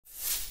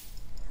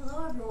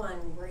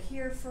everyone, we're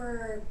here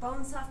for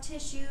bone soft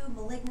tissue,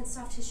 malignant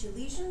soft tissue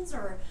lesions,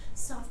 or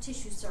soft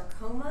tissue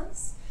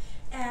sarcomas.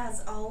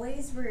 As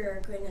always,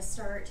 we're going to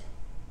start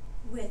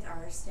with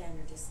our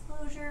standard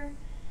disclosure.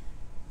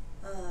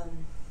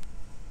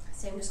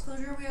 Same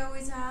disclosure we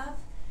always have.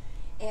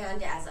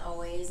 And as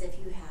always, if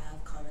you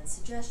have comments,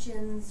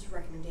 suggestions,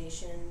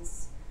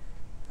 recommendations,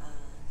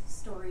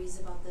 stories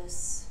about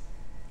this,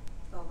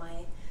 about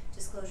my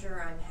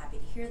disclosure, I'm happy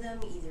to hear them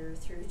either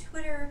through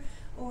Twitter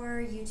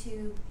or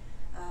YouTube.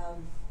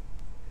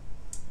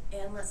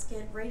 And let's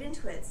get right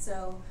into it.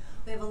 So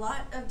we have a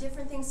lot of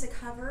different things to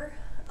cover.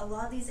 A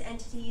lot of these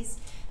entities,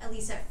 at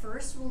least at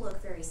first, will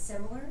look very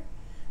similar.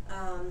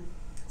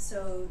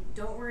 So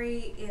don't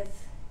worry if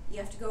you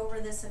have to go over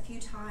this a few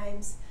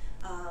times.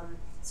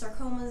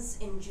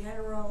 Sarcomas in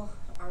general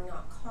are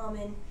not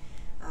common,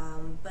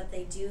 but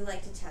they do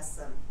like to test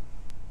them.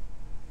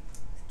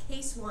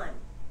 Case 1.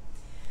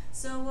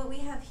 So what we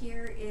have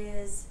here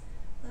is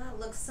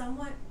looks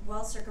somewhat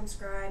well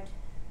circumscribed,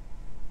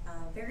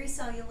 very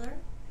cellular,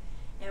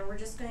 and we're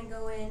just going to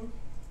go in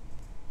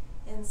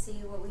and see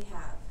what we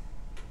have.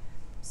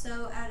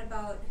 So at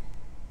about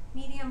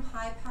medium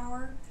high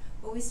power,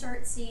 what we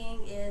start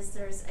seeing is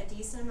there's a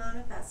decent amount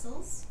of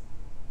vessels.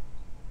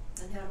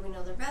 And how do we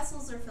know they're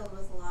vessels? They're filled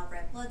with a lot of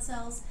red blood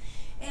cells,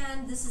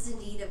 and this is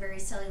indeed a very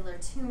cellular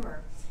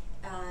tumor.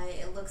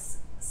 It looks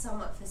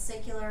somewhat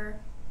fascicular.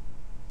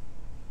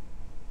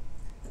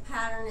 The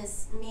pattern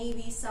is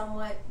maybe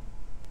somewhat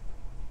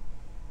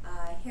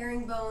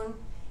herringbone,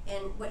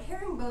 and what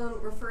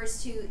herringbone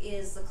refers to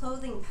is the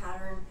clothing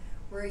pattern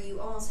where you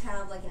almost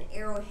have like an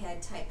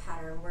arrowhead type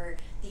pattern where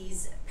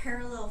these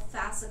parallel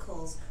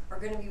fascicles are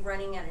going to be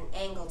running at an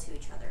angle to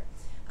each other.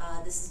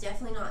 This is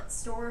definitely not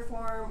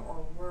storiform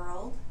or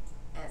whorled,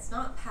 and it's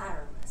not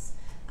patternless.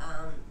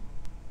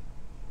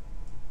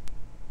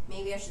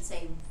 Maybe I should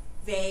say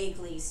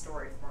vaguely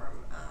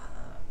storiform,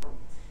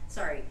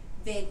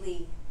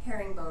 vaguely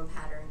herringbone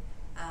pattern,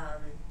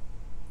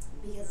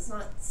 because it's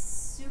not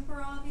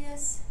super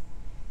obvious.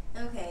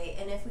 Okay,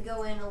 and if we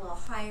go in a little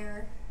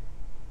higher,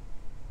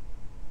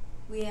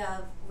 we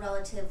have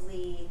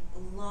relatively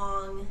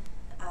long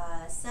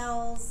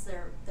cells.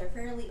 They're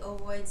fairly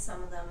ovoid.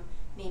 Some of them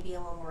may be a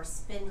little more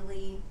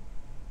spindly.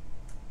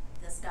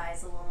 This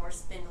guy's a little more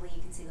spindly.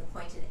 You can see the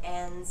pointed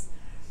ends.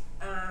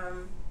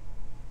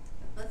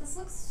 But this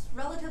looks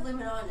relatively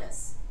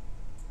monotonous.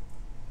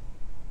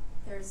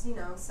 There's,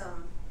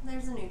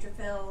 there's a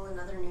neutrophil,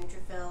 another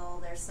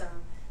neutrophil. There's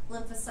some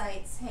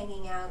lymphocytes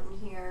hanging out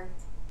in here.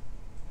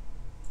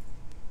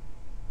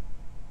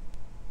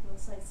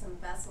 Looks like some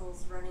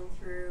vessels running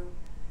through,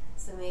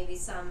 so maybe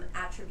some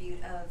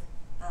attribute of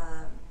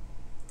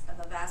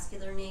a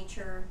vascular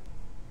nature.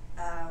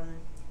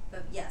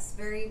 But yes,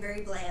 very,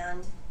 very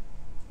bland.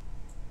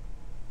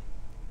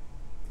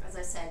 As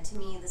I said, to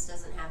me, this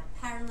doesn't have a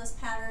patternless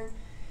pattern,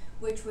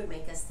 which would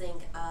make us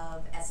think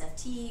of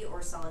SFT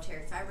or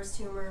solitary fibrous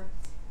tumor.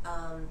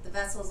 The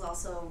vessels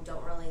also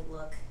don't really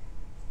look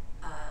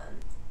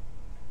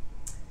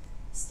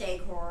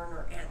staghorn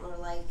or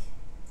antler-like.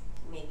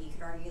 Maybe you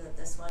could argue that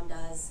this one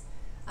does,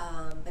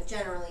 but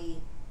generally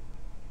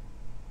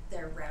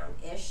they're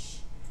round-ish.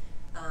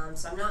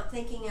 So I'm not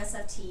thinking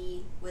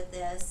SFT with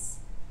this.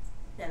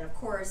 And of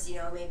course,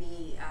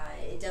 maybe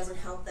it doesn't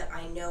help that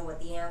I know what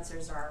the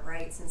answers are,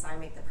 right, since I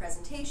make the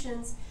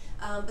presentations.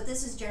 But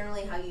this is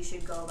generally how you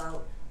should go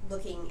about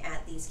looking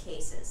at these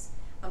cases.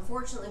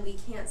 Unfortunately,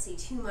 we can't see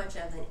too much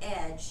of an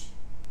edge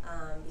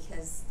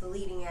because the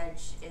leading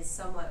edge is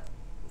somewhat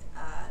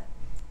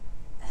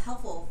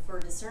helpful for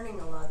discerning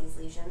a lot of these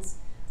lesions.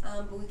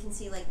 But we can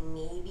see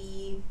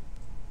maybe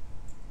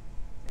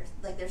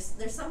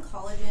there's some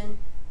collagen.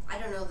 I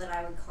don't know that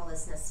I would call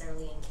this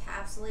necessarily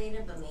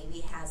encapsulated, but maybe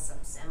it has some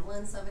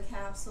semblance of a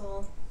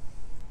capsule.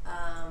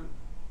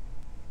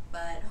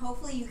 But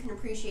hopefully you can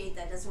appreciate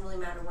that doesn't really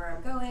matter where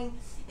I'm going.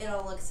 It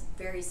all looks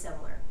very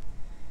similar.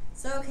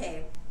 So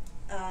okay,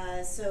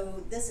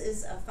 so this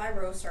is a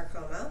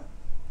fibrosarcoma,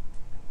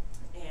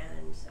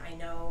 and I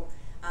know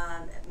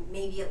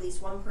maybe at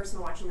least one person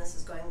watching this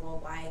is going, well,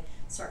 why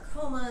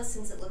sarcoma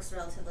since it looks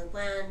relatively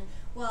bland?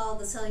 Well,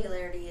 the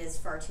cellularity is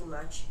far too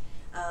much.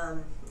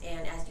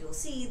 And as you will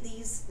see,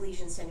 these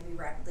lesions tend to be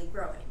rapidly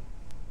growing.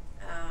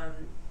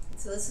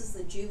 So this is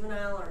the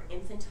juvenile or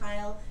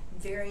infantile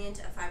variant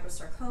of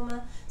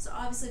fibrosarcoma. So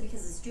obviously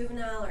because it's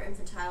juvenile or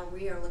infantile,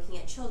 we are looking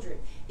at children,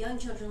 young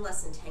children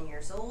less than 10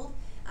 years old.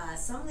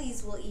 Some of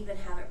these will even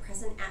have it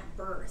present at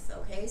birth,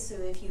 okay? So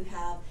if you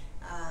have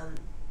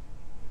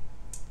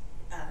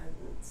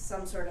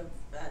some sort of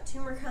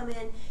tumor come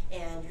in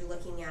and you're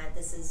looking at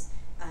this is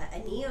a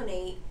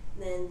neonate,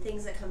 then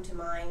things that come to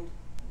mind,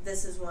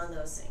 this is one of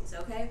those things,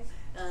 okay?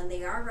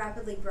 They are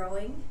rapidly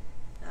growing,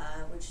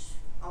 which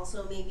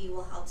also maybe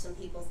will help some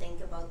people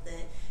think about the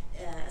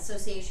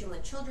association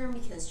with children,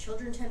 because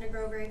children tend to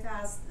grow very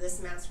fast.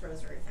 This mass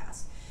grows very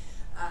fast.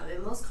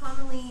 It most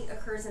commonly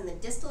occurs in the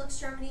distal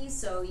extremities,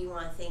 so you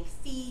want to think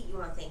feet, you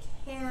want to think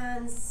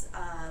hands,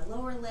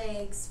 lower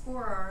legs,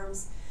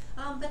 forearms,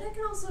 but it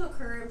can also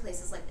occur in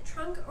places like the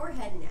trunk or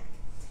head and neck.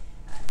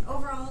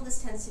 overall,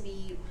 this tends to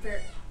be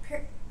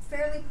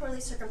fairly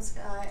poorly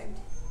circumscribed.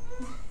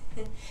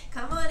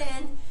 Come on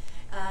in.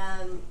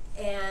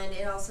 And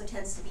it also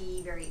tends to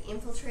be very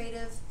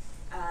infiltrative.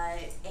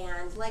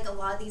 And like a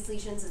lot of these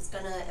lesions, it's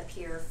going to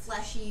appear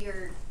fleshy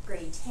or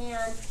gray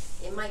tan.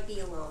 It might be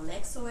a little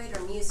myxoid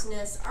or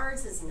mucinous.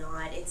 Ours is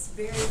not. It's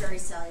very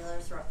cellular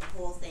throughout the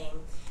whole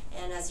thing.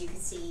 And as you can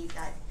see,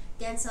 that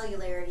dense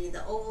cellularity,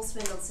 the oval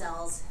spindled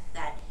cells,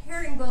 that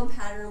herringbone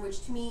pattern,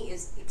 which to me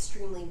is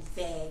extremely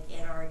vague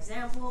in our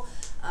example.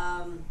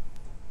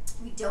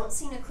 We don't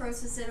see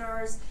necrosis in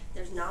ours.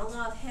 There's not a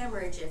lot of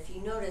hemorrhage. If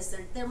you notice,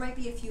 there might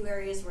be a few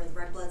areas where the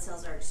red blood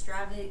cells are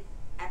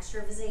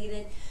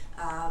extravasated,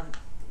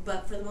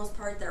 but for the most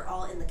part, they're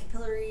all in the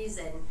capillaries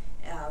and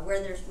where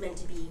they're meant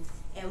to be,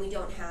 and we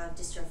don't have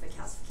dystrophic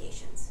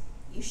calcifications.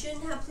 You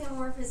shouldn't have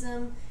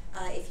pleomorphism.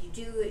 If you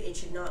do, it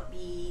should not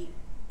be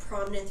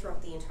prominent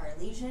throughout the entire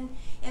lesion,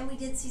 and we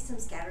did see some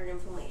scattered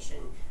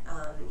inflammation.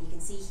 You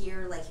can see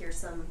here, like here's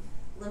some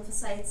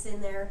lymphocytes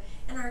in there,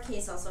 and our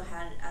case also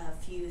had a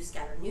few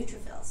scattered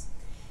neutrophils.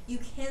 You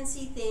can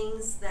see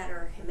things that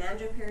are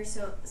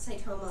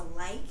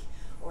hemangioperistoma-like,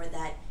 or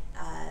that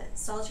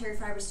solitary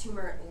fibrous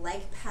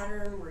tumor-like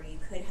pattern where you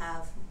could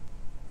have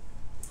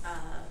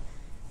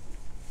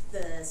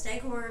the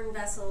staghorn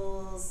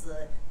vessels,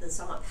 the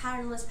somewhat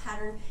patternless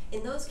pattern.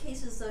 In those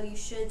cases, though, you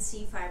should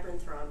see fibrin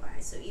thrombi.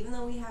 So even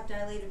though we have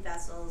dilated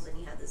vessels and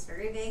you have this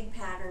very vague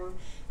pattern,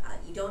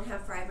 you don't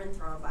have fibrin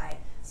thrombi.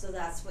 So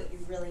that's what you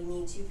really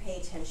need to pay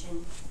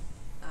attention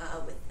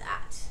with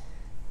that.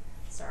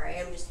 Sorry,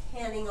 I'm just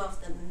handing off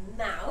the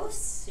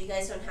mouse so you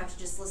guys don't have to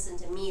just listen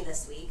to me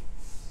this week.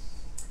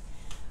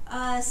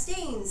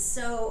 Stains.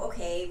 So,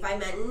 okay,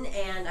 Vimentin,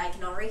 and I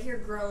can already hear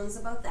groans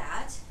about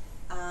that.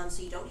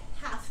 So you don't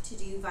have to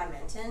do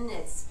Vimentin.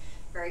 It's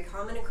very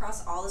common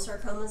across all the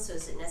sarcomas, so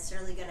is it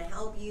necessarily going to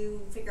help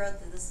you figure out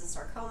that this is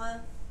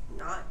sarcoma?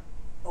 Not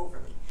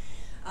overly.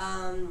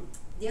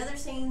 The other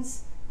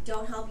stains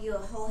don't help you a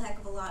whole heck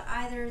of a lot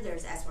either.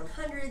 There's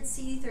S100,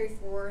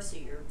 CD34, so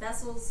your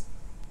vessels,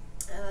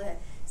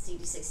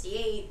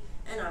 CD68,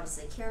 and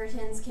obviously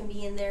keratins can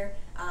be in there,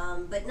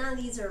 but none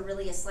of these are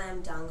really a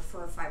slam dunk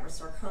for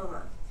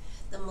fibrosarcoma.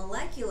 The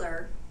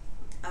molecular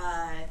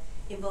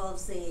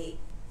involves the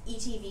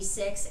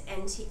ETV6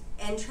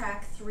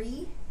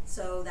 NTRK3,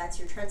 so that's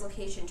your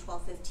translocation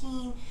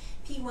 1215,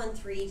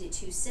 P13 to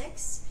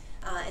 26,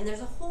 and there's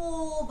a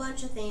whole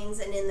bunch of things,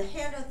 and in the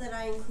handout that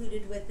I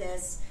included with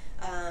this,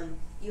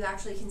 you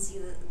actually can see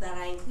that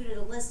I included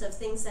a list of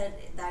things that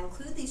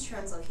include these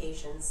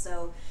translocations.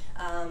 So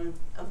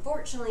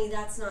unfortunately,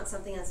 that's not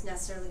something that's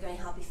necessarily going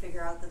to help you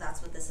figure out that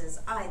that's what this is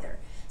either.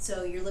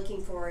 So you're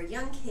looking for a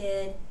young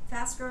kid,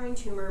 fast-growing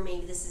tumor,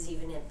 maybe this is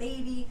even a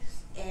baby,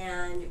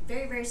 and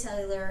very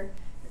cellular,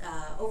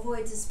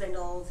 ovoids is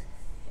spindled,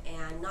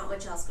 and not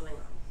much else going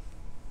on.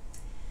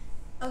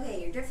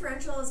 Okay, your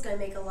differential is going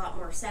to make a lot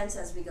more sense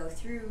as we go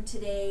through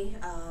today.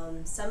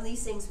 Some of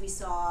these things we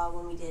saw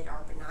when we did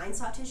our benign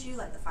soft tissue,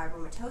 like the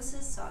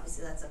fibromatosis, so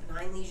obviously that's a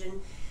benign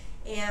lesion,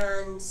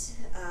 and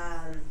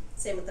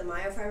same with the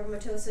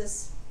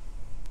myofibromatosis.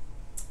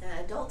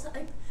 Adult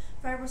type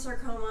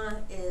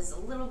fibrosarcoma is a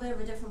little bit of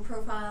a different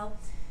profile,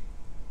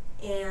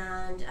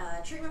 and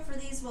treatment for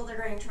these, well, they're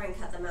going to try and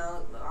cut them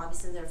out.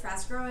 Obviously they're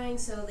fast growing,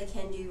 so they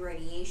can do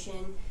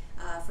radiation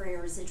for any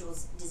residual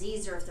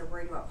disease, or if they're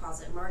worried about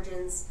positive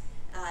margins.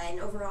 And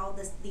overall,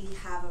 they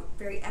have a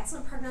very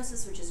excellent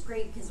prognosis, which is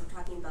great because we're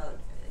talking about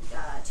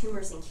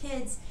tumors in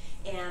kids,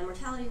 and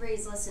mortality rate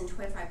is less than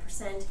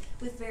 25%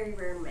 with very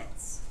rare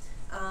mets.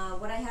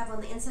 What I have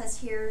on the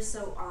incest here,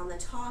 so on the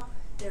top,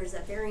 there's a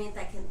variant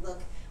that can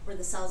look where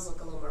the cells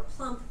look a little more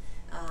plump,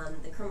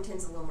 the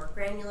chromatin's a little more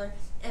granular,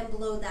 and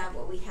below that,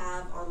 what we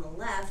have on the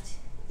left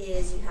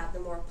is you have the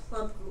more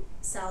plump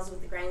cells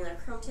with the granular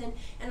chromatin,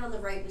 and on the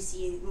right we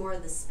see more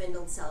of the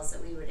spindled cells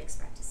that we would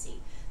expect to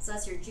see. So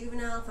that's your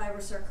juvenile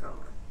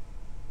fibrosarcoma.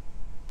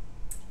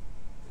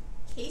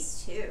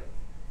 Case 2. Okay.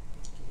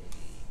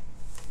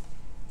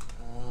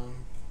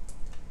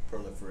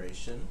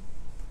 Proliferation,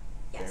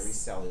 Yes. very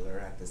cellular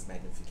at this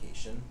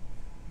magnification.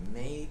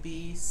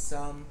 Maybe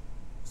some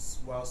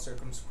well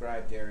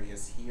circumscribed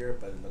areas here,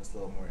 but it looks a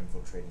little more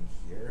infiltrating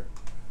here.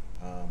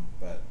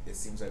 But it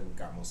seems like we've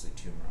got mostly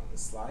tumor on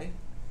this slide.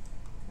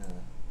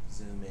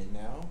 Zoom in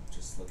now,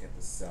 just look at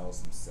the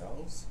cells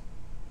themselves.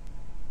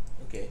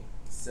 Okay,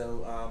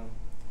 so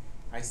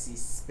I see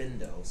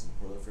spindles,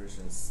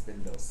 proliferation of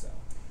spindle cell.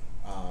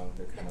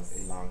 They're kind of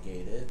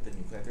elongated. The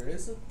nuclei, there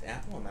is an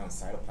ample amount of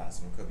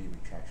cytoplasm. It could be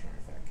retraction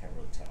artifact, can't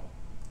really tell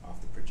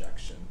off the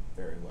projection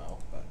very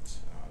well, but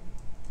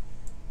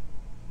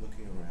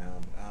looking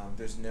around,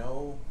 there's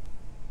no,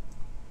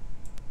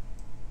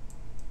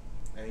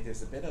 I mean,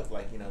 there's a bit of,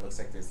 like, you know, it looks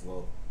like there's a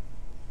little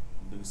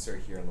looser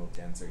here, a little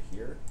denser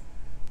here,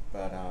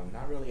 but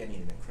not really any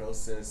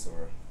necrosis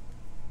or,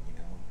 you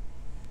know,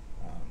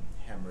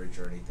 hemorrhage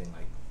or anything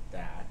like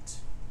that.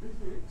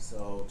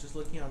 So just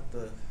looking at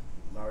the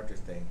larger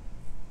thing,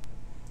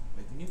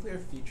 like the nuclear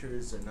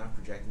features are not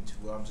projecting too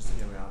well. I'm just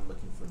looking around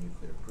looking for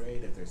nuclear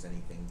grade if there's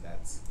anything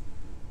that's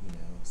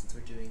since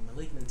we're doing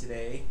Malignant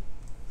today,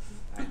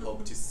 I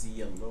hope to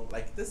see a little,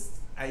 like this,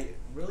 I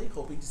really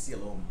hoping to see a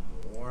little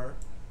more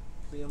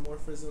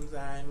pleomorphisms than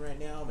I am right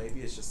now.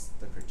 Maybe it's just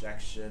the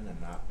projection.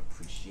 I'm not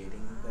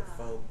appreciating the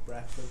full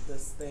breadth of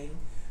this thing,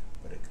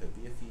 but it could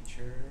be a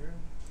feature.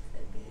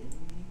 Could be.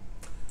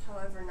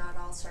 However, not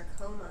all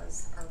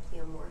sarcomas are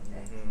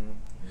pleomorphic.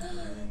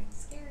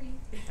 Scary.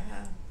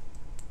 Yeah.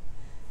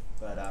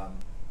 But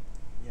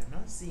yeah, I'm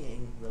not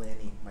seeing really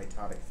any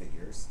mitotic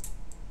figures.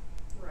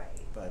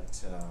 Right.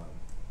 But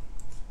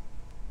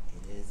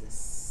it is a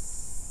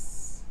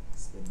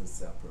spindle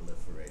cell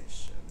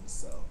proliferation.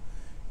 So,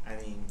 I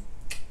mean.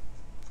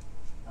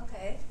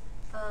 Okay.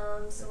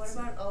 So what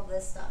about all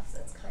this stuff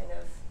that's kind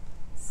of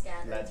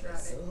scattered Blood throughout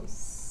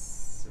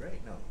vessels?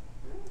 Right? No,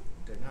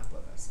 they're not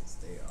blood vessels.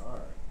 They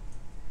are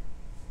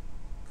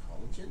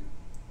collagen.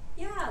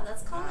 Yeah,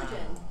 that's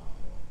collagen.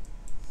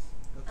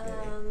 Wow.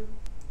 Okay.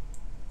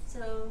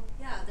 So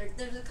yeah,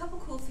 there's a couple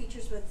cool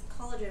features with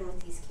collagen with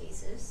these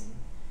cases.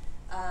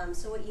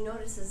 So what you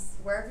notice is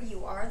wherever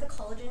you are, the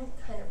collagen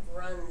kind of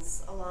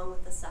runs along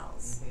with the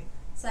cells.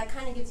 So that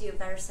kind of gives you a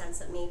better sense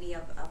that maybe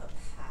of a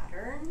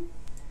pattern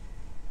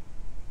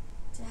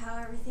to how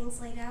everything's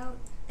laid out.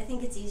 I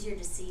think it's easier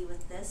to see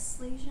with this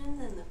lesion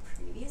than the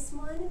previous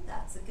one, if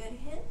that's a good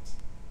hint.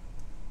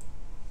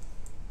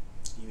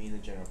 You mean the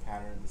general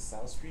pattern of the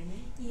cell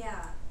streaming?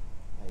 Yeah.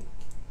 Like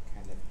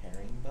kind of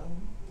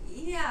herringbone?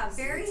 Yeah,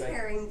 very like,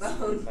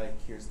 herringbone.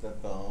 Like here's the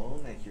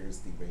bone and here's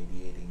the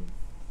radiating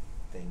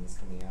things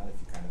coming out. If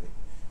you kind of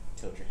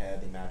tilt your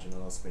head, imagine a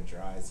little, squint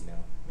your eyes,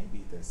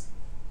 maybe there's,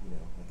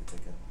 like it's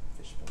like a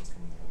fish bones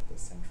coming out of the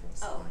central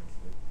spine.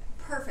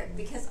 Perfect,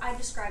 because I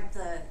described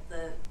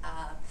the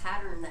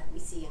pattern that we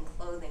see in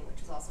clothing,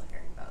 which is also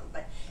herringbone.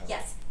 But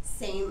yes,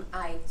 same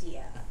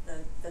idea.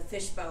 The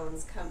fish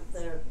bones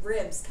the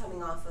ribs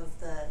coming off of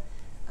the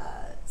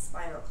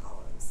spinal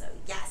column. So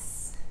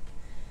yes.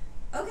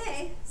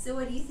 Okay, so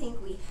what do you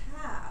think we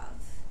have?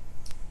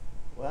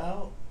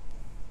 Well,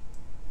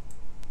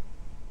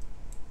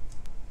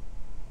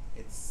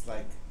 it's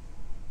like,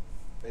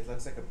 it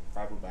looks like a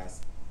fibroblast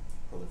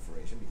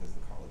proliferation because of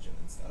the collagen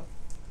and stuff.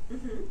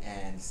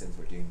 And since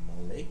we're doing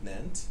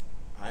Malignant,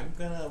 I'm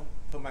gonna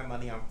put my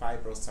money on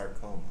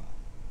fibrosarcoma.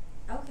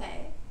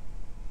 Okay.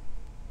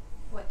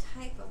 What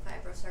type of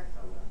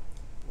fibrosarcoma?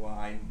 Well,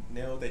 I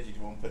know that you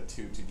won't put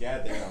two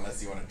together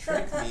unless you want to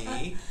trick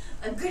me.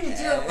 I'm gonna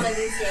do it one of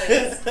these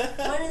days.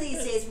 One of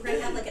these days we're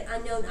gonna have like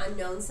an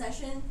unknown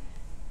session.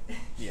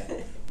 Yeah,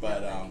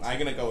 but I'm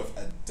gonna go with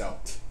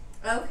adult.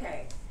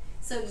 Okay.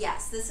 So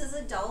yes, this is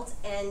adult,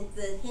 and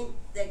the hint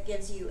that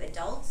gives you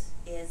adult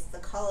is the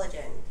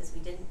collagen, because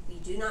we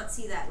do not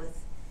see that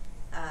with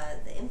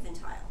the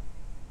infantile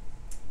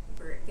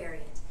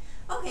variant.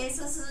 Okay,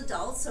 so this is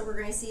adult, so we're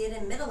going to see it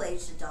in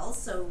middle-aged adults.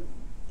 So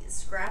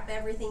scrap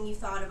everything you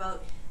thought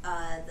about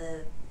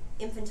the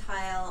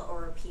infantile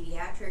or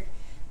pediatric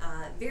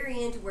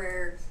variant,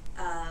 where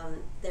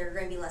they're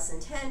going to be less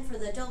than 10. For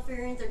the adult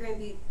variant, they're going to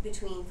be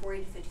between 40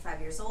 to 55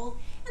 years old,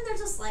 and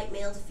there's a slight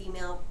male to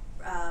female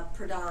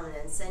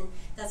predominance, and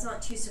that's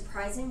not too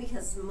surprising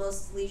because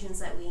most lesions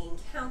that we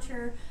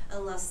encounter,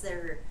 unless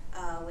they're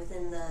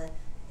within the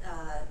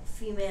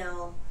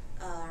female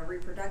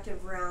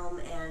reproductive realm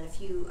and a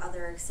few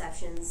other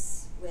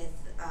exceptions with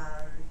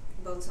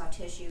bone soft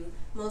tissue,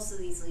 most of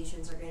these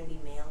lesions are going to be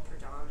male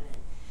predominant.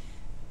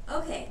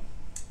 Okay,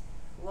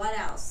 what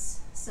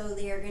else? So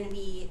they are going to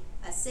be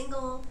a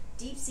single,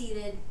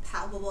 deep-seated,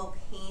 palpable,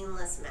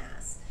 painless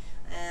mass,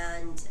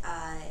 and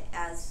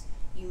as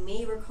you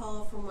may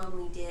recall from when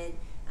we did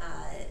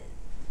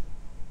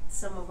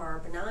some of our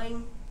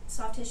benign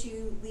soft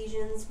tissue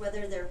lesions,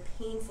 whether they're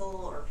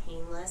painful or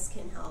painless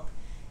can help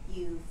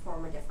you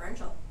form a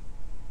differential.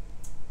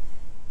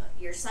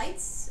 Your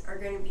sites are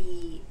going to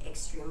be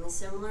extremely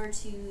similar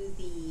to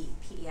the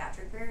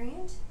pediatric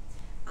variant.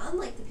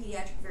 Unlike the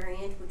pediatric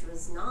variant, which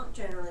was not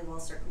generally well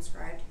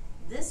circumscribed,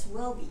 this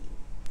will be.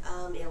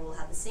 It will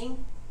have the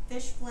same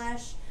fish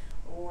flesh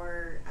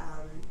or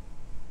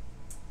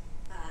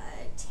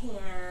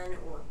tan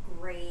or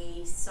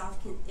gray,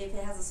 soft. If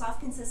it has a soft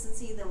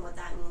consistency, then what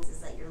that means is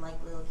that you're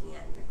likely looking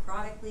at a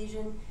necrotic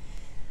lesion.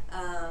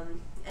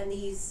 And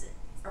these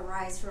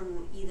arise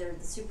from either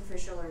the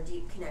superficial or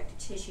deep connective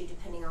tissue,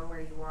 depending on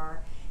where you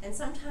are. And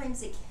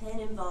sometimes it can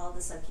involve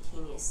the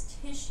subcutaneous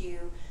tissue,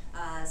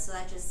 so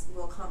that just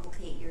will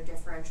complicate your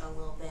differential a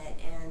little bit,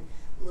 and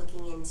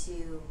looking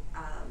into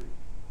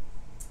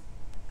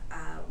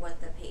what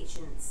the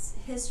patient's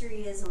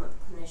history is and what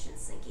the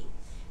clinician's thinking.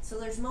 So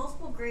there's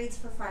multiple grades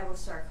for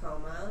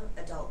fibrosarcoma,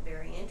 adult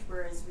variant,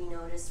 whereas we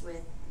noticed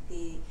with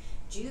the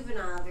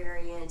juvenile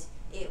variant,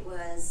 it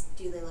was,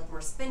 do they look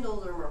more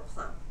spindled or more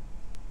plump?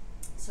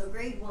 So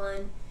grade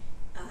 1,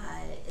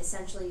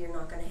 essentially you're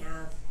not going to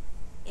have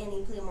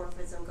any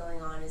pleomorphism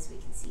going on, as we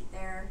can see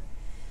there.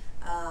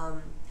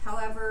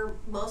 However,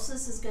 most of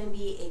this is going to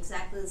be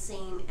exactly the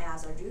same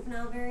as our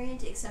juvenile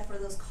variant, except for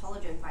those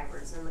collagen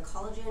fibers. And the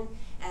collagen,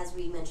 as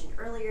we mentioned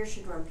earlier,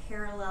 should run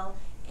parallel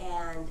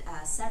and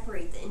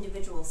separate the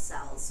individual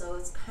cells. So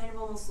it's kind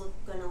of almost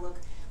going to look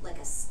like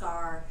a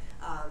scar.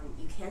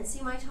 You can see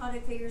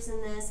mitotic figures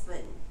in this,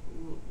 but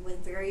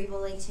with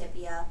variable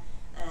atypia.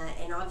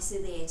 And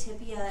obviously the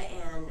atypia,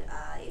 and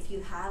if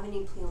you have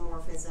any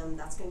pleomorphism,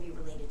 that's going to be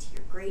related to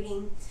your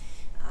grading.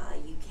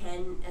 You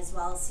can as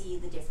well see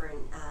the different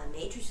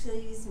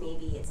matrices.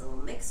 Maybe it's a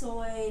little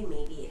myxoid,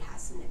 maybe it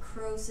has some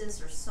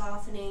necrosis or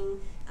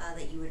softening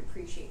that you would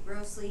appreciate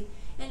grossly.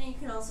 And you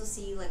can also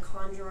see like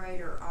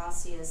chondroid or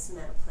osseous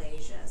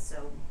metaplasia,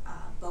 so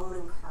bone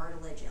and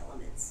cartilage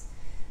elements.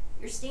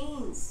 Your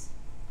stains,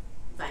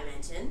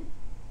 Vimentin.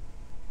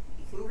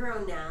 You can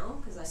grow now,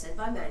 because I said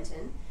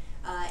Vimentin.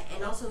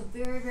 And also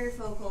very, very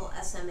focal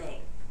SMA.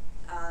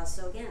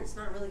 So again, it's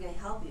not really going to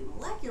help you.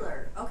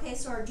 Molecular. Okay,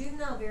 so our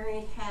juvenile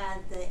variant had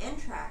the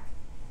NTRK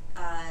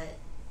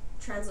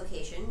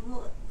translocation.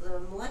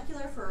 The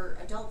molecular for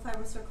adult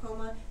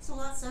fibrosarcoma is a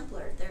lot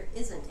simpler. There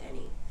isn't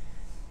any.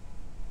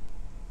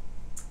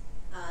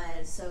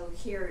 So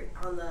here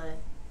on the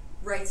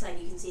right side,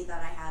 you can see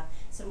that I have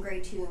some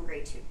grade 2 and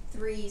grade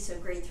 3. So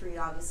grade 3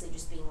 obviously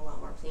just being a lot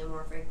more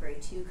pleomorphic,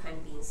 grade 2 kind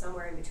of being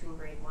somewhere in between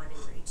grade 1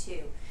 and grade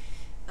 2.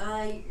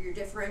 Your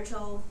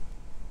differential,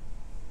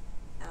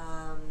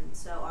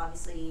 so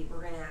obviously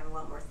we're going to add a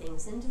lot more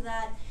things into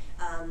that,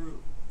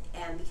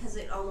 and because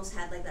it almost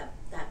had like that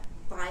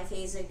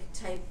biphasic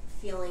type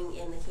feeling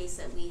in the case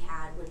that we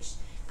had, which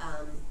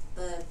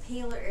the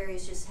paler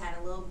areas just had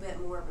a little bit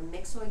more of a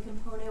myxoid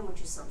component,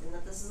 which is something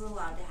that this is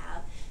allowed to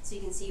have. So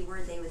you can see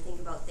where they would think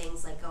about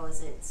things like, oh,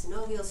 is it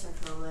synovial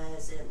sarcoma,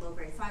 is it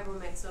low-grade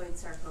fibromyxoid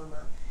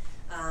sarcoma,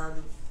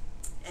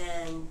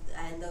 and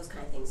those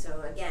kind of things.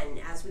 So again,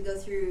 as we go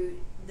through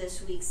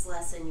this week's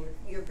lesson,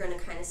 you're going to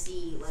kind of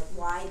see like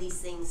why these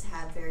things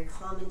have very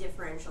common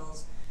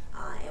differentials,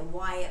 and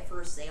why at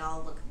first they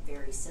all look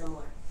very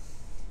similar.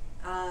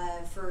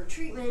 For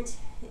treatment,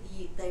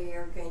 they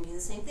are going to do the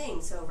same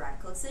thing. So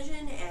radical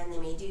excision, and they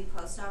may do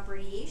post-op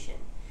radiation.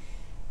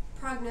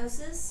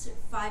 Prognosis,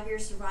 5-year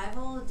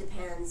survival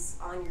depends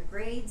on your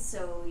grades.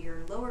 So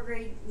your lower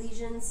grade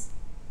lesions,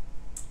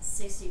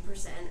 60%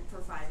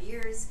 for 5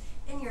 years,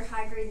 and your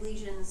high grade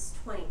lesions,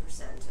 20%,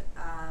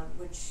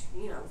 which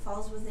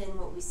falls within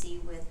what we see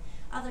with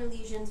other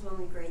lesions when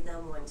we grade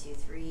them 1, 2,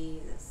 3.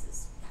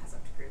 This has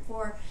up to grade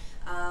 4,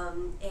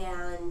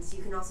 and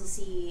you can also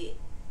see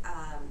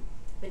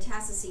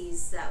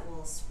metastases that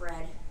will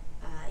spread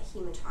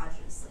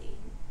hematogenously.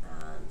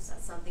 So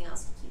that's something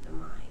else to keep in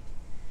mind.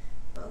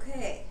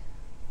 Okay,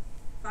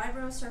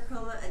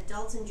 fibrosarcoma,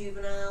 adult and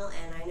juvenile,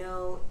 and I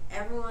know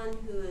everyone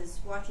who is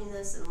watching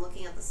this and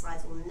looking at the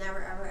slides will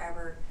never, ever,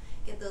 ever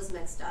get those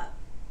mixed up.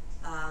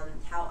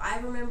 How I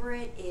remember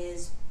it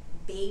is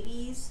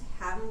babies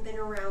haven't been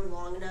around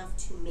long enough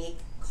to make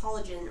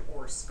collagen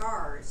or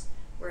scars,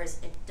 whereas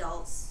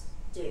adults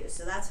do.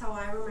 So that's how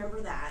I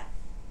remember that,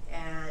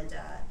 and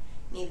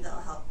maybe that'll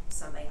help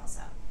somebody else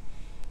out.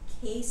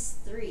 Case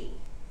 3.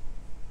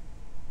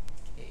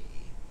 A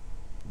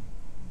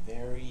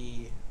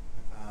very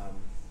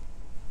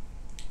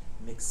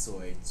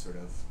myxoid sort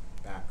of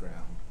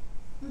background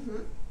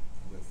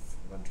with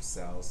a bunch of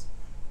cells.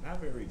 Not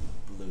very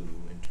blue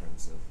in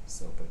terms of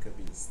soap, but it could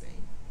be the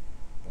stain.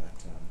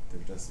 But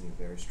there does seem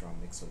a very strong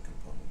myxoid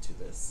component to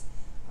this.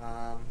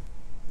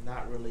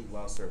 Not really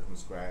well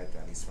circumscribed,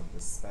 at least from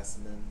this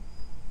specimen.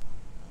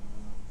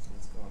 So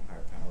let's go on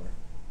higher power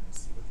and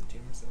see what the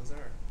tumor cells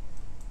are.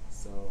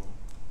 So,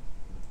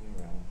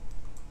 looking around.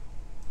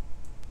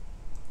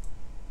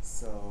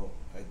 So,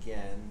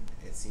 again,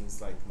 it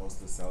seems like most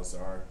of the cells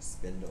are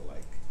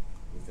spindle-like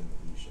within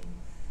the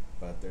lesion,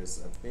 but there's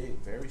a big,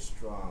 very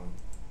strong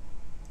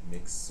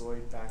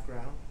myxoid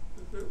background.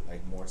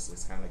 Like more, so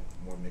it's kind of like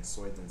more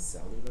myxoid than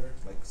cellular,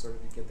 like sort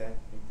of you get that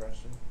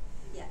impression.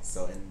 Yes.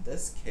 So in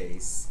this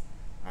case,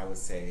 I would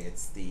say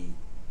it's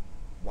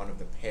one of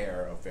the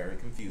pair of very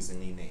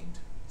confusingly named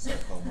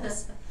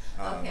sarcomas.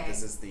 Okay.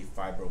 This is the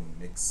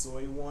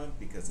fibromyxoid one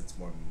because it's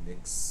more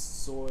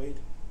myxoid,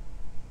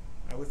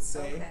 I would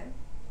say. Okay.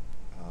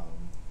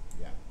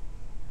 Yeah.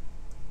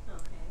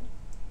 Okay.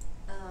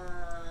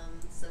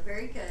 So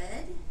very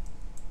good.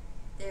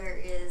 There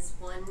is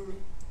one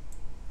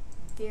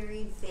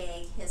very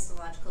vague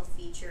histological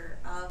feature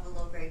of a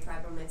low-grade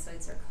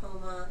fibromyxoid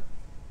sarcoma,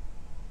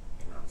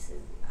 and obviously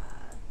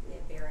we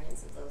have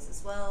variants of those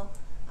as well.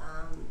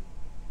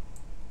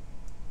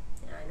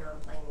 And I know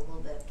I'm playing a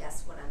little bit of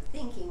guess what I'm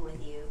thinking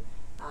with you,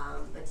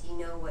 but do you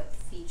know what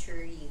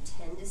feature you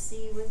tend to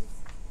see with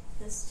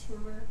this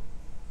tumor?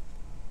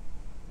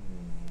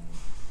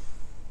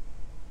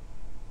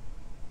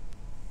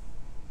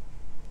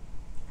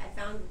 I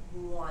found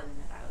one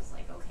that I was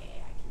like,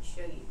 okay, I can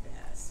show you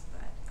this,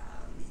 but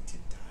Need to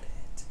dot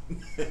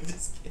it.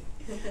 Just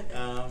kidding.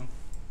 Nah,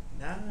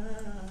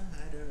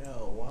 I don't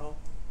know. Well,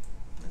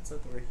 let's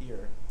look over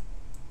here.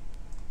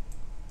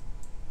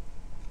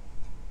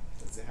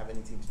 Does it have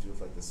anything to do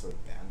with like this sort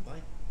of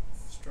band-like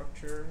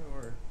structure,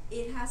 or?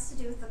 it has to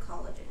do with the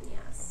collagen,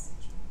 yes.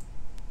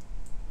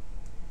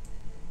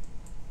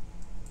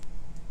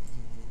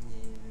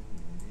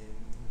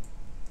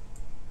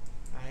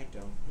 I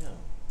don't know.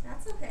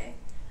 That's okay.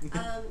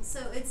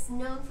 So it's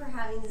known for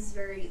having these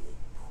very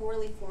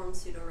poorly formed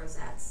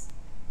pseudorosettes.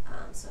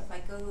 So if I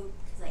go,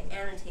 because I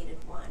annotated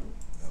one,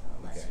 so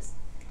let's okay. just.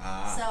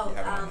 So you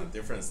have it on a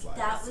different slide.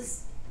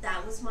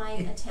 That was my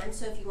attempt.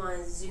 So if you want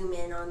to zoom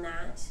in on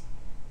that,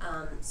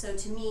 so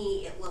to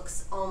me it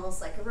looks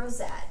almost like a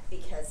rosette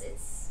because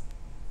it's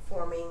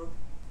forming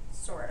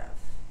sort of.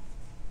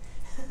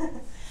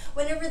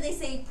 Whenever they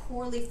say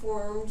poorly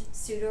formed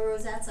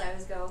pseudorosettes, I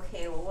always go,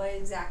 okay, well, what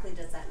exactly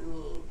does that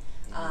mean?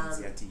 It means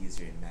you have to use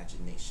your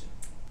imagination.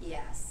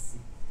 Yes.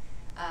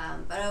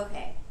 But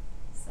okay,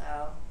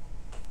 so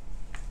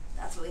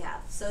that's what we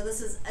have. So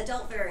this is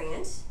adult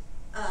variant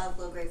of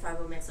low-grade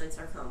fibromyxoid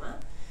sarcoma.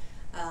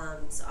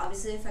 So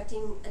obviously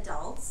affecting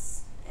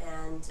adults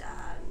and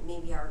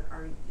maybe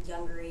our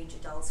younger age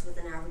adults with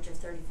an average of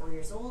 34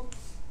 years old.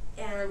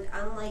 And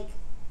unlike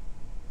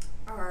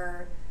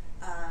our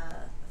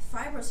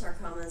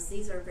fibrosarcomas,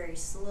 these are very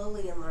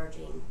slowly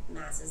enlarging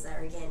masses that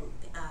are, again,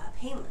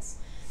 painless.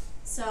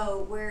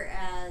 So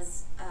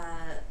whereas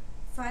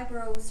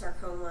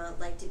fibrosarcoma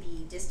like to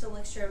be distal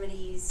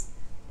extremities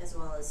as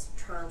well as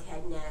trunk,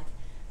 head, neck,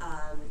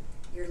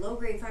 your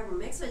low-grade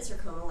fibromyxoid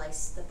sarcoma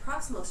likes the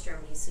proximal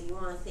extremities. So you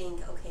want to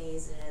think, okay,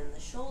 is it in the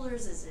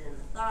shoulders, is it in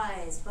the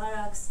thighs,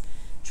 buttocks,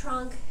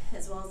 trunk,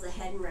 as well as the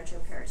head and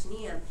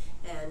retroperitoneum.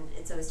 And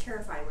it's always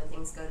terrifying when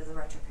things go to the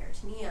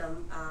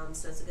retroperitoneum,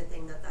 so it's a good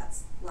thing that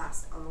that's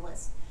last on the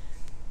list.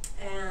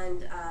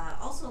 And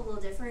also a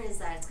little different is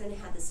that it's going to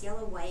have this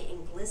yellow, white,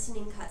 and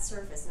glistening cut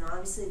surface. And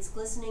obviously it's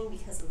glistening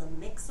because of the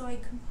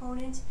myxoid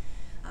component.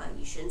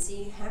 You shouldn't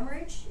see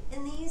hemorrhage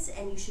in these,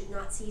 and you should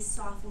not see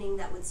softening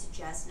that would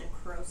suggest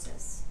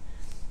necrosis.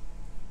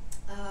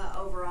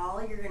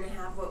 Overall, you're going to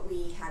have what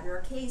we had in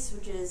our case,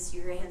 which is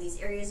you're going to have these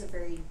areas of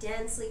very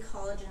densely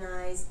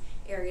collagenized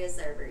areas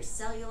that are very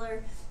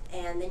cellular,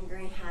 and then you're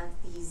going to have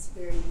these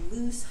very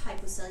loose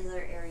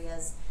hypocellular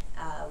areas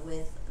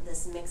with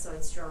this myxoid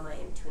stroma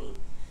in between.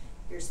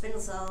 Your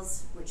spindle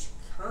cells, which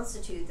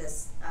constitute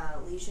this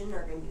lesion,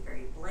 are going to be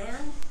very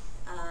bland,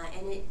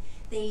 and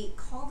they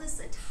call this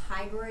a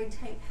tigroid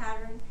type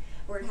pattern,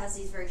 where it has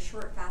these very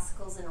short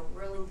fascicles in a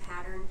whirling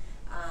pattern.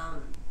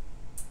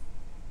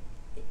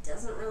 It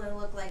doesn't really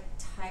look like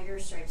tiger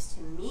stripes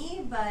to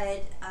me,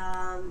 but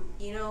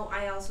you know,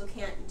 I also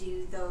can't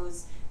do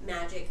those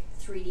magic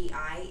 3D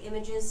eye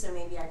images, so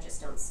maybe I just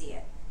don't see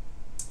it.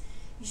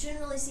 You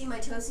shouldn't really see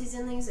mitoses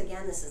in these.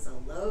 Again, this is a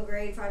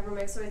low-grade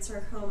fibromyxoid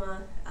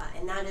sarcoma,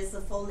 and that is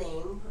the full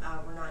name.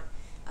 We're not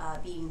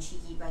being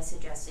cheeky by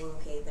suggesting,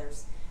 okay,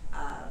 there's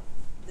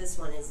this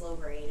one is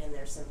low-grade and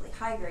there's simply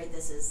high-grade.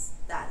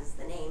 That is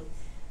the name.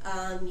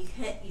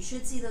 You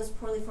should see those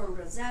poorly formed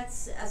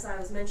rosettes, as I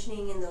was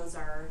mentioning, and those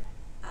are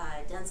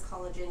dense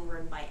collagen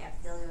run by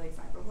epithelioid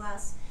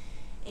fibroblasts.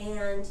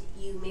 And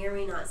you may or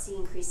may not see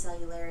increased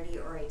cellularity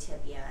or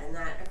atypia, and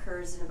that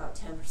occurs in about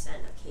 10%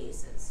 of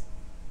cases.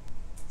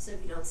 So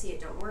if you don't see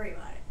it, don't worry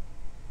about it.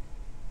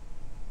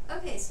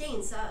 Okay,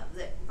 stains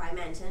by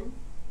Menton.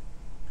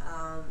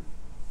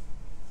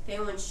 If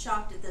anyone's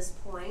shocked at this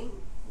point,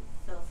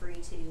 feel free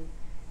to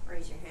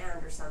raise your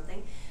hand or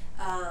something.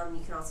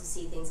 You can also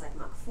see things like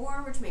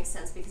MUC4, which makes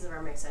sense because of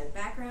our myxoid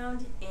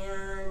background,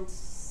 and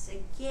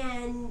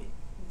again,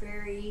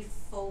 very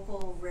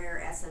focal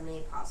rare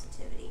SMA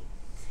positivity.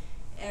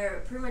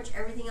 Pretty much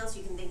everything else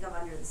you can think of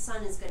under the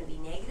sun is going to be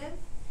negative.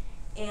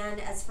 And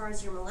as far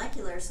as your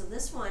molecular, so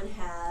this one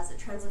has a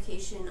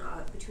translocation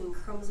between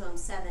chromosome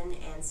 7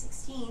 and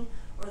 16,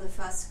 or the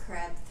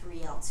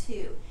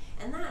FUS-CREB3L2.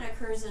 And that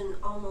occurs in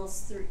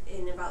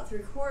in about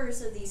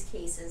 3/4 of these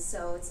cases,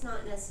 so it's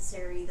not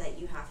necessary that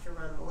you have to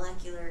run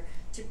molecular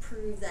to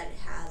prove that it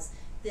has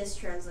this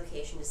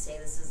translocation to say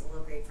this is a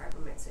low-grade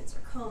fibromyxoid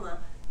sarcoma.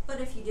 But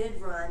if you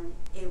did run,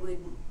 you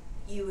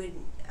would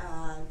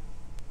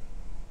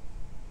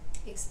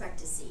expect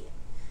to see it.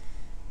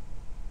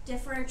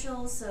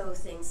 Differential, so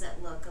things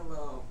that look a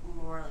little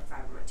more like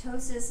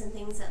fibromatosis and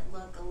things that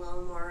look a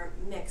little more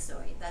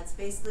myxoid. That's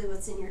basically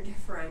what's in your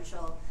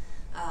differential,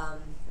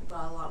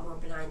 but a lot more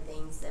benign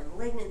things than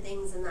malignant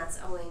things, and that's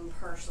owing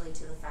partially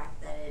to the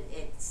fact that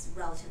it's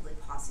relatively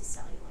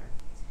paucicellular.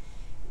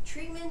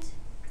 Treatment,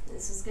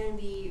 this is going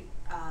to be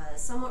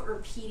somewhat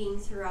repeating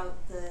throughout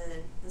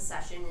the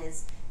session,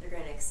 is they're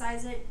going to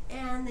excise it,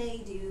 and they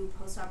do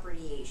post-op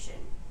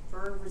radiation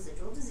for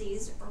residual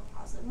disease or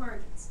positive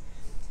margins.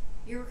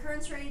 Your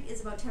recurrence rate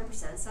is about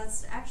 10%, so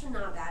that's actually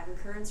not a bad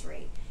recurrence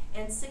rate.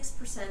 And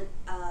 6%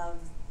 of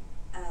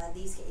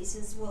these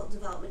cases will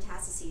develop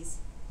metastases,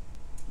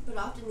 but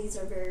often these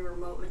are very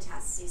remote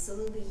metastases, so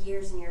they'll be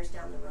years and years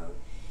down the road.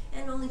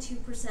 And only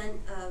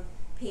 2% of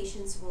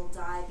patients will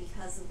die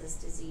because of this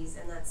disease,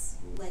 and that's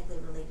likely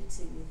related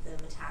to the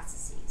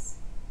metastases.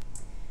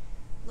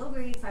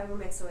 Low-grade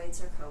fibromyxoid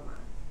sarcoma,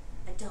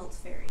 adult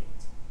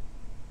variant.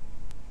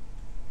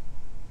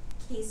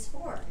 Case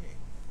 4.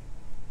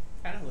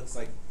 Kind of looks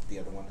like the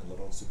other one a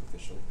little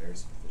superficially, very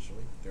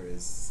superficially. There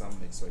is some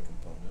myxoid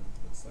component,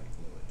 looks like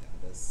a little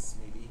edematous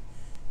maybe,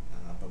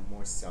 but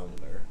more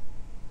cellular.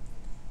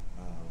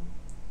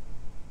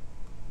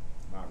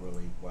 Not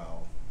really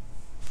well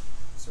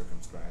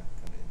circumscribed,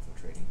 kind of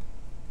infiltrating.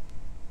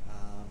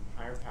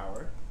 Higher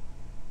power.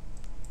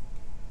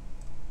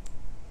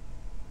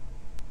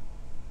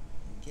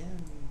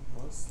 Again,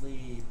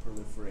 mostly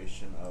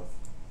proliferation of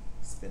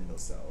spindle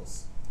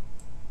cells.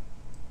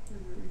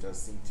 Mm-hmm. It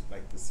does seem to,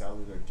 like, the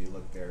cellular do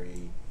look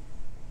very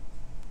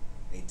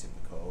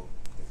atypical.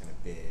 They're kind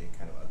of big,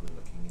 kind of ugly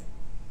looking.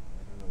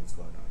 I don't know what's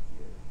going on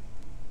here.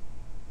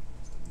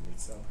 Just a weird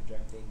cell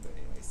projecting, but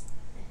anyways.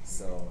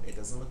 So it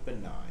doesn't look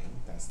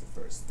benign. That's the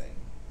first thing,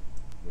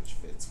 which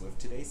fits with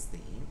today's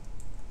theme.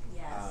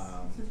 Yes.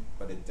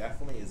 But it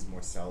definitely is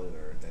more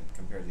cellular than,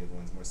 compared to the other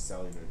ones, more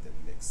cellular than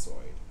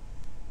myxoid.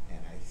 And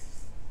I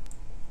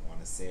want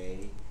to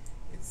say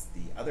it's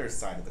the other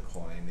side of the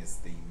coin is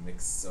the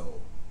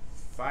myxofibrosarcoma.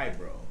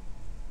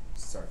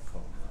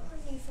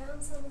 Oh, you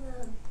found some of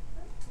them.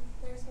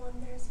 Oh, there's one.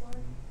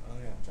 Oh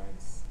yeah,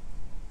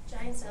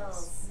 Giant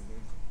cells.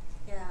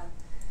 Mm-hmm.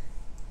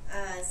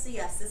 Yeah. So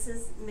yes, this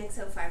is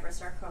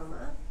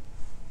myxofibrosarcoma.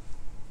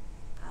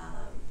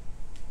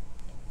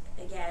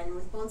 Again,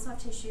 with bone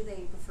soft tissue,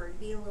 they prefer to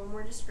be a little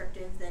more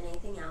descriptive than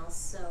anything else.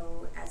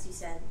 So, as you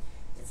said,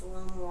 it's a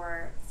little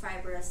more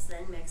fibrous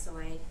than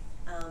myxoid.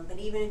 But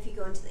even if you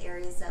go into the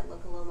areas that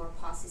look a little more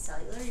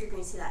paucicellular, you're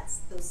going to see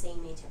those same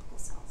atypical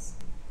cells.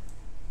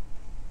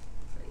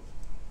 Great.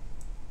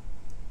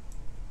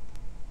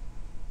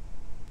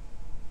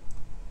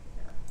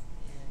 Yeah.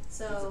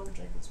 So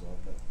project as well,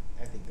 but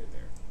I think they're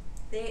there.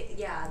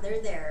 They're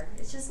there.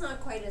 It's just not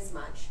quite as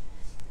much.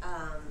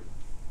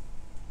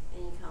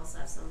 And you can also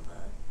have some of the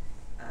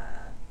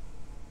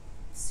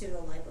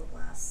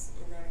pseudoliploblasts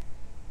in there.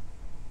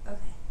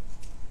 Okay.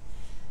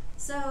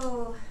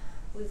 So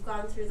we've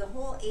gone through the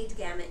whole age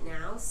gamut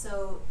now.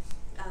 So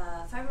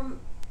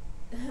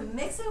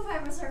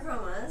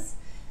myxofibrosarcomas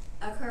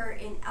occur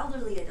in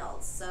elderly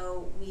adults.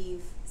 So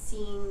we've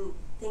seen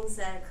things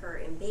that occur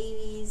in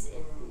babies,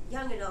 in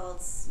young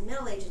adults,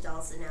 middle-aged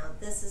adults, and now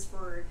this is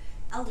for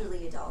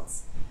elderly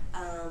adults.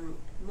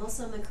 Most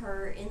of them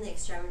occur in the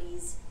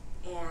extremities,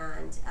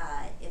 and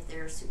if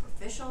they're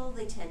superficial,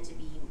 they tend to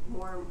be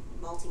more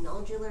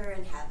multinodular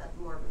and have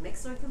more of a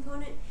myxoid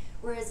component,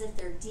 whereas if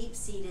they're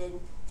deep-seated,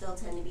 they'll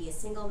tend to be a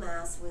single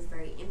mass with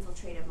very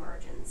infiltrative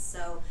margins.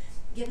 So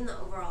given the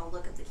overall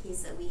look of the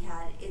case that we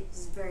had,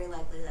 it's very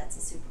likely that's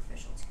a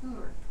superficial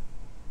tumor.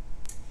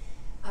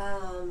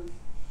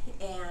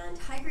 And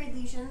high-grade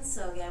lesions,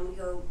 so again, we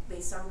go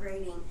based on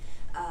grading,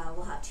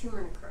 will have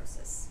tumor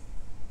necrosis,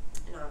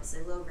 and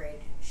obviously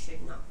low-grade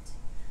should not.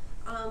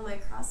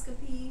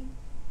 Microscopy,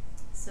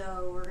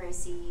 so we're going to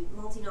see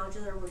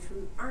multinodular, which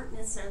we aren't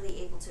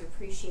necessarily able to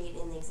appreciate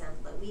in the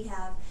example that we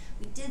have.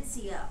 We did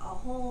see a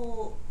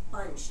whole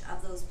bunch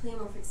of those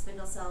pleomorphic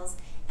spindle cells,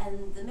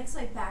 and the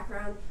myxoid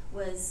background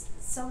was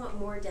somewhat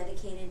more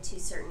dedicated to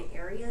certain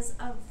areas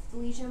of the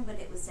lesion, but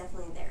it was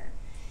definitely there.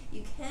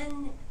 You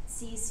can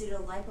see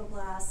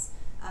pseudoliploblasts.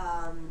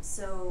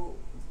 So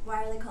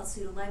why are they called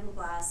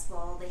pseudoliploblasts?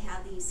 Well, they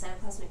have these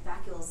cytoplasmic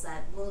vacuoles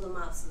that blow them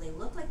up, so they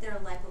look like they're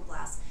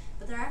liploblasts,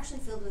 but they're actually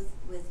filled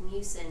with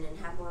mucin and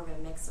have more of a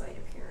myxoid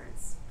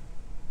appearance.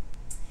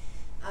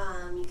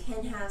 You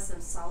can have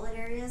some solid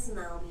areas, and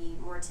that'll be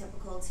more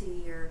typical to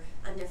your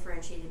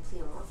undifferentiated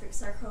pleomorphic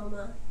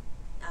sarcoma.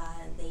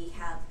 They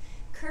have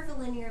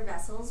curvilinear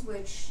vessels,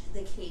 which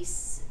the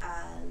case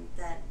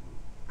that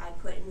I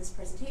put in this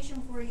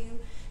presentation for you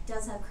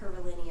does have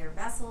curvilinear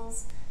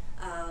vessels.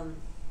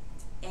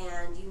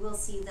 And you will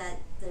see that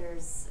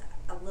there's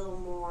a little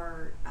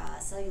more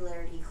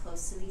cellularity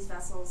close to these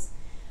vessels.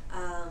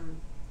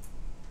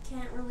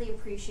 Can't really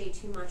appreciate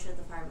too much of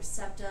the fibrous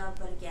septa,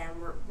 but again,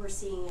 we're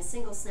seeing a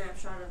single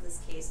snapshot of this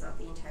case, not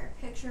the entire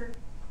picture.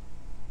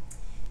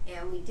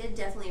 And we did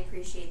definitely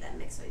appreciate that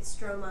myxoid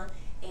stroma,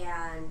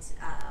 and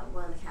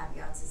one of the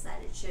caveats is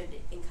that it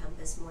should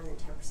encompass more than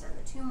 10% of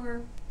the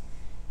tumor.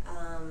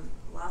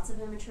 Lots of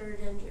immature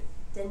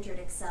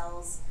dendritic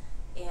cells,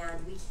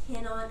 and we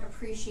cannot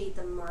appreciate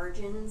the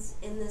margins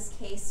in this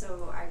case,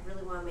 so I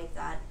really want to make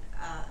that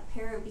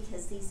apparent,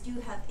 because these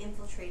do have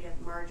infiltrative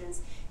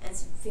margins, and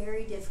it's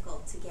very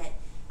difficult to get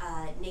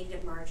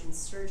negative margins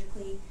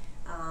surgically,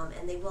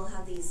 and they will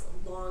have these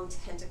long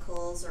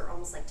tentacles or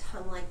almost like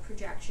tongue-like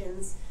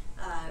projections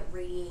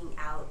radiating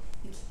out.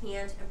 You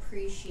can't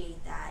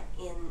appreciate that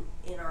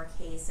in our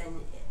case,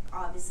 and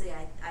obviously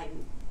I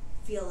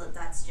feel that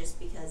that's just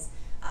because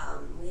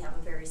we have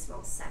a very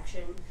small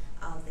section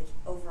of the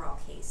overall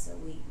case, so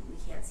we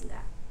can't see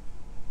that.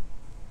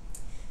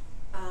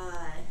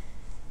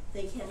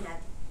 They can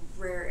have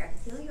rare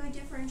epithelioid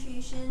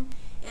differentiation,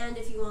 and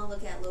if you want to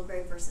look at low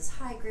grade versus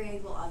high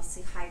grade, well,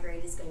 obviously high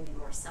grade is going to be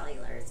more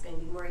cellular, it's going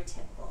to be more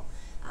atypical.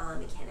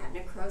 It can have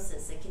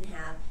necrosis, it can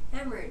have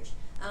hemorrhage,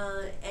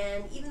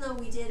 and even though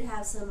we did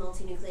have some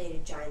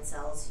multinucleated giant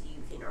cells,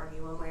 you can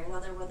argue one way or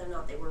another whether or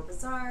not they were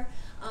bizarre.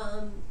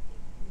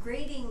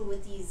 Grading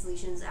with these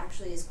lesions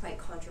actually is quite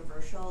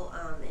controversial,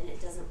 and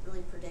it doesn't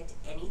really predict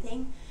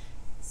anything.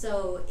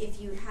 So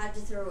if you had to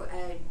throw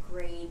a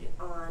grade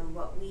on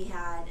what we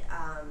had,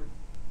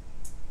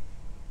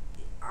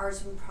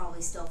 ours would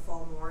probably still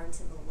fall more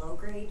into the low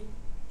grade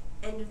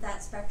end of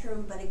that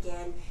spectrum, but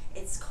again,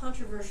 it's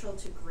controversial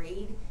to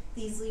grade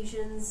these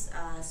lesions,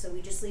 so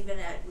we just leave it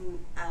at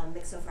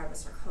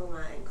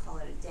myxofibrosarcoma and call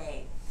it a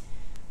day.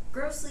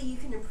 Grossly, you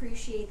can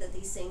appreciate that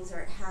these things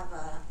have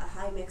a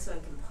high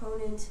myxoid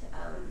component.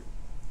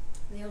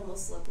 They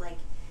almost look like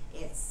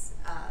it's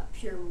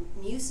pure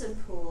mucin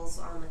pools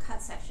on the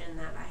cut section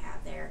that I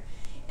have there.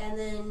 And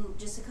then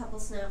just a couple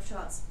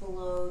snapshots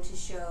below to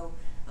show,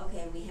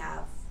 okay, we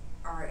have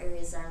our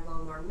areas that are a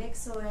little more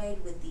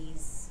myxoid with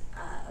these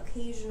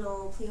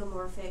occasional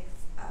pleomorphic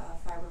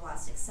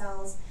fibroblastic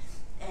cells.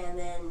 And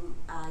then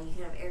you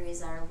can have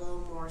areas that are a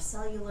little more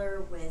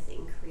cellular with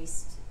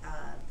increased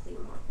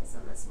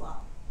pleomorphism as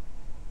well.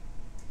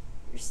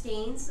 Your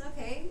stains,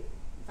 okay,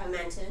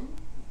 Bimentin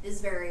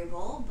is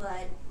variable,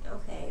 but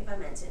okay,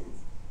 Bimentin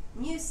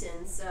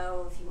mucin,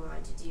 so if you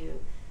wanted to do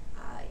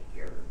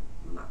your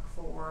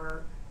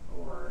MUC4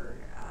 or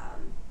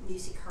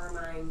muci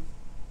carmine,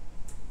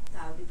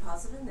 that would be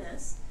positive in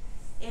this.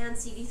 And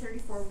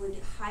CD34 would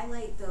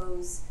highlight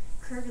those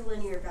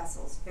curvilinear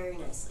vessels very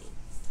nicely.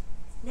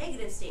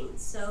 Negative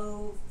stains,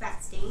 so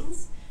fat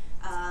stains,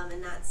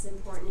 and that's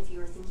important if you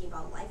were thinking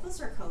about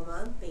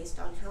liposarcoma based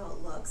on how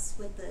it looks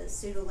with the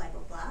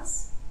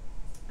pseudolipoblasts,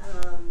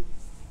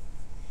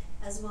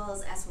 as well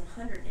as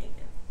S100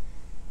 negative.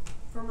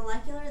 For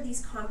molecular,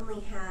 these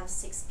commonly have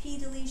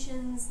 6p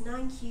deletions,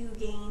 9q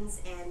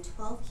gains, and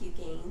 12q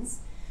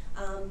gains,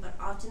 but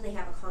often they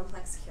have a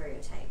complex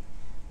karyotype.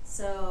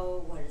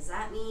 So what does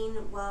that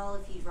mean? Well,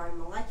 if you run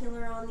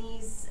molecular on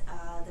these,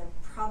 they're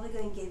probably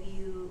going to give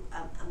you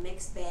a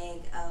mixed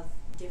bag of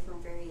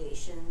different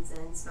variations,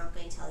 and it's not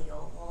going to tell you a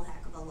whole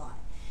heck of a lot.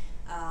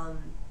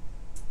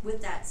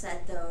 With that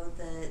said, though,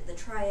 the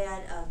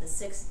triad of the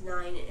 6,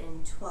 9,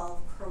 and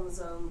 12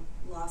 chromosome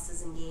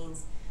losses and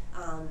gains,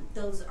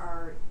 those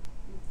are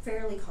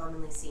fairly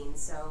commonly seen,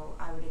 so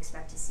I would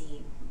expect to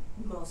see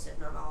most, if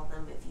not all of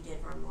them, if you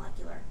did run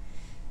molecular.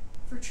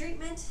 For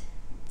treatment,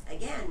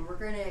 again, we're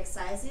going to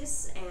excise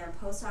this, and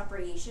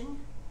post-operation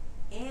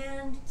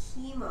and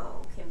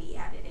chemo can be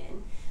added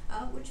in,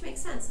 which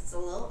makes sense. It's a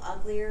little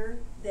uglier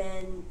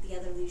than the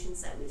other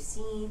lesions that we've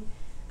seen,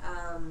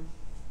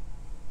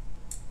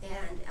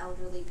 and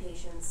elderly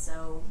patients,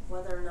 so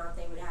whether or not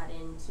they would add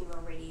in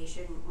chemo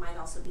radiation might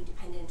also be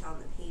dependent on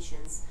the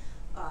patient's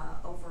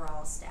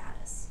overall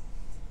status.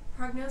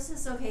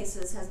 Prognosis, okay, so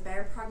this has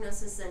better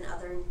prognosis than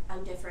other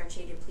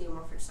undifferentiated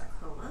pleomorphic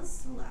sarcomas,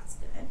 so that's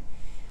good.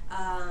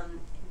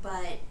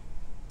 But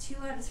 2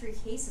 out of 3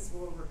 cases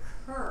will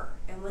recur,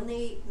 and when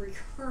they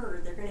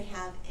recur, they're going to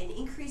have an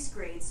increased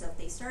grade. So if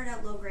they start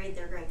out low grade,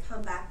 they're going to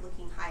come back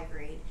looking high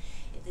grade.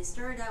 If they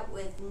start out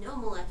with no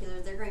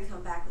molecular, they're going to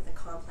come back with a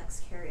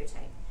complex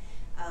karyotype.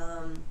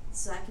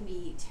 So that can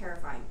be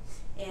terrifying.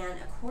 And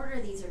a quarter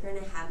of these are going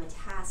to have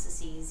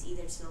metastases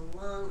either to the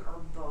lung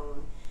or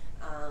bone.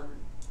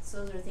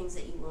 So those are things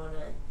that you want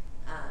to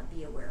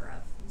be aware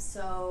of.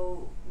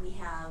 So we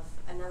have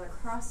another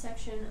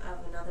cross-section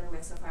of another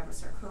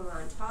myxofibrosarcoma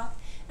on top,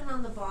 and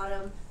on the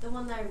bottom, the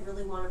one that I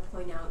really want to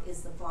point out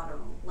is the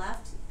bottom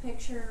left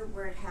picture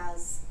where it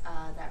has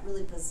that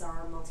really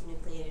bizarre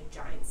multinucleated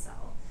giant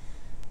cell.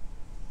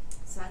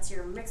 So that's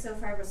your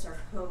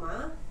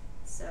myxofibrosarcoma.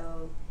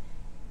 So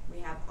we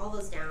have all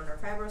those down, our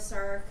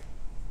fibrosarc,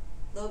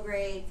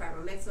 low-grade,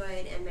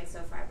 fibromyxoid, and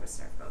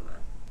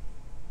myxofibrosarcoma.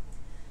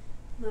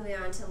 Moving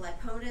on to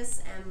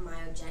lipomatous and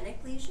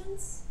myogenic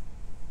lesions.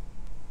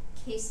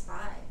 Case 5.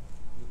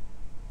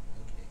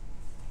 Okay.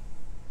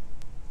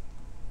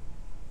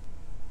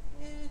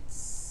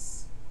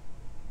 It's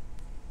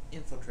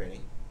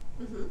infiltrating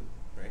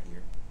right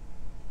here.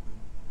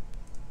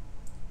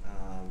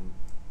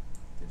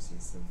 There's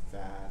some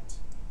fat,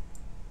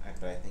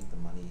 but I think the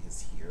money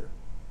is here.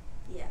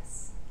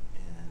 Yes.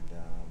 And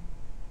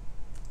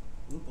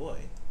oh boy,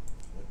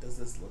 what does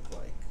this look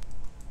like?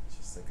 It's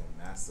just like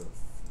a massive,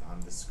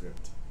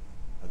 nondescript,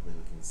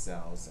 ugly-looking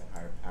cells at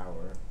higher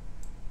power.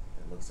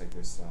 It looks like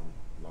there's some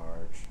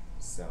large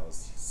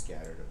cells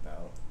scattered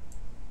about.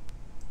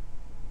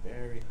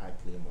 Very high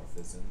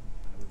pleomorphism,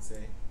 I would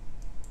say.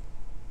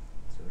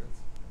 Sort of.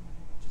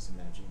 I'm just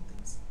imagining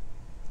things.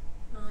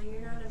 Oh,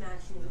 you're not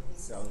imagining things.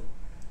 Cellular.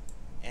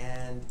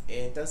 And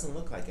it doesn't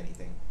look like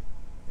anything.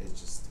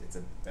 It's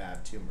a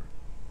bad tumor.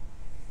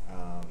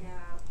 Yeah.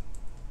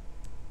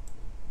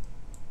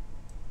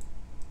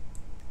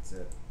 It's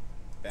a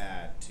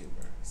bad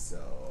tumor,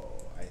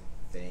 so I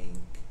think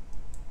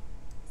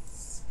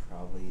it's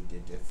probably to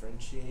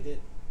differentiate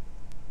it.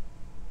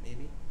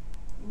 Maybe.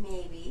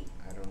 Maybe.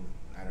 I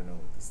don't know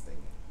what this thing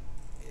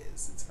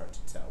is. It's hard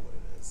to tell what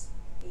it is.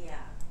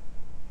 Yeah.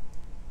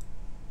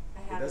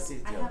 I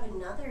have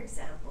another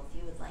example if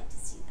you would like to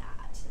see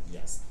that.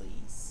 Yes,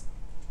 please.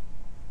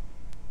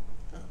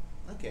 Oh,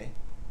 okay.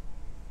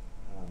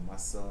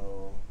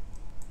 Muscle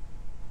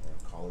or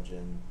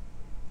collagen.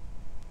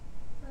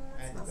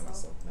 I think the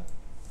muscle. No,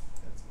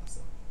 that's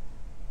muscle.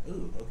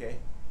 Ooh, okay.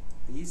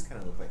 These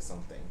kind of look like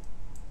something.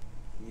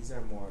 These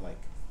are more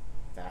like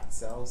fat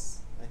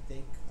cells, I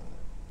think.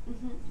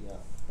 Yeah,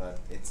 but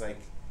it's like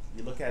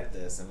you look at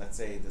this, and let's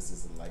say this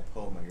is a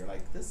lipoma, you're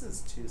like, this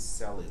is too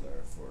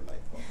cellular for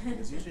lipoma.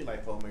 Because usually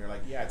lipoma, you're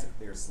like, yeah, it's a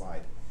clear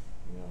slide.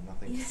 You know,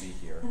 nothing to see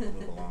here,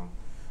 move along.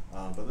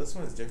 But this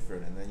one is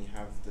different, and then you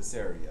have this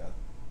area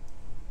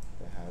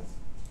that have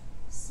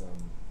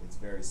it's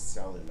very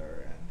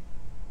cellular, and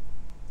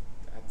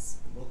that's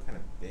a little kind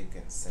of big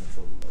and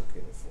centrally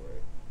located for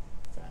a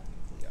fat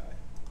nuclei.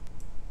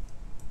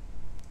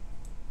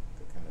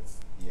 The kind of,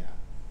 yeah.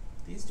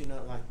 These do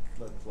not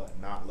look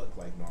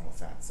like normal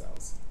fat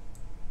cells.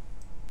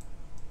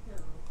 No.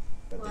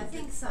 But Well, I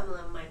think some of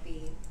them might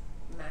be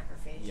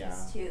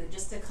macrophages too,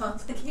 just to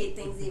complicate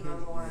things even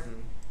more.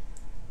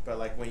 But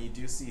like when you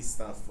do see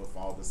stuff with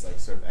all this like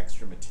sort of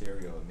extra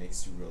material, it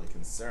makes you really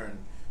concerned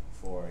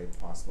for a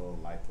possible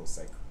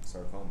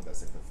liposarcoma.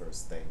 That's like the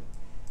first thing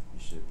you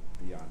should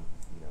be on,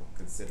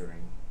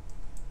 considering.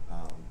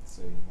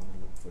 So you want to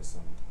look for those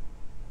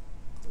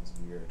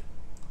weird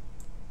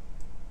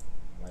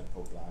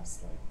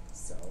lipoblast-like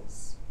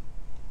cells.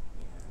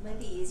 Yeah, it might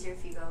be easier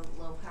if you go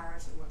low power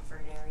to look for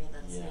an area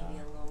that's maybe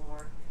a little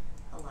more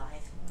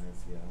alive.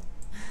 Yeah.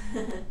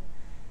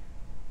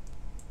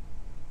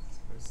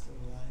 We're still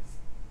alive.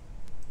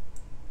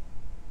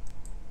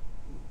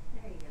 Ooh,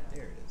 there you go.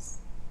 there it is.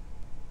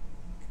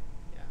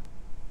 Yeah.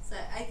 So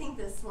I think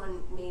this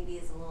one maybe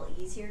is a little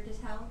easier to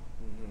tell.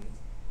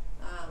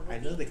 I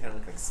know they kind of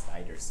look like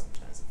spiders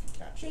sometimes if you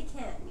catch They it.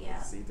 can,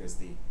 yeah. See, there's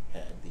the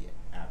head, the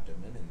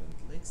abdomen, and then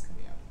the legs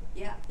coming out of it.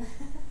 Yeah.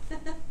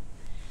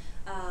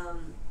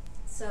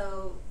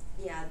 So,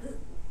 yeah,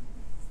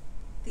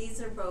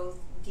 these are both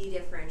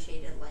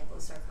dedifferentiated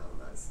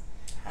liposarcomas.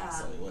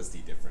 So it was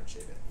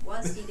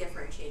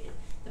dedifferentiated.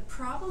 The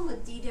problem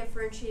with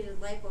dedifferentiated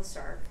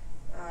liposarc,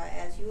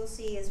 as you will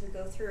see as we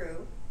go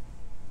through,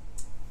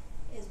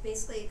 is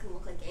basically it can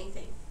look like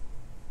anything.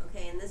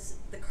 Okay, and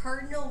the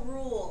cardinal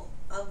rule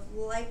of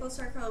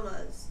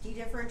liposarcomas,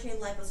 dedifferentiated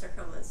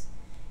liposarcomas,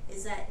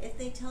 is that if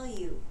they tell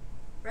you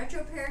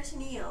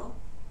retroperitoneal,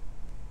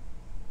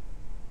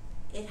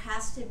 it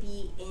has to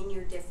be in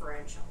your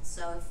differential.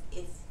 So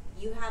if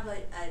you have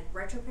a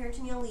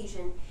retroperitoneal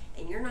lesion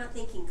and you're not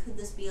thinking, could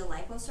this be a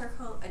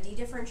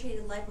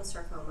dedifferentiated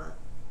liposarcoma,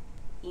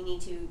 you need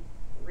to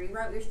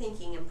reroute your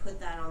thinking and put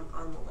that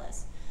on the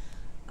list.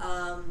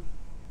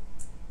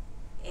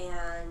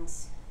 And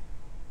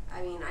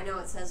I mean, I know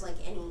it says like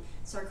any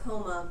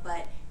sarcoma,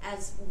 but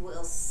as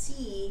we'll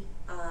see,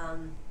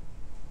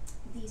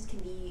 these can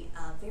be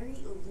very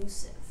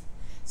elusive.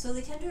 So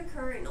they tend to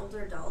occur in older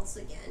adults,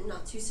 again,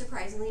 not too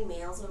surprisingly,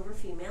 males over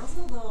females,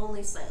 although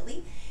only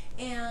slightly.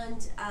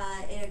 And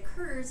it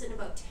occurs in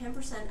about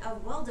 10%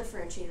 of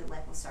well-differentiated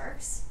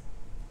liposarcs,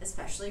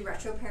 especially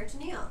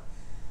retroperitoneal.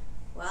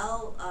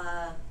 Well,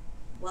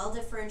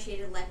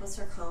 well-differentiated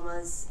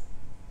liposarcomas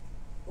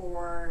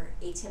or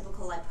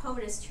atypical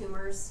lipomatous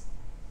tumors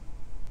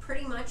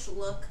pretty much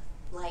look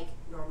like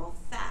normal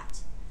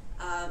fat.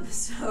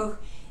 So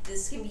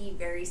this can be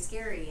very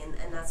scary,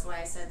 and that's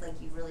why I said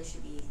like you really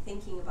should be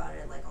thinking about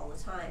it like all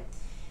the time.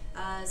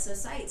 So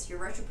sites, your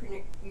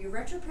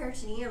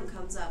retroperitoneum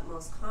comes up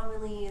most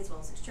commonly, as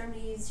well as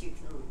extremities. You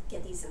can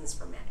get these in the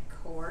spermatic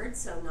cord,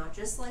 so not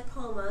just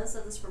lipomas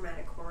of the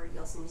spermatic cord, you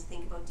also need to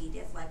think about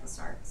D-diff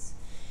liposarcs.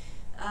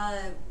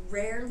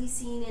 Rarely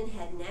seen in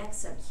head, neck,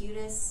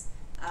 subcutis,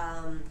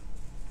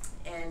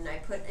 and I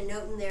put a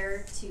note in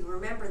there to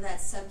remember that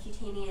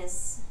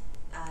subcutaneous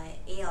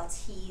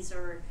ALTs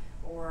or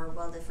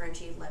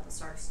well-differentiated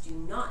liposarcs do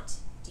not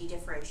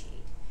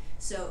dedifferentiate.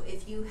 So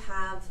if you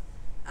have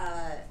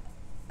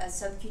a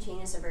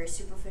subcutaneous, a very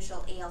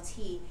superficial ALT,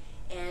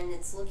 and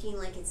it's looking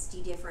like it's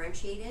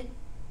dedifferentiated,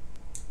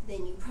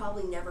 then you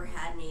probably never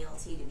had an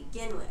ALT to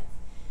begin with.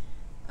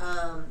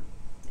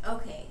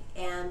 Okay,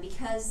 and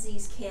because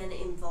these can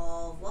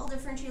involve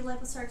well-differentiated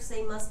liposarcs,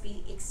 they must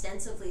be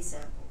extensively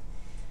sampled.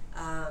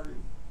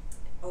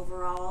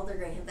 Overall, they're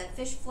going to have that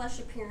fish flesh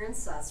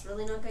appearance, so that's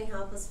really not going to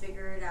help us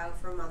figure it out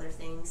from other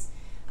things.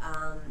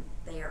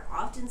 They are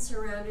often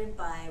surrounded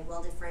by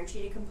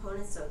well-differentiated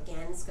components, so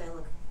again, it's going to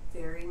look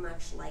very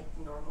much like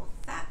normal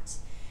fat,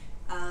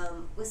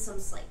 with some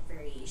slight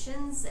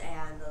variations,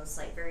 and those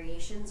slight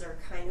variations are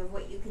kind of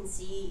what you can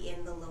see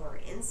in the lower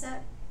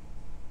inset,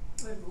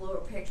 or the lower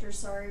picture,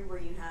 sorry, where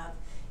you have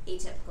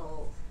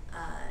atypical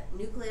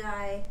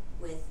nuclei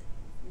with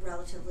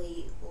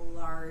relatively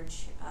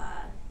large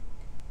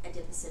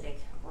adipocytic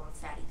or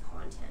fatty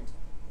content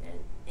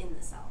in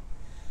the cell.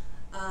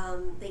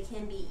 They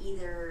can be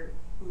either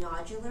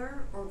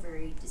nodular or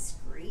very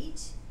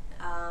discrete.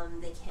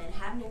 They can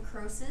have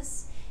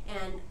necrosis,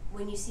 and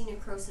when you see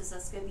necrosis,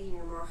 that's going to be in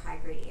your more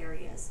high-grade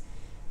areas.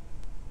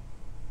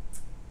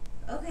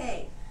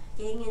 Okay,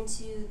 getting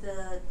into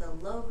the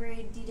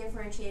low-grade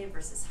dedifferentiated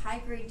versus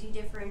high-grade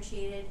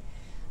dedifferentiated.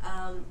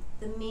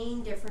 The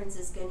main difference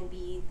is going to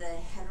be the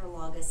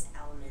heterologous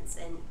elements.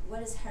 And what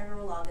does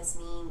heterologous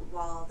mean?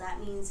 Well, that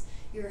means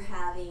you're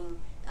having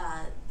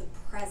the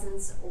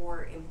presence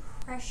or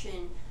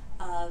impression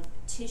of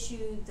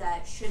tissue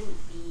that shouldn't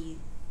be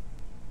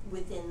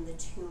within the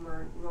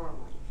tumor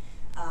normally.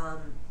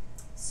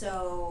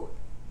 So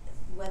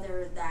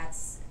whether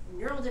that's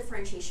neural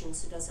differentiation.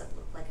 So does it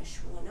look like a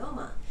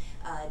schwannoma?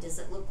 Does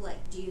it look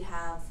like, do you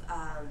have,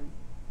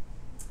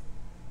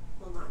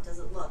 well, not does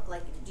it look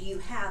like, do you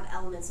have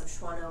elements of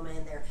schwannoma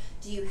in there?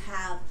 Do you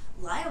have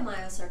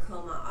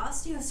leiomyosarcoma,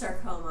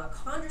 osteosarcoma,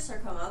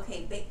 chondrosarcoma?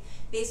 Okay,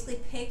 basically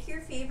pick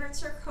your favorite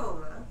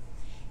sarcoma,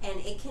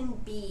 and it can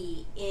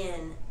be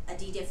in a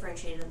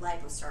dedifferentiated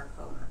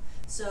liposarcoma.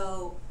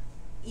 So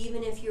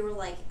even if you were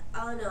like,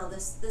 oh no,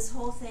 this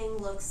whole thing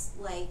looks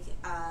like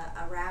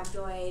a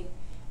rhabdoid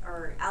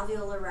or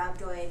alveolar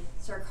rhabdoid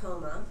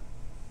sarcoma,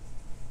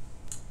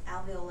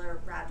 alveolar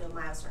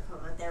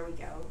rhabdomyosarcoma, there we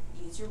go,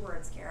 use your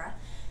words, Kara.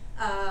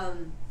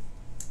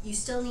 You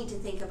still need to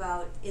think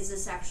about, is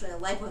this actually a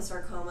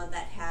liposarcoma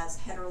that has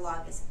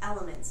heterologous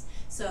elements?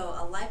 So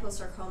a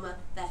liposarcoma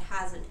that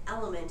has an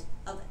element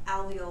of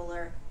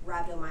alveolar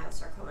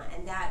rhabdomyosarcoma,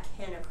 and that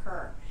can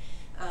occur.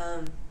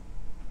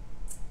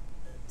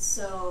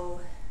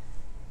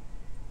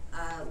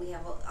 We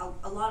have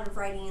a lot of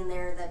writing in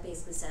there that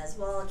basically says,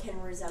 well, it can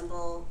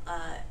resemble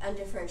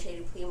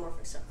undifferentiated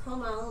pleomorphic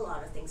sarcoma. A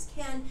lot of things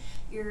can.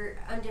 Your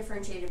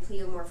undifferentiated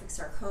pleomorphic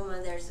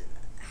sarcoma, there's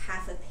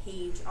half a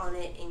page on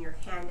it in your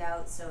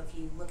handout, so if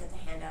you look at the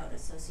handout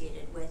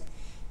associated with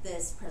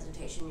this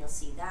presentation, you'll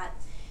see that.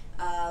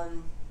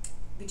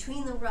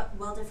 Between the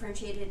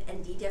well-differentiated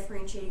and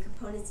dedifferentiated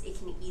components, it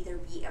can either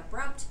be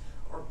abrupt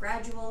or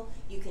gradual.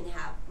 You can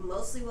have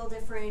mostly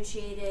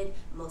well-differentiated,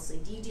 mostly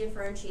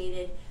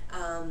dedifferentiated.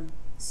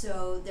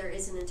 So there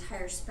is an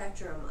entire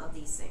spectrum of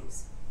these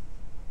things.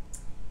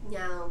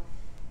 Now,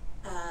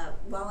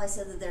 while I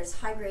said that there's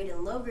high-grade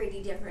and low-grade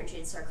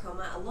dedifferentiated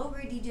sarcoma, a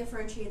low-grade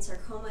dedifferentiated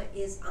sarcoma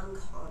is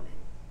uncommon,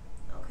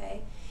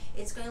 okay?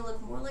 It's going to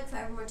look more like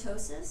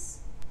fibromatosis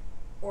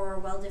or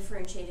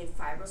well-differentiated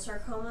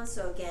fibrosarcoma.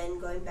 So again,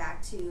 going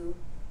back to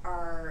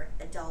our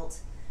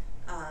adult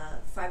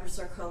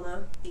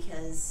fibrosarcoma,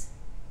 because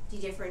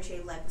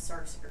dedifferentiated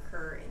liposarcs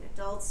occur in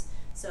adults,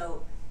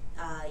 so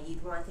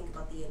you'd want to think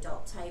about the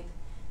adult type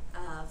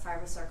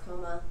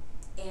fibrosarcoma,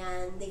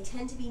 and they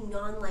tend to be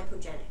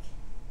non-lipogenic.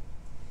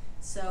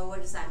 So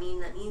what does that mean?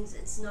 That means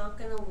it's not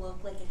going to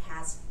look like it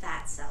has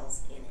fat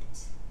cells in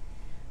it.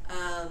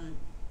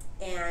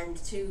 And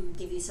to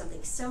give you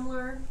something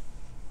similar,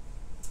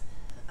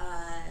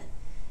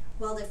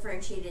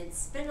 well-differentiated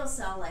spindle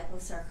cell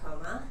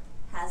liposarcoma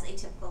has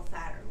atypical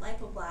fat or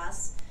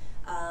lipoblast,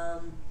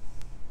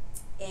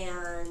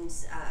 and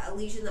a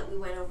lesion that we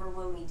went over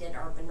when we did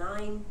our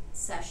benign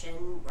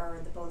session,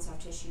 or the bone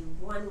soft tissue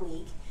 1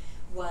 week,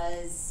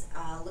 was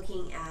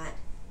looking at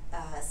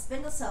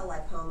spindle cell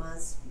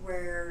lipomas,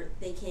 where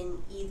they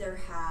can either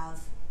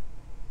have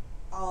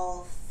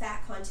all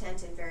fat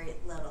content and very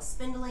little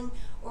spindling,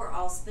 or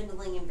all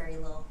spindling and very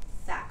little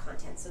fat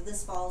content. So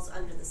this falls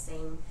under the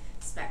same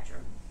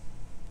spectrum.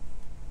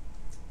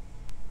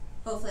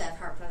 Hopefully I've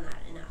harped on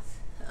that enough.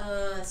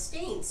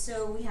 Stains.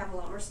 So we have a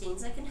lot more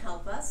stains that can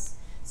help us.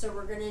 So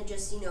we're going to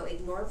just,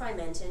 ignore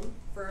Vimentin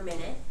for a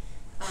minute.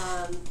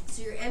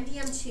 So your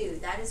MDM2,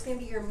 that is going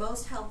to be your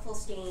most helpful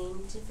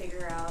stain to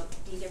figure out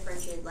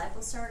dedifferentiated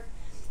liposarc.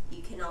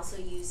 You can also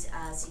use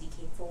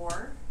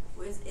CDK4,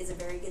 which is a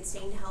very good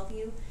stain to help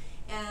you.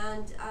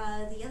 And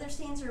the other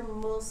stains are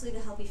mostly to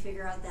help you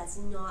figure out that's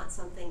not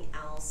something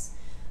else.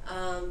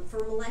 For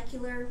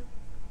molecular,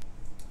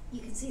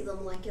 you can see the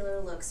molecular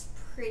looks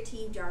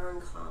pretty darn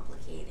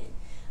complicated.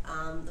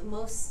 The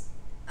most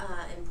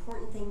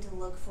important thing to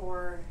look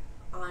for,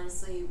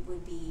 honestly,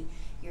 would be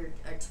your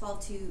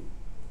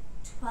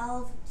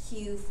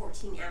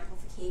 12q14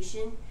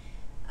 amplification,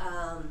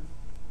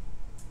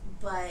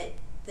 but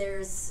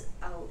there's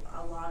a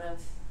lot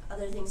of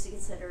other things to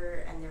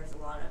consider, and there's a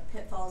lot of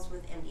pitfalls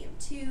with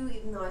MDM2,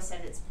 even though I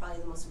said it's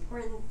probably the most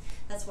important.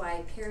 That's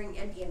why pairing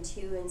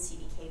MDM2 and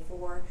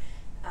CDK4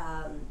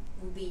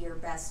 would be your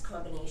best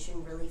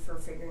combination, really, for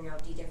figuring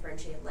out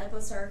dedifferentiated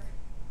liposarc.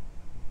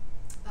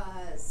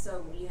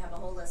 So you have a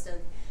whole list of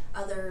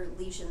other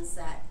lesions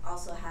that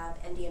also have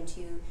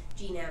MDM2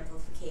 gene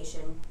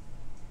amplification,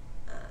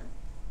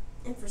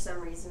 and for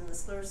some reason the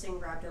sclerosing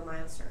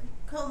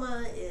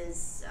rhabdomyosarcoma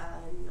is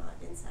not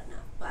in set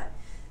enough. But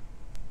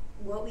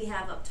what we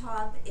have up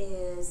top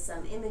is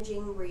some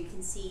imaging where you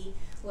can see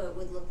what it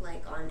would look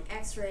like on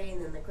x-ray,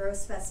 and then the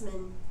gross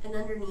specimen, and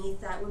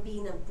underneath that would be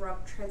an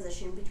abrupt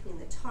transition between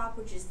the top,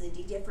 which is the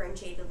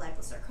dedifferentiated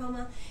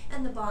liposarcoma,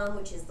 and the bottom,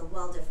 which is the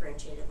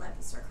well-differentiated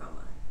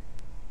liposarcoma.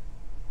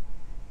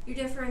 Your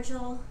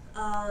differential,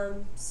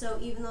 so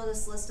even though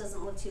this list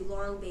doesn't look too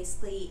long,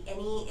 basically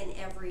any and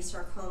every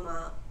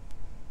sarcoma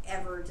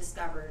ever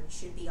discovered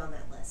should be on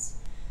that list.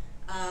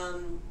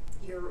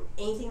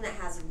 Anything that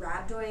has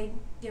rhabdoid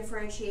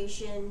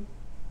differentiation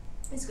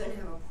is going to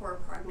have a poor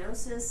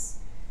prognosis.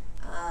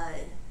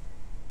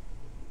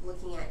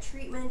 Looking at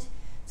treatment,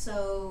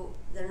 so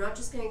they're not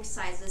just going to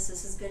excise this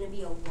is going to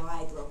be a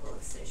wide local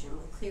excision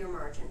with clear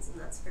margins, and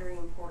that's very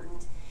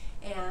important.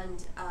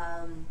 And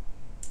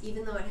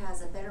even though it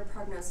has a better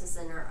prognosis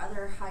than our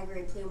other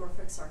high-grade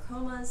pleomorphic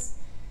sarcomas,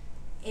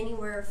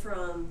 anywhere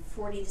from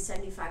 40 to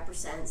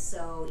 75%,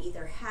 so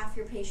either half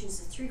your patients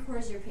to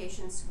 3/4 of your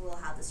patients will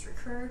have this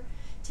recur.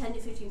 10 to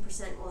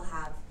 15% will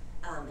have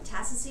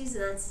metastases,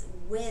 and that's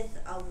with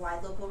a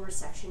wide local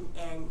resection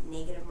and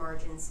negative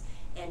margins,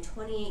 and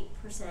 28%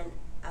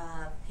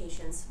 of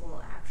patients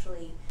will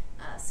actually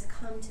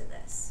succumb to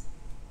this.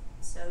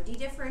 So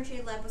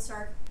dedifferentiated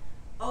liposarc,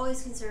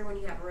 always consider when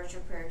you have a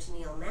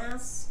retroperitoneal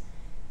mass,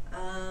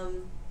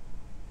 and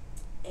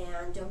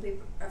don't be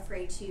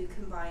afraid to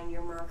combine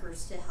your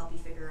markers to help you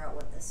figure out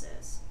what this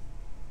is.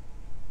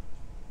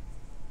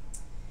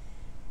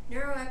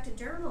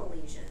 Neuroectodermal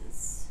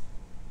lesions.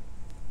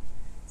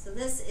 So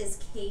this is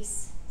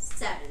case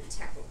 7,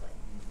 technically.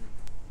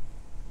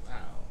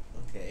 Wow,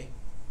 okay.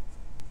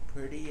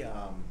 Pretty,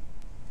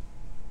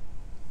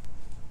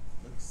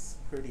 looks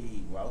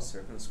pretty well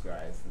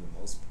circumscribed for the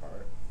most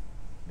part.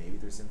 Maybe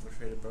there's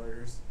infiltrated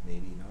borders,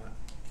 maybe not.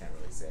 Can't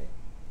really say.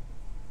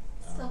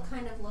 Still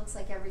kind of looks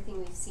like everything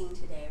we've seen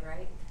today,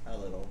 right? A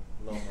little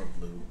more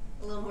blue.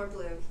 A little more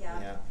blue,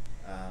 yeah. Yeah.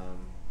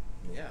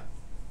 Yeah.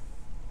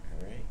 All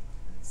right.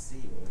 Let's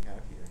see what we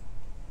have here.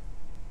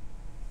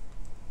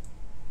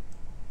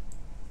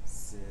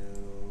 So,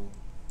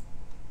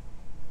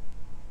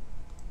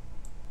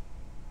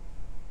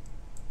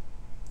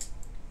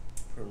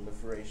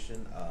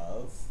 proliferation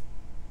of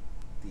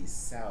these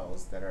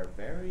cells that are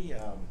very,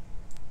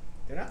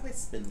 they're not quite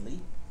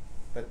spindly,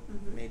 but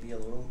maybe a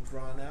little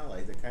drawn out.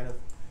 Like they're kind of,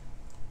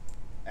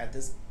 at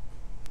this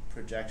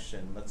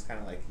projection, looks kind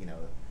of like, you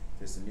know,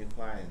 there's a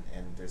nuclei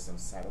and there's some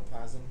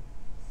cytoplasm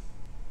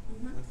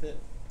with it,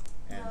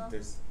 and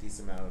there's a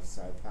decent amount of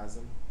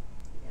cytoplasm.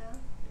 Yeah.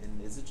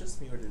 And is it just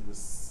me, or did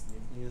this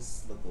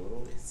nucleus look a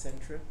little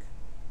eccentric?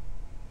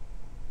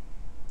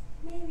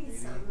 Maybe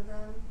some of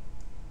them.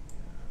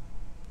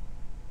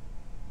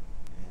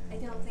 Yeah. I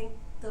don't think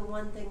the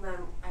one thing that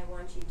I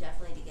want you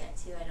definitely to get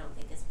to, I don't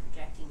think is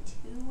projecting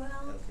too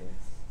well. Okay.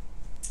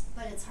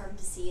 But it's hard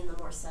to see in the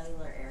more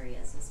cellular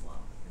areas as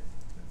well. Okay.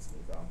 Let's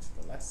move on to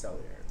the less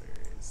cellular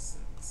areas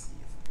and see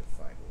if we can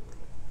find what we're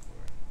looking for.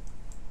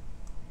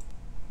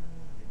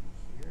 Maybe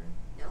here?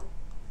 Nope.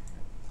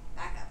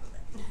 Back up a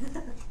bit.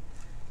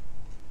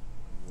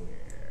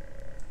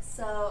 Where?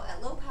 So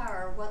at low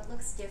power, what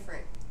looks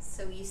different?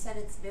 So you said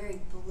it's very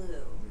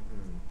blue.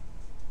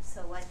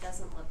 So what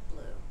doesn't look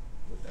blue?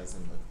 What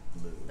doesn't look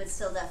blue? But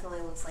still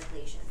definitely looks like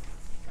lesion.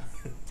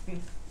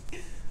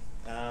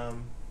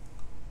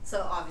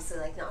 So obviously,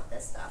 like, not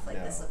this stuff.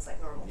 Like, this looks like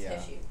normal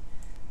tissue.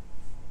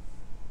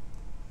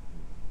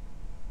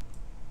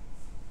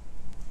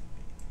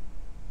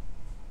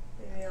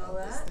 Maybe all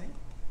that? Thing?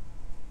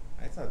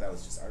 I thought that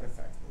was just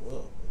artifact.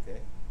 Whoa,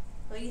 okay.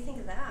 What do you think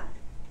of that?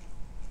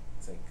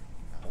 It's like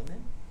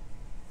melanin?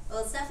 Well,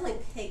 it's definitely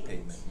pigment.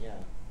 Pigment,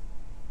 yeah.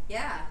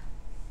 Yeah.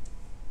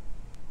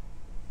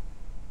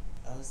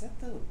 Oh, is that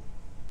the...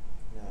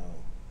 No.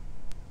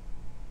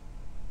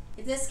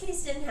 If this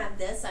case didn't have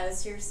this, I was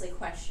seriously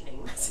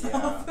questioning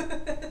myself. Yeah.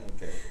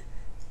 Okay.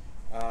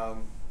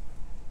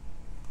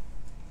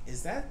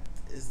 Is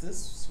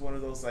this one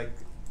of those, like,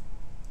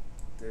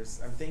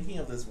 I'm thinking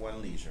of this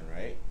one lesion,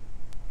 right?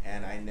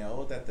 And I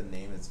know that the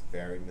name is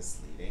very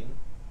misleading,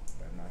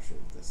 but I'm not sure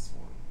of this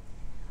one.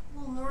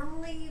 Well,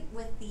 normally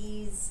with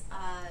these,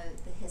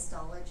 the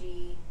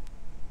histology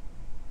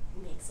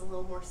makes a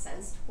little more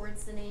sense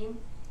towards the name.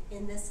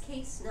 In this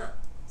case, not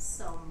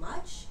so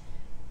much,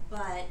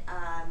 but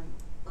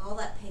all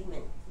that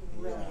pigment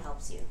really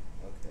helps you.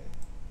 Okay.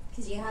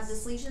 Because you have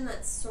this lesion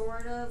that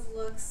sort of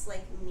looks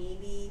like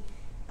maybe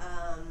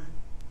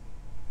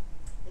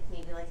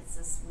it's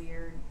this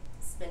weird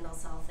spindle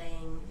cell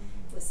thing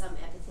with some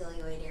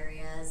epithelioid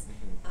areas,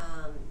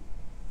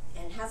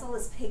 and has all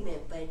this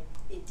pigment, but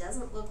it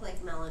doesn't look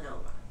like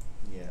melanoma.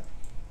 Yeah.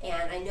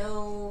 And I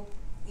know,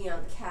 you know,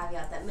 the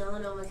caveat that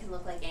melanoma can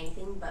look like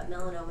anything, but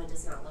melanoma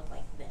does not look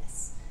like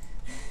this.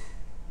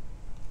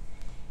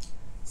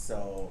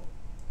 So,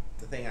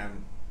 the thing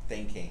I'm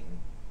thinking,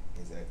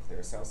 is it a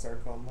clear cell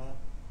sarcoma?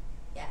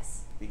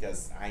 Yes.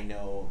 Because I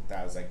know that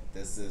I was like,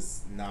 this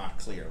is not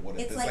clear. What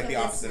is It's this? like Like the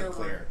a opposite of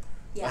misnomer. clear.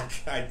 Yeah.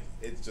 Like,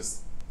 it's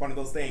just one of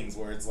those things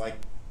where it's like,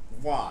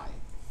 why?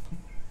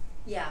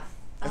 Yeah.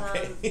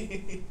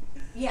 Okay.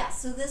 Yeah,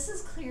 so this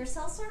is clear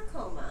cell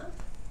sarcoma.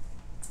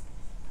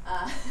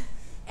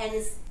 And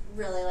it's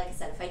really, like I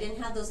said, if I didn't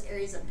have those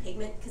areas of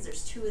pigment, because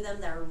there's 2 of them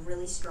that are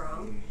really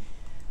strong,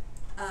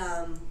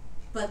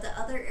 but the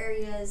other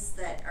areas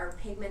that are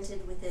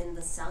pigmented within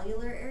the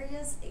cellular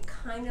areas, it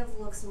kind of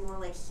looks more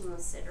like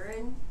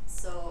hemosiderin,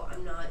 so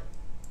I'm not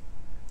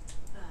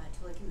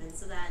totally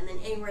convinced of that. And then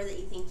anywhere that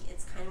you think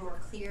it's kind of more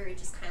clear, it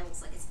just kind of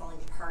looks like it's falling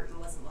apart and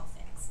wasn't well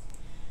fixed.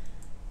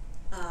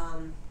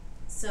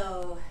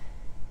 So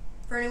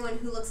for anyone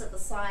who looks at the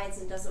slides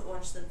and doesn't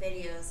watch the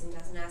videos and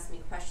doesn't ask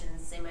me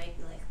questions, they might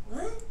be like,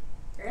 what?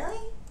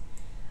 Really?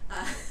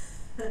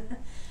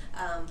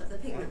 But the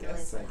pigment really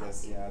is what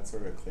helps you. Yeah, it's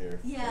sort of clear.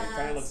 Yeah, it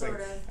kind of looks sort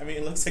like, of. I mean,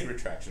 it looks like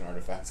retraction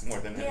artifacts more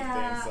than anything.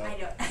 So, I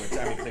know. which,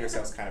 I mean, clear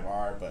cells kind of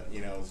are, but,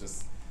 you know, it's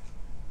just,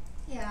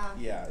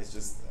 yeah, it's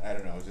just, I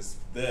don't know, just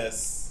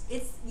this.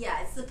 It's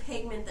the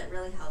pigment that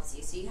really helps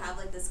you. So you have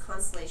like this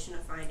constellation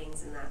of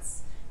findings, and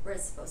that's where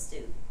it's supposed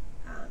to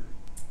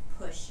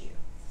push you.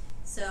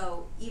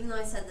 So even though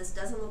I said this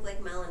doesn't look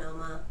like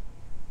melanoma,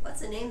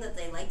 what's a name that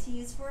they like to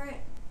use for it,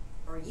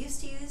 or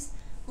used to use?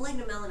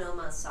 Malignant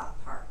melanoma,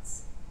 soft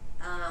parts.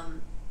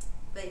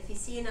 But if you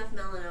see enough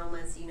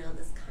melanomas, you know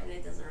this kind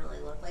of doesn't really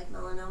look like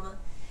melanoma.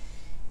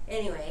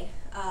 Anyway,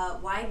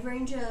 wide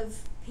range of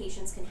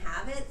patients can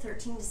have it,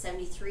 13 to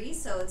 73,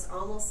 so it's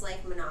almost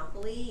like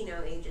Monopoly, you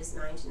know, ages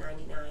 9 to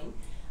 99.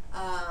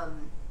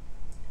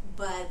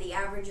 But the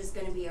average is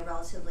going to be a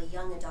relatively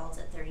young adult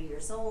at 30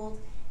 years old,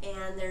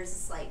 and there's a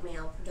slight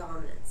male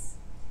predominance.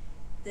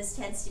 This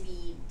tends to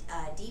be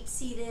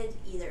deep-seated,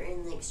 either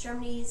in the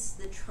extremities,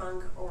 the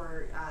trunk,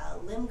 or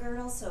limb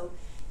girdle, so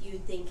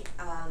you'd think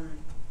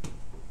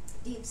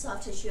deep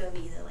soft tissue of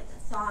either like the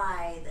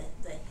thigh,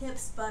 the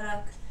hips,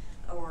 buttock,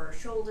 or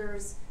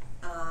shoulders,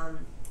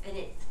 and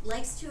it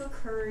likes to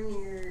occur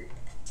near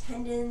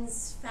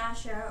tendons,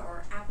 fascia,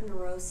 or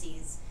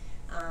aponeuroses.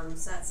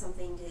 So that's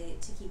something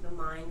to keep in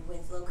mind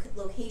with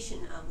location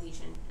of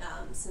lesion,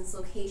 since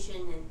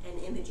location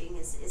and imaging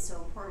is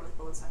so important with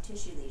bone soft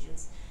tissue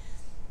lesions.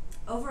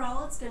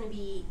 Overall, it's going to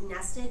be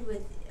nested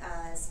with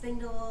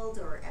spindled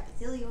or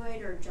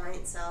epithelioid or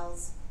giant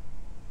cells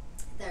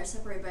that are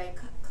separated by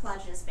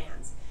collagenous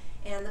bands.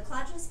 And the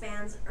collagenous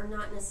bands are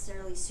not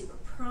necessarily super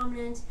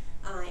prominent.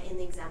 In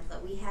the example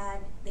that we had,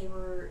 they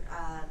were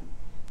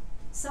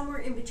somewhere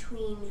in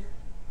between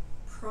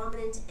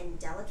prominent and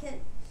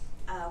delicate,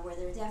 where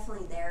they're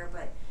definitely there,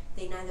 but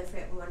they neither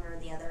fit one or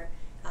the other.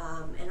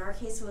 In our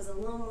case, it was a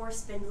little more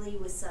spindly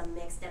with some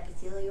mixed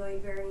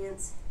epithelioid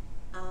variants.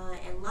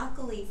 And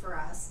luckily for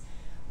us,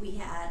 we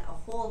had a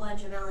whole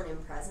bunch of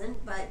melanin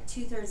present, but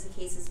 2/3 of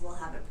cases will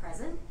have it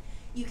present.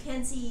 You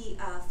can see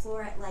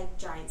floret-like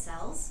giant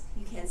cells.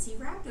 You can see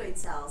rhabdoid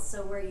cells.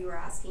 So where you were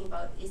asking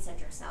about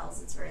eccentric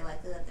cells, it's very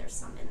likely that there's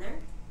some in there.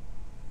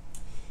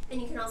 And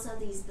you can also have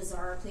these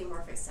bizarre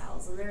pleomorphic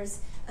cells, and there's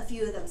a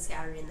few of them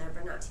scattered in there,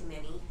 but not too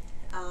many.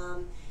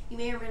 You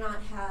may or may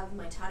not have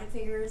mitotic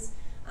figures,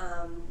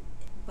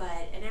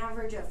 but an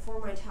average of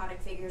 4 mitotic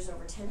figures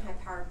over 10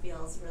 high-powered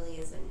fields really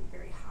isn't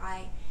very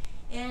high.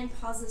 And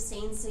positive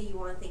stains, so you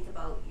want to think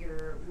about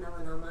your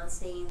melanoma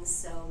stains,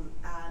 so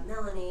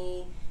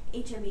melanate,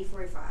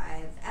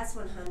 HMB45,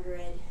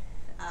 S100,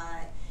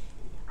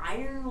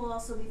 iron will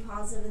also be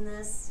positive in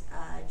this,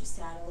 just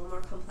to add a little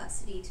more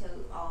complexity to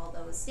all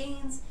those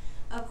stains.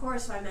 Of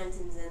course,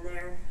 Vimentin's in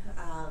there,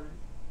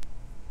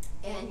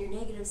 and your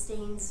negative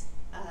stains,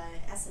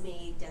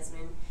 SMA,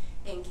 Desmond,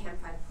 and CAM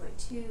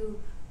 5.2,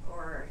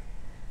 or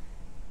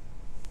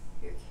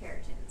your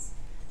keratins.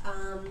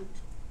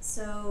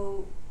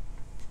 So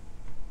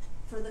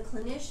for the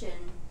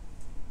clinician,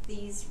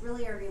 these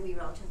really are going to be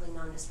relatively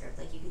nondescript.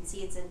 Like you can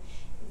see, it's a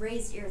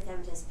raised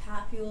erythematous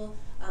papule,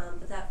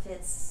 but that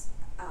fits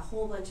a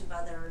whole bunch of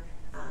other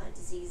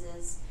disease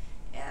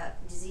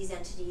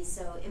entities,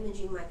 so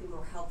imaging might be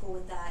more helpful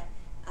with that.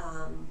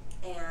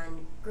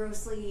 And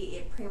grossly,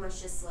 it pretty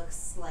much just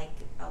looks like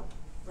a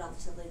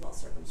relatively well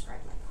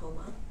circumscribed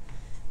lipoma.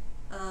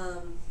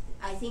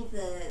 I think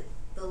the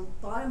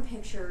bottom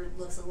picture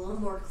looks a little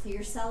more clear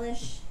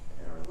cellish,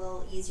 or a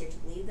little easier to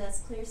believe that's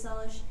clear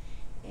cellish,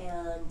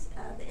 and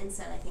the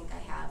inside, I think I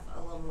have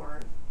a little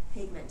more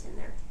pigment in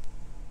there.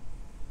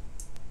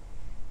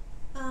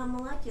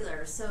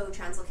 Molecular, so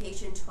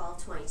translocation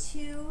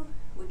 1222,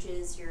 which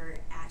is your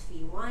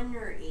ATV1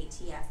 or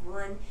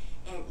ATF1,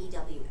 and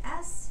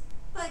EWS,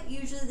 but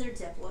usually they're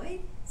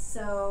diploid,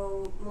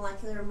 so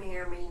molecular may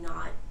or may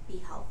not be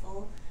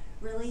helpful,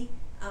 really.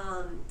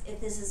 If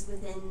this is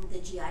within the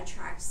GI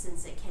tract,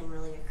 since it can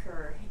really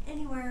occur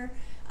anywhere,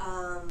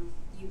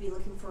 you'd be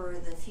looking for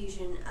the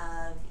fusion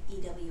of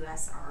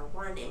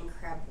EWSR1 and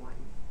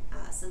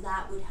CREB1. So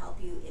that would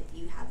help you if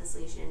you have this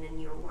lesion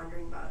and you're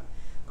wondering about,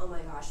 oh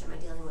my gosh, am I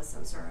dealing with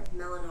some sort of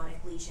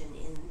melanotic lesion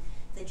in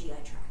the GI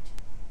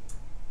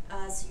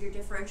tract? So your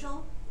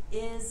differential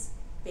is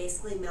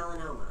basically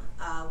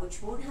melanoma,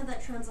 which won't have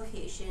that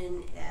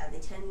translocation. They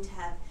tend to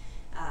have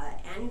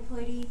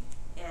aneuploidy,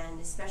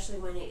 and especially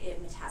when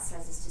it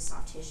metastasizes to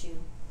soft tissue.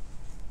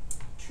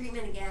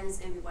 Treatment, again, is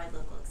going to be wide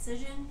local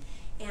excision,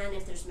 and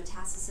if there's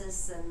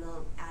metastasis, then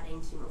they'll add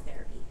in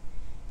chemotherapy.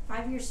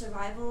 5-year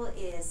survival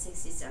is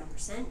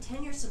 67%,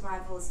 10-year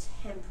survival is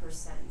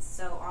 10%.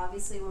 So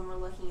obviously when we're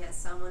looking at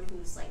someone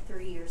who's like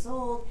 30 years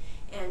old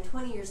and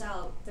 20 years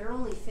out, they're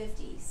only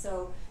 50.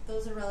 So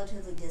those are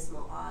relatively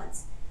dismal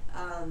odds.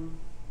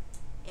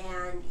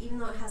 And even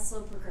though it has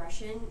slow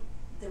progression,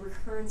 the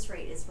recurrence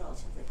rate is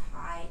relatively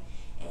high,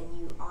 and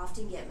you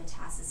often get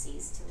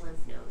metastases to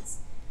lymph nodes.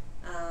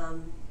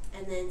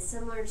 And then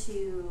similar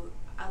to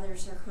other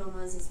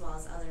sarcomas as well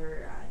as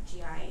other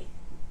GI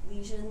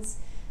lesions,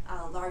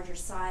 larger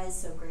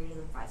size, so greater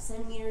than 5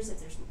 centimeters if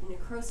there's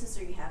necrosis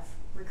or you have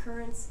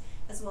recurrence,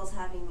 as well as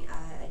having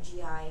a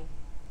GI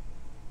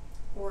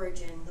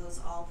origin. Those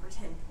all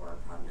portend poor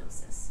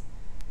prognosis.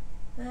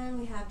 Then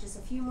we have just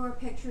a few more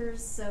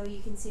pictures, so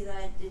you can see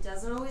that it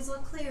doesn't always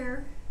look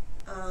clear,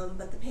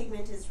 but the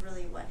pigment is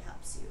really what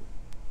helps you.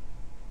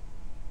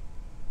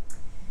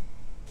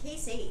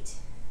 Case 8.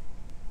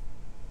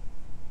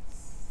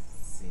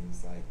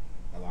 Seems like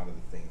a lot of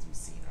the things we've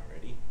seen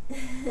already.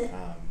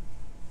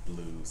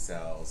 Blue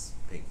cells,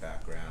 pink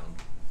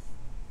background,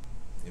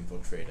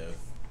 infiltrative,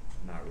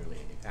 not really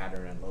any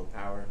pattern and low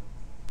power.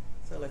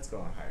 So let's go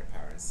on higher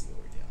power and see what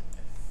we're dealing with.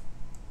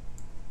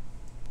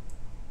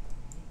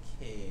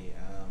 Okay,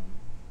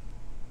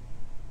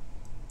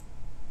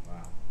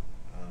 wow.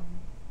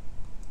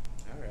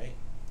 Alright.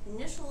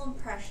 Initial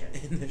impression.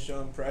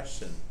 Initial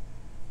impression.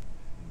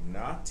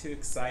 Not too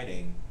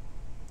exciting.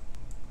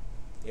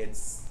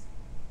 It's,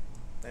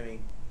 I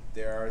mean,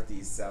 there are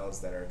these cells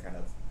that are kind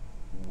of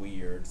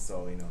weird,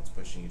 so, you know, it's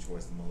pushing you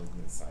towards the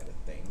malignant side of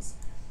things.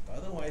 But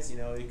otherwise, you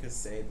know, you could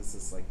say this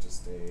is like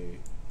just a,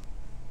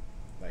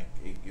 like,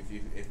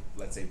 if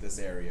let's say this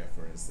area,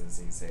 for instance,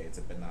 you say it's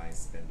a benign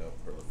spindle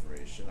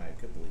proliferation, I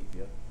could believe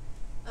you.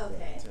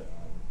 Okay. But,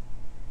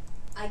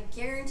 I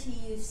guarantee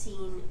you've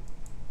seen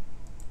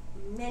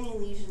many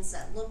lesions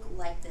that look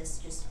like this,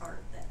 just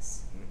aren't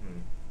this. mm-hmm.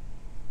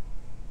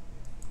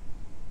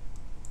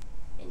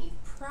 And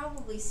you've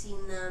probably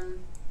seen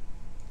them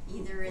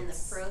either in the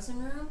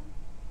frozen room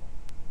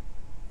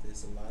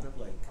There's a lot of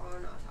like or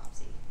an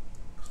autopsy.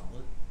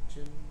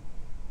 collagen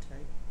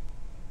type.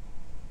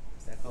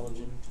 Is that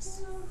collagen?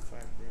 Just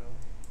fibro?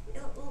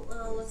 It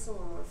looks a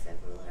little more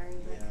fibrillary,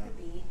 but Yeah. could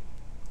be.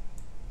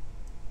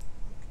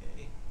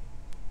 Okay.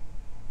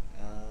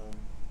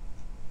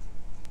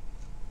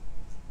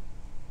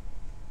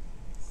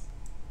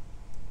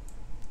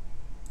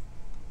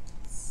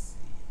 Let's see.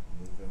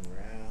 Move them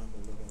around a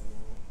little.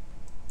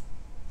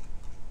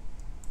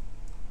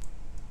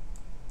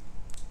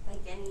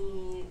 Like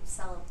any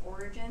cell of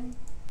origin.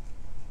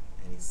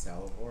 Any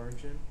cell of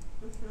origin?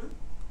 Mm-hmm.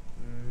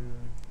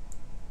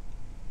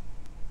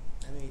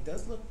 I mean, it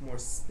does look more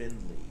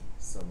spindly,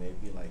 so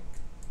maybe like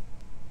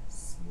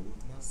smooth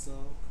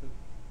muscle could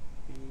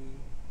be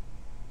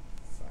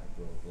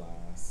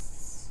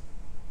fibroblasts.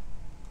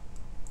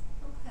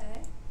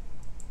 Okay.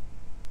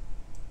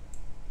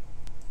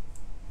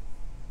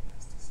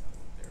 Nasty cell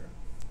up there.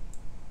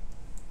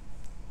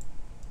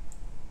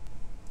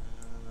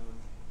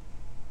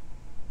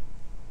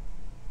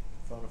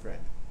 Phone a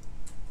friend.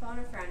 Phone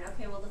a friend.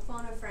 Okay, well, the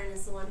phone a friend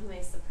is the one who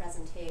makes the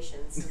presentation,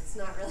 so it's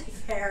not really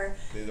fair.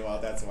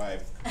 Well, that's why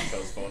I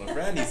chose phone a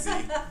friend, you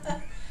see.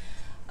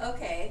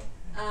 Okay,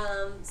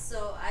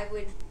 so I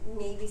would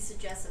maybe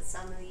suggest that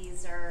some of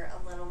these are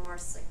a little more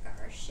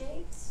cigar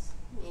shaped.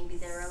 Maybe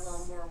they're a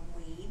little more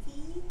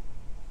wavy.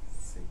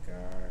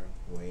 Cigar,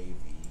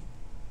 wavy.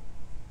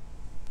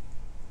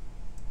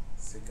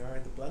 Cigar,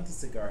 the blunted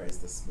cigar is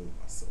the smooth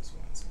muscles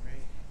ones,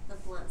 right? The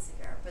blunt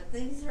cigar, but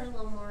these are a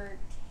little more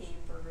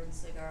tapered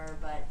cigar,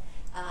 but,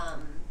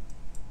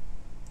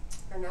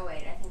 or no,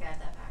 wait, I think I have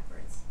that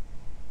backwards.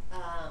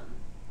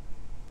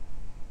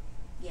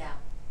 Yeah.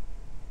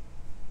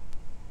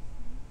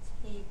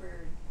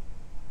 Tapered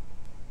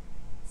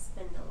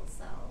spindle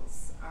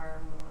cells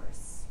are more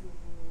smooth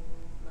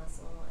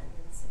muscle, and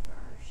then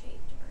cigar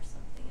shaped or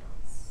something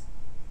else.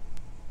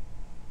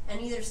 And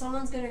either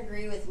someone's going to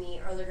agree with me,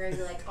 or they're going to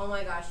be like, oh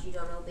my gosh, you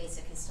don't know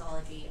basic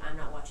histology, I'm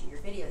not watching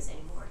your videos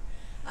anymore.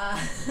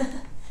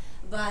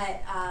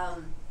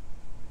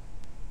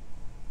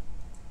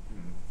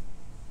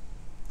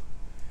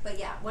 But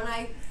yeah, when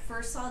I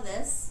first saw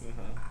this,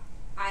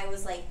 I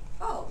was like,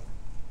 oh,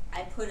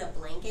 I put a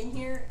blank in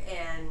here,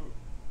 and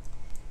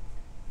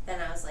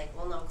then I was like,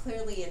 well, no,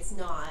 clearly it's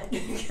not,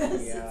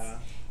 because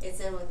it's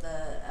in with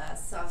the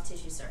soft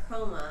tissue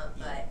sarcoma,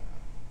 but...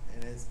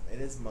 And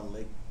it is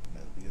malignant,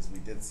 because we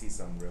did see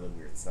some really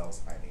weird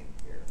cells hiding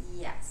here.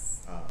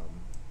 Yes.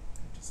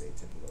 Just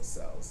atypical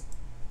cells.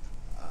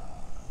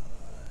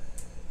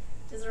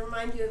 Does it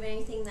remind you of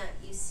anything that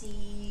you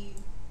see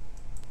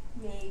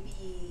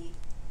maybe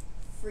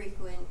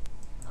frequent?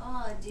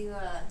 Oh, do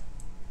a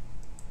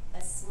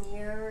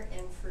smear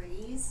and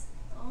freeze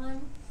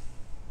on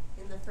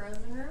in the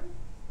frozen room?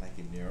 Like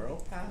a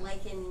neuropath?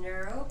 Like in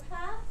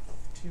neuropath?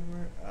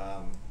 Tumor?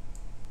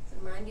 Does it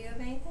remind you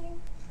of anything?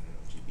 I don't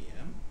know,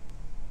 GBM?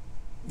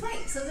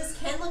 Right, so this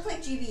can look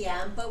like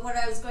GBM, but what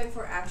I was going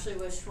for actually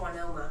was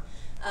schwannoma.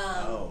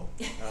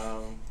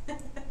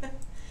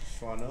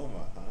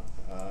 Schwannoma,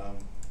 huh?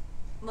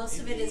 Most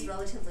of it is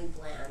relatively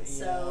bland,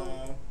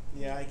 so...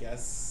 Yeah, I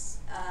guess.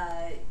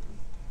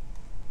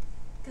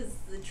 Because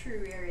the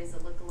true areas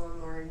that look a little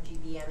more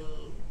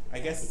GBM-y. I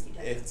guess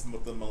it's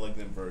the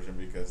malignant version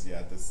because,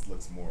 yeah, this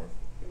looks more...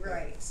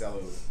 Right.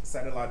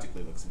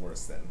 Cytologically looks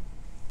worse than...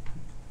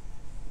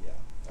 Yeah.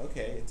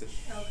 Okay, it's a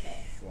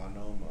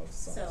schwannoma of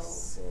some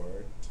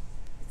sort.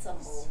 It's a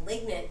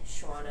malignant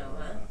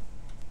schwannoma,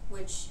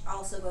 which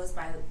also goes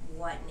by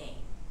what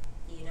name?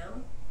 Do you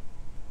know?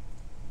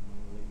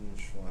 Malignant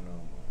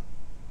schwannoma.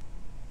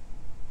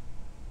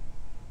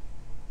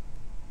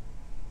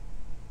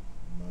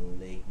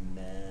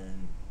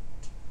 Malignant.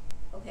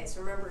 Okay,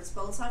 so remember, it's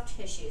bone soft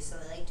tissue, so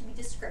they like to be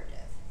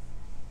descriptive.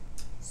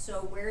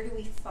 So where do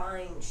we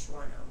find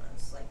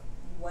schwannomas? Like,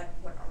 what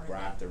are they?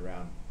 Wrapped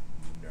around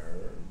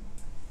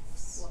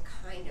nerves. What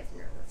kind of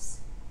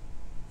nerves?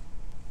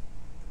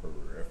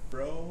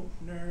 Peripheral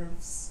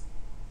nerves.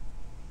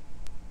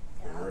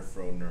 Yeah.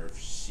 Peripheral nerve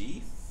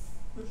sheath.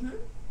 Mm-hmm.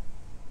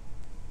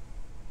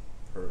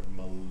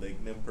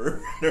 Malignant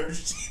peripheral nerve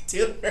sheath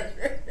tumor.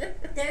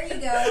 There you go.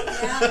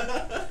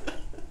 Yeah.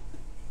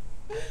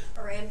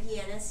 Or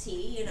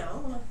MPNST, you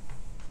know.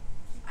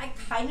 I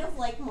kind of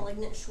like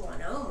malignant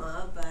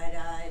schwannoma, but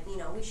you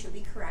know, we should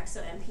be correct.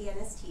 So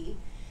MPNST.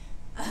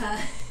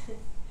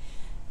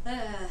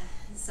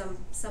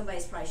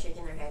 Somebody's probably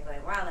shaking their head,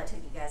 going, "Wow, that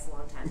took you guys a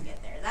long time to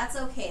get there." That's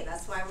okay.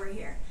 That's why we're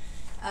here.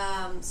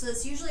 So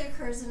this usually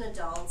occurs in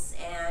adults,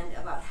 and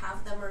about half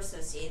of them are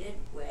associated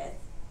with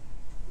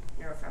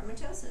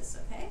neurofibromatosis.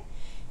 Okay,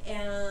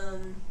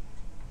 and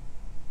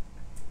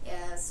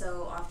yeah,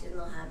 so often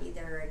they'll have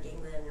either a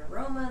ganglion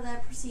neuroma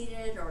that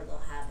preceded, or they'll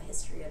have a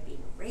history of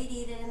being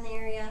radiated in the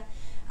area.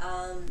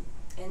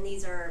 And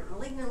these are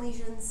malignant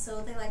lesions,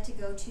 so they like to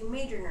go to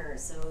major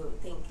nerves. So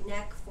think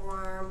neck,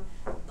 forearm,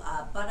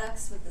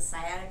 buttocks with the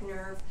sciatic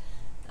nerve.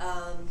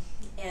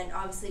 And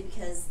obviously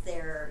because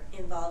they're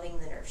involving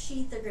the nerve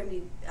sheath, they're going to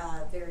be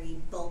very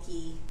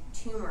bulky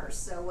tumors.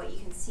 So what you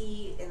can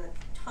see in the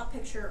top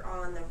picture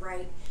on the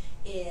right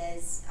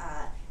is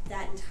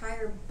that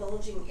entire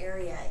bulging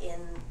area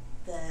in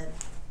the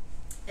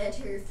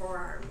anterior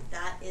forearm.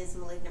 That is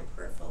malignant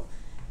peripheral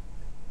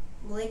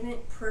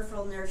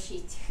nerve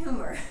sheath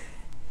tumor.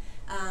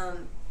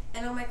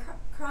 And on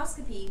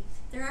microscopy,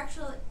 they're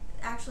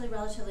actually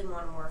relatively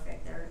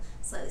monomorphic. They're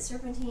slightly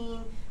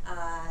serpentine,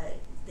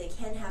 they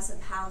can have some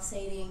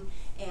palisading,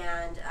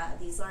 and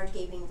these large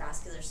gaping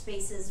vascular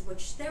spaces,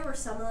 which there were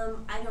some of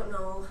them. I don't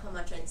know how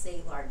much I'd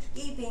say large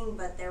gaping,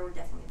 but there were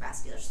definitely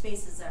vascular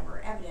spaces that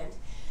were evident.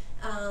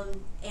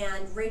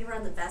 And right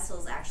around the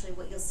vessels, actually,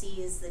 what you'll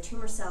see is the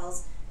tumor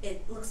cells,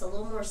 it looks a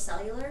little more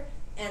cellular,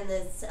 and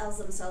the cells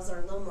themselves are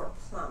a little more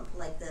plump,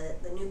 like the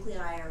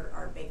nuclei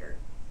are bigger.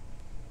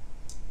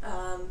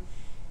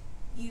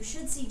 You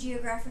should see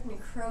geographic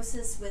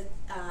necrosis with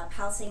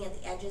palisading at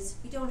the edges.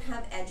 We don't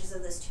have edges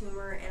of this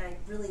tumor, and I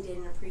really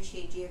didn't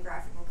appreciate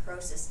geographic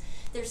necrosis.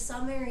 There's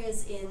some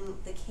areas in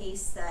the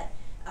case that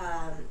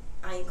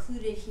I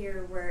included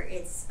here where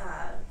it's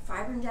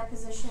fibrin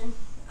deposition,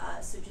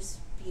 so just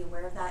be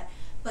aware of that.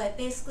 But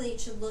basically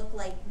it should look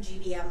like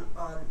GBM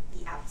on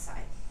the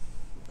outside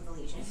of the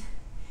lesion.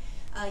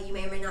 You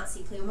may or may not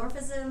see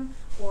pleomorphism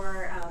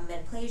or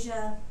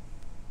metaplasia.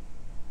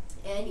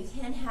 And you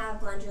can have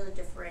glandular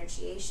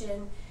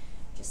differentiation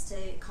just to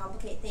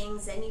complicate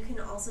things. And you can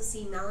also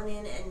see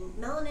melanin, and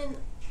melanin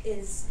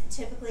is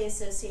typically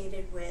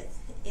associated with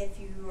if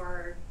you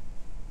are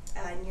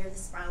near the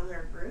spinal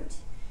nerve root.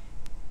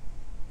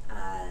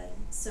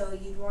 So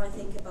you'd want to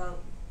think about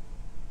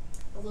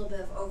a little bit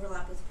of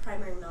overlap with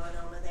primary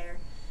melanoma there.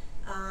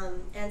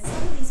 And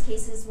some of these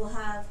cases will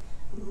have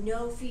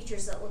no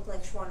features that look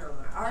like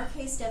schwannoma. Our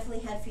case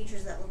definitely had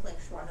features that look like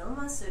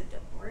schwannoma, so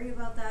don't worry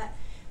about that.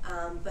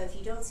 But if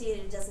you don't see it,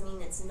 it doesn't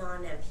mean it's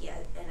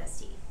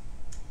non-MPNST.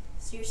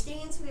 So your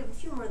stains, we have a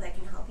few more that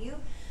can help you.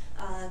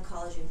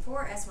 Collagen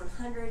 4,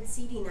 S100,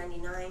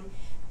 CD99,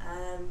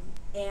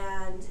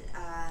 and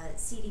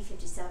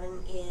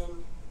CD57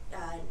 in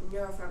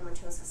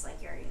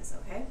neurofibromatosis-like areas,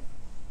 okay?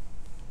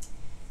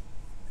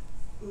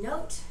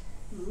 Note,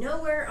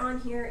 nowhere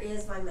on here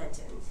is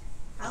Vimentin.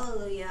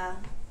 Hallelujah,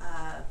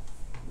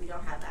 we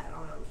don't have that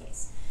on our own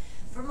case.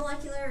 For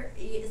molecular,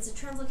 it's a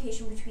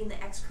translocation between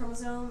the X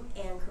chromosome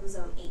and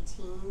chromosome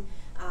 18,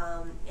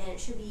 and it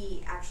should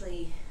be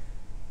actually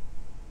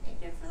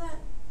negative for that?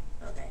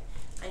 Okay,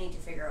 I need to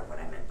figure out what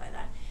I meant by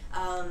that.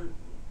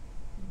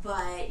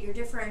 But your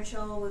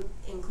differential would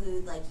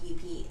include like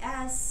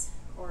UPS,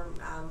 or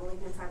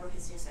malignant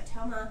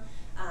fibrohistiocytoma,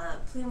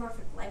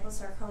 pleomorphic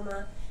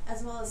liposarcoma,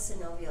 as well as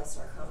synovial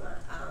sarcoma.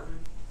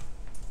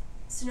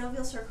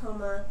 Synovial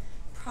sarcoma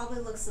probably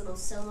looks the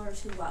most similar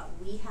to what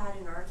we had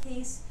in our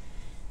case.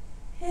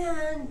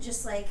 And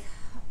just like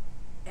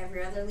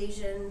every other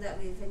lesion that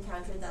we've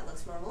encountered that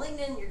looks more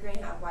malignant, you're going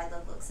to have wide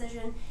local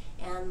excision,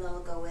 and they'll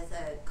go with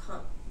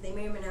they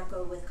may or may not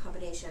go with a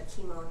combination of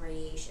chemo and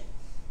radiation.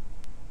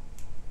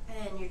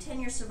 And your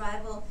 10-year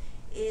survival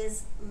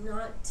is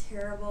not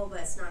terrible,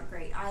 but it's not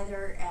great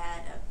either,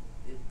 at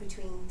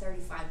between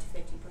 35 to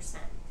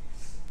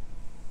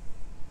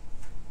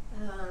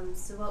 50%.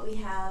 So what we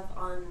have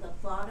on the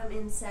bottom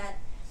inset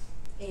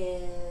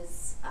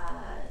is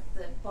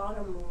the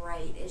bottom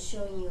right is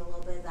showing you a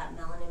little bit of that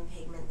melanin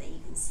pigment that you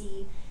can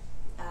see,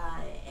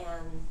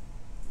 and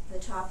the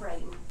top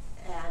right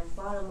and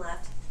bottom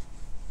left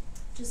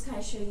just kind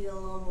of show you a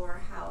little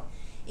more how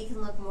it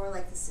can look more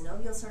like the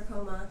synovial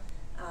sarcoma,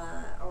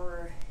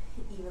 or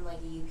even like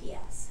a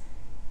UPS.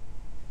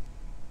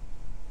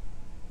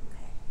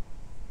 Okay.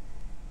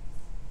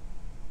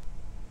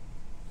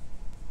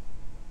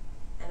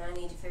 And I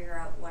need to figure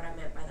out what I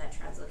meant by that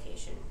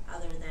translocation,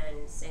 other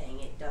than saying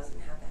it doesn't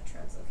have that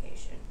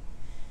translocation.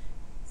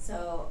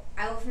 So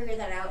I will figure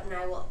that out, and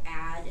I will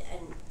add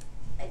an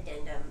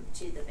addendum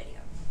to the video.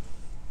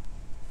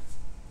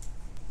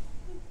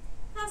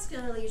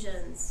 Vascular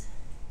lesions.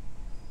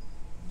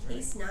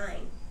 Case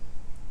 9.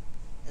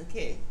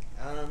 Okay.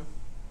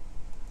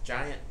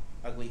 Giant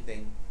ugly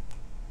thing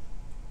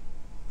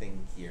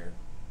here.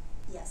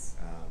 Yes.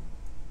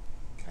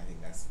 I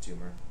think that's the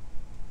tumor.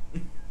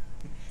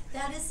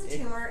 That is the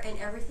tumor, and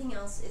everything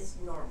else is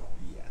normal.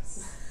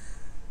 Yes.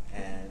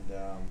 And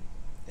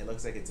it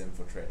looks like it's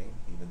infiltrating,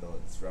 even though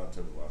it's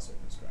relatively well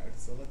circumscribed.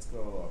 So let's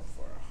go up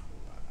for a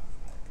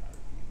high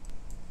view.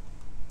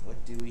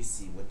 What do we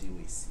see? What do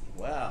we see?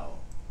 Well,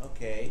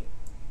 okay.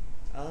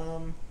 A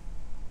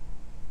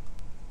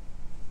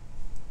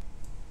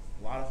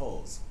lot of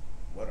holes.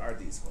 What are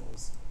these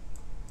holes?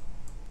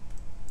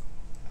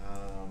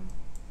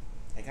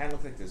 It kind of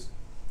looks like there's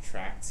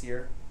tracts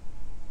here.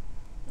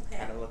 Okay.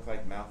 Kind of look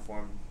like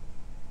malformed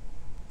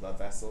blood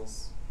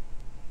vessels,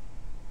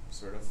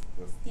 sort of,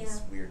 with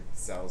these weird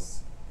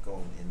cells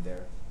going in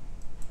there.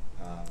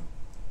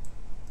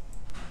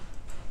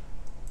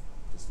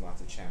 Just lots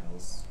of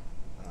channels.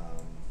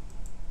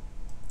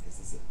 Is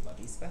this a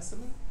bloody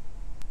specimen?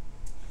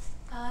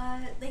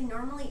 They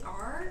normally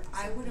are.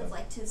 I would have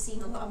liked to have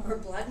seen a lot more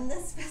blood in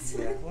this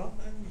specimen. Yeah, well,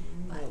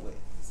 no, wait,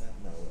 is that,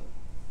 no, I don't know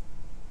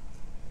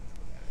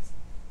what that is.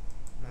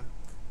 No,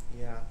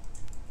 yeah.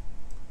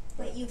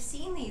 But you've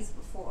seen these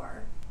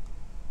before.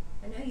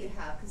 I know you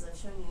have, because I've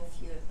shown you a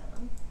few of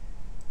them.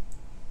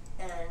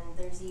 And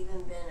there's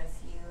even been a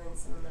few in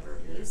some of the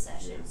review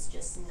sessions,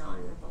 just not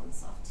in the bone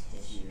soft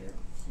tissue.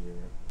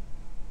 Here.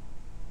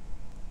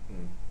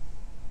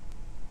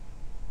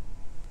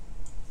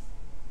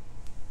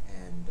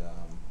 And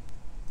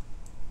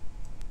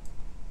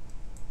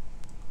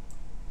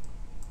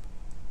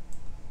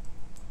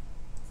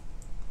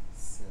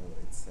so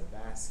it's a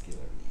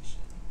vascular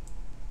lesion.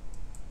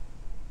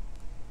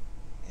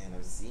 And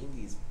I've seen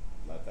these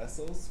blood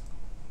vessels.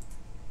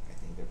 I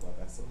think they're blood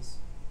vessels.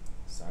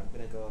 So I'm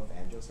gonna go with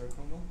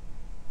angiosarcoma.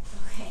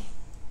 Okay.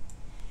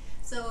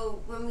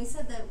 So when we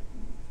said that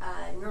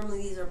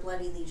normally these are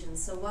bloody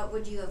lesions, so what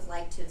would you have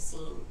liked to have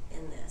seen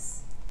in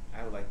this?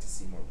 I would like to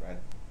see more red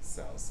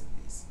cells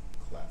in these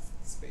cleft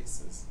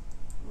spaces.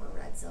 More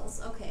red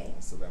cells, okay.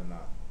 So that I'm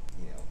not,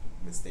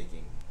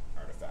 mistaking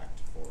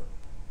artifact for.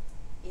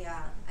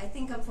 Yeah, I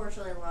think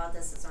unfortunately a lot of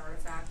this is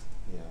artifact.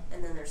 Yeah.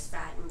 And then there's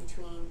fat in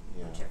between,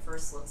 which at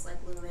first looks like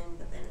lumen,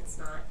 but then it's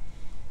not.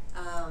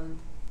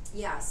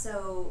 Yeah,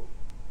 so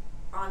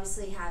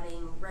obviously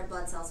having red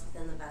blood cells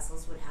within the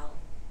vessels would help.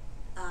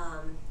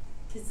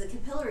 Because the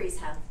capillaries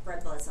have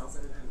red blood cells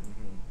in them.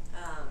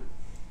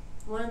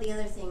 One of the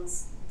other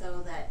things,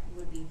 though, that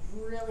would be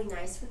really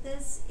nice with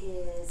this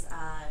is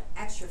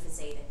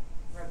extravasated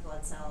red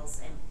blood cells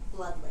and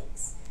blood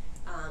lakes.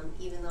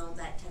 Even though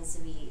that tends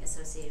to be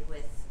associated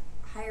with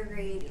higher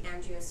grade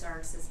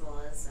angiosarcs as well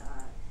as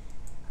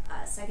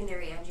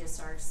secondary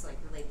angiosarcs, like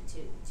related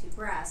to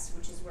breast,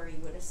 which is where you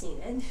would have seen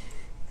it.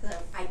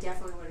 I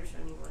definitely would have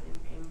shown you one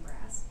in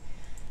breast.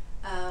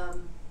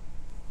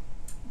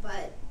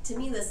 But to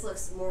me, this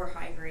looks more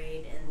high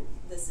grade, and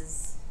this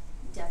is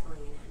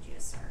definitely an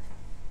angiosarc.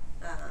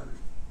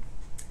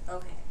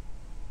 Okay.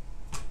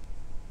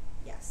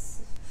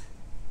 Yes.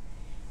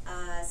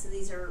 So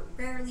these are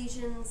rare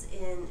lesions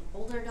in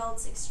older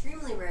adults,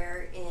 extremely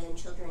rare in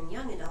children and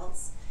young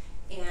adults.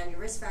 And your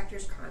risk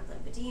factors: chronic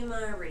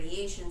lymphedema,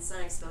 radiation,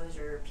 sun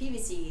exposure,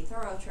 PVC,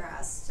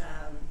 thorotrust.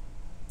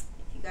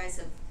 If you guys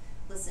have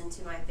listened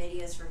to my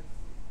videos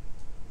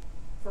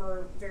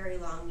for very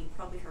long, you've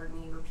probably heard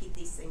me repeat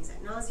these things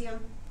ad nauseum.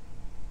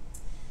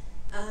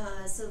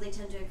 So they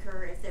tend to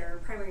occur if they're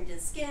primary to the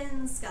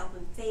skin, scalp,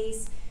 and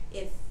face.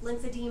 If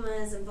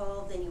lymphedema is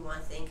involved, then you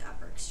want to think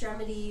upper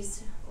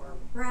extremities or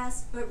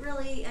breast, but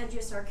really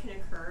angiosarc can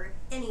occur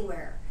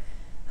anywhere.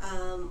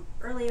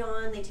 Early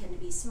on, they tend to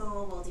be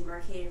small,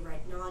 well-demarcated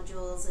red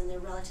nodules, and they're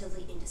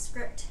relatively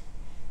indescript.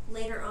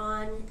 Later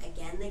on,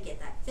 again, they get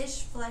that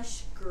fish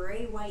flesh,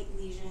 gray-white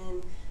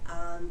lesion.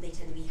 They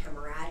tend to be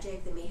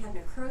hemorrhagic. They may have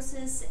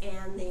necrosis,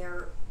 and they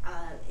are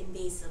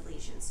invasive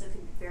lesions, so it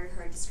can be very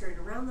hard to skirt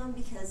around them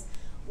because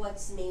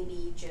what's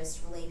maybe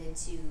just related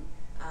to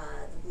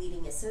the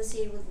bleeding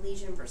associated with the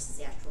lesion versus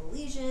the actual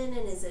lesion,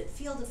 and is it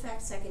field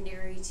effect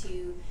secondary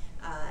to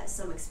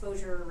some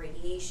exposure or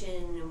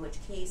radiation, in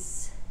which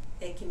case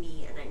it can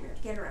be a nightmare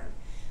to get around.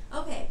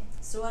 Okay,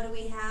 so what do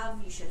we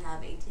have? You should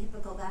have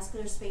atypical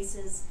vascular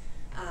spaces,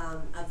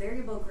 a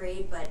variable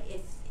grade, but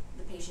if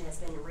the patient has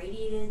been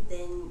irradiated,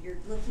 then you're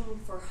looking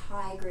for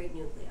high-grade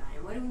nuclei.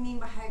 And what do we mean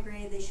by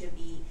high-grade? They should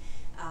be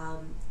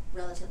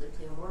relatively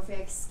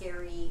pleomorphic,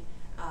 scary,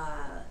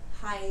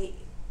 high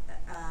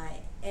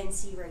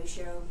NC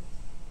ratio.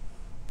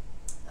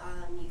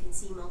 You can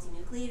see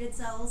multinucleated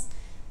cells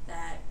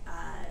that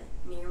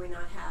may or may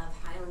not have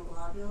hyaline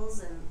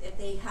globules, and if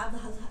they have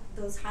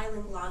those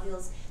hyaline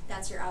globules,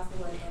 that's your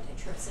alpha-1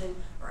 antitrypsin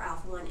or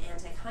alpha-1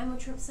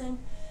 anti-chymotrypsin,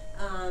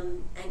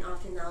 and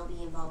often that'll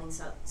be involving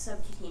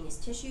subcutaneous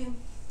tissue.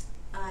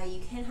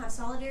 You can have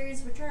solid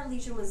areas, which our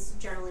lesion was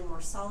generally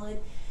more solid,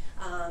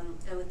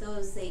 and with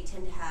those they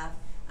tend to have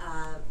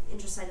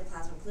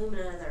intracytoplasmic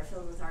lumina that are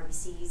filled with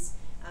RBCs.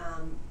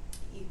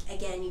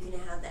 Again, you can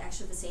have the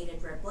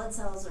extravasated red blood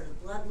cells or the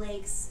blood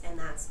lakes, and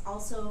that's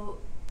also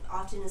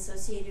often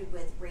associated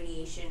with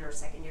radiation or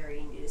secondary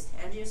induced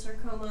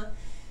angiosarcoma.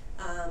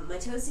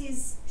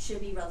 Mitoses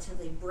should be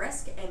relatively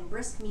brisk, and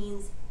brisk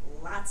means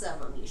lots of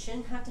them. You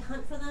shouldn't have to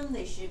hunt for them.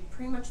 They should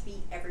pretty much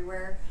be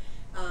everywhere,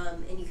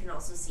 and you can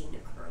also see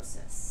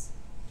necrosis.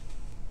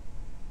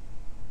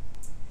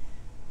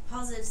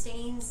 Positive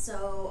stains,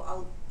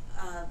 so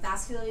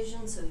vascular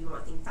lesions, so you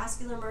want the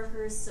vascular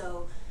markers,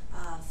 so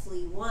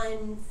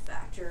FLE1,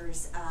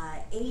 factors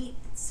 8,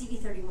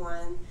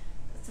 CD31,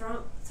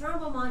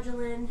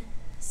 thrombomodulin,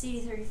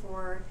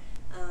 CD34,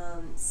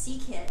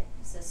 c-KIT,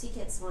 so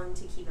c-KIT's one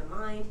to keep in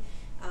mind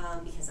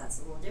because that's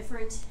a little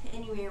different,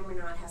 and you may or may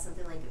not have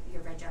something like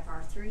your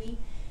VEGFR3.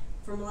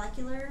 For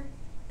molecular,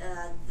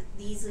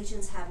 these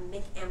lesions have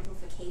MYC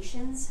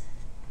amplifications,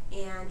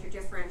 and your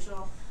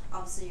differential,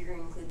 obviously you're going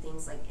to include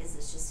things like, is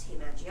this just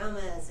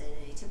hemangioma? Is it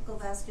a typical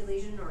vascular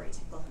lesion or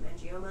atypical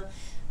hemangioma?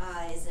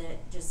 Is it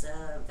just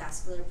a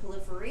vascular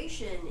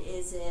proliferation?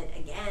 Is it,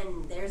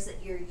 again, there's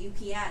your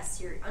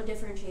UPS, your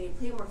undifferentiated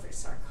pleomorphic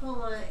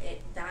sarcoma.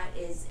 That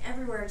is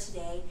everywhere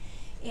today.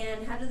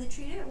 And how do they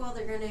treat it? Well,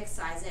 they're going to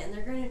excise it, and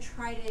they're going to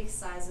try to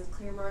excise with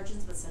clear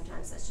margins, but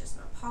sometimes that's just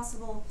not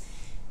possible.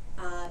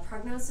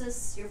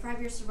 Prognosis, your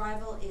 5-year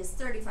survival is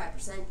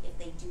 35% if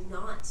they do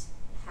not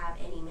have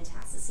any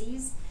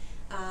metastases.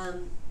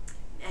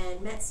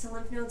 And Mets to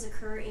lymph nodes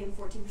occur in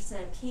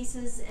 14% of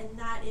cases, and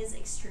that is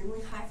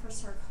extremely high for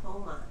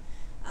sarcoma.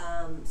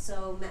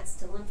 So Mets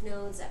to lymph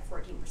nodes at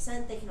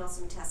 14%, they can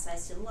also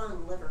metastasize to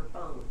lung, liver,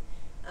 bone.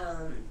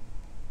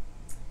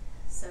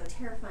 So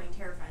terrifying,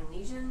 terrifying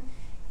lesion,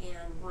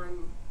 and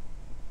one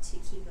to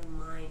keep in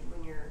mind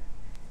when you're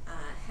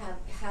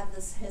have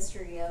this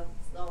history of,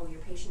 oh, your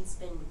patient's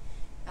been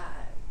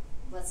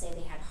let's say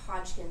they had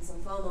Hodgkin's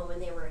lymphoma when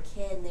they were a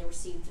kid and they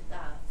received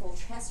full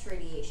chest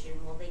radiation.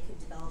 Well, they could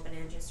develop an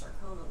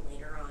angiosarcoma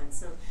later on.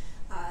 So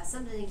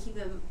something to keep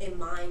in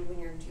mind when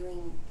you're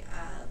doing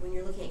when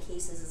you're looking at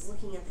cases is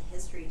looking at the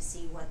history to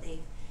see what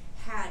they've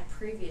had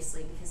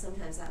previously, because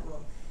sometimes that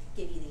will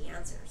give you the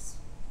answers.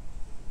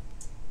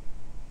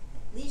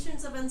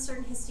 Lesions of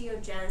uncertain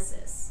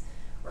histogenesis,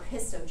 or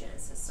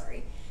histogenesis,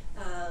 sorry.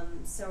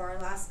 So our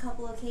last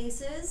couple of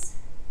cases,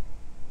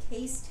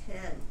 case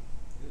 10.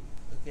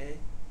 Okay.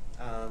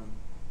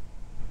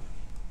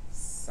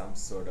 Some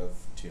sort of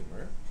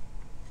tumor.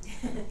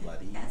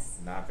 Bloody. Yes.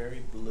 Not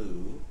very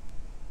blue.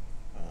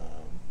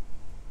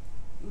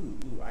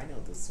 Ooh, I know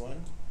this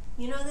one.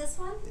 You know this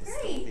one? Yes,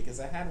 Great. because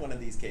I had one of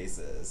these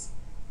cases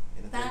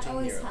in a 13-year-old. That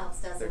always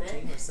helps, doesn't it?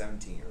 13 or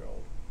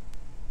 17-year-old.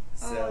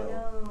 So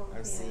oh, no.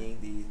 I'm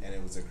seeing and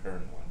it was a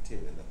current one too,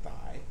 in the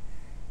thigh.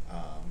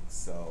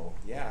 So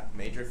yeah,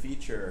 major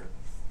feature,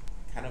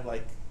 kind of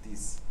like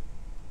these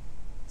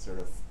sort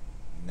of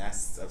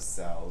nests of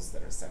cells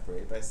that are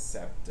separated by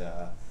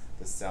septa.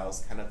 The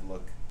cells kind of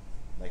look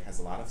like has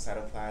a lot of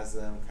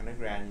cytoplasm, kind of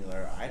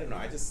granular. I don't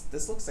know.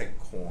 This looks like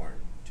corn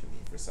to me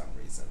for some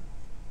reason.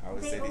 I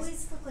always they say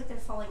always look like they're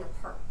falling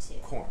apart too.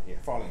 Corn, yeah,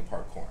 falling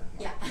apart corn.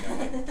 Like,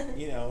 Yeah.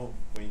 you know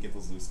when you get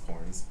those loose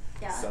corns.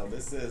 Yeah. So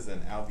this is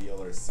an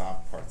alveolar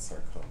soft part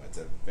sarcoma. It's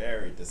a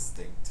very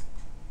distinct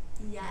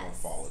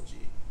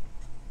morphology.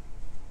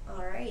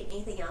 All right.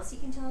 Anything else you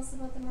can tell us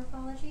about the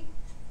morphology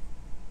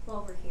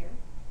while we're here?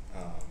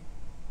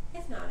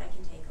 If not, I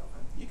can take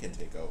over. You can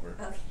take over.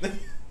 Okay.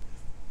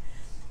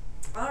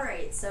 All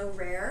right. So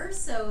rare.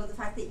 So the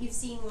fact that you've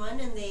seen one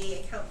and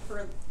they account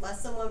for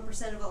less than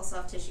 1% of all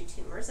soft tissue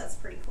tumors. That's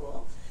pretty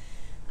cool.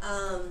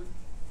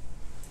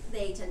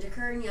 They tend to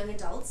occur in young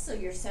adults. So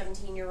your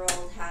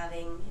 17-year-old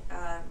having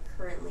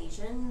current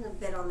lesion, a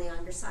bit on the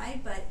younger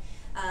side, but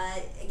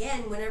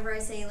again, whenever I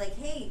say like,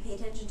 hey, pay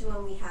attention to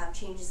when we have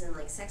changes in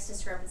like sex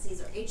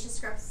discrepancies or age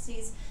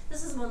discrepancies,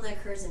 this is one that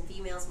occurs in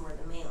females more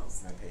than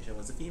males. My patient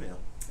was a female.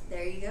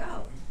 There you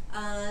go.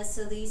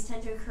 So these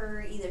tend to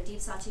occur either deep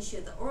soft tissue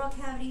of the oral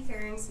cavity,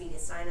 pharynx,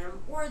 mediastinum,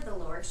 or the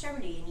lower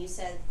extremity, and you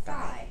said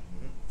thigh.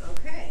 Mm-hmm.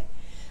 Okay.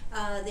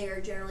 They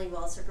are generally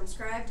well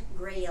circumscribed,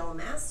 gray-yellow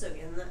mass, so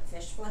again, that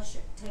fish flesh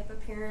type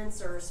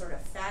appearance or sort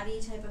of fatty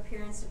type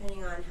appearance,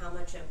 depending on how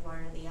much of one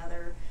or the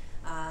other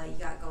you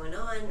got going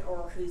on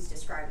or who's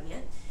describing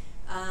it.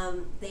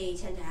 They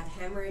tend to have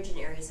hemorrhage in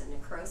areas of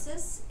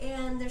necrosis,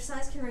 and their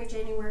size can range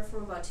anywhere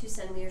from about 2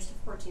 centimeters to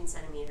 14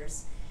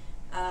 centimeters.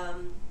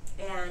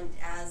 And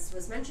as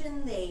was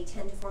mentioned, they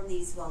tend to form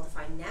these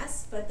well-defined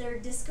nests, but they're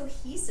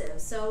discohesive,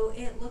 so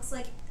it looks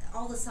like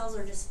all the cells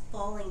are just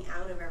falling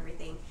out of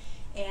everything.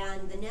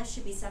 And the nest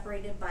should be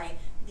separated by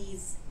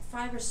these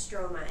fibrous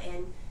stroma,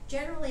 and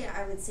generally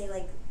I would say,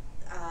 like,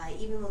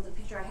 even though the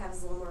picture I have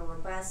is a little more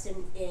robust,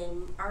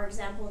 in our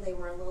example they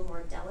were a little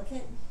more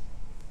delicate.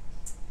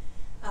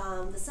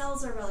 The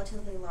cells are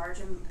relatively large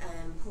and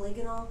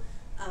polygonal,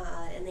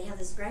 and they have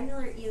this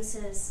granular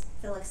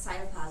eosinophilic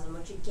cytoplasm,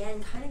 which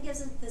again kind of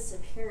gives it this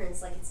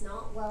appearance like it's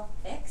not well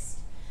fixed,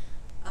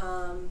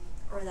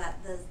 or that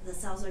the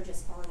cells are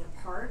just falling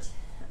apart.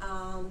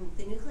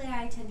 The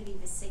nuclei tend to be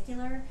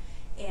vesicular,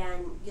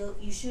 and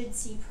you should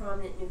see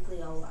prominent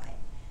nucleoli.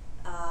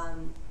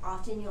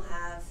 Often you'll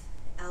have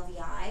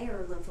alveoli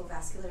or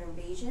lymphovascular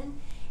invasion,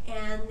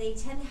 and they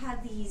tend to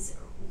have these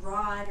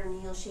rod or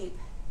needle-shaped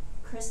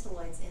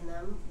crystalloids in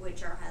them,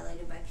 which are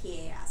highlighted by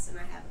PAS, and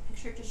I have a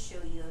picture to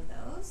show you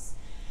of those.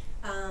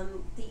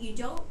 That you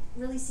don't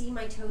really see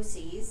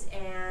mitoses,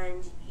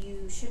 and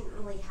you shouldn't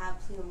really have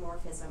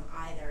pleomorphism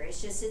either.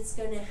 It's just it's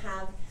going to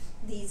have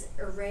these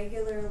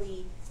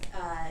irregularly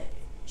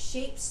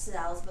shaped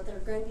cells, but they're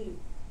going to be,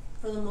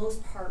 for the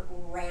most part,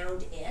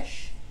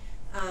 round-ish.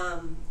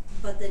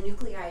 But the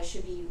nuclei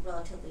should be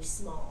relatively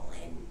small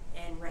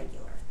and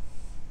regular.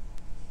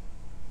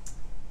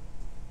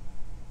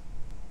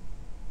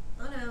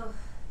 Oh no,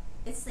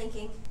 it's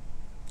thinking.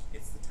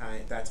 It's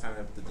that time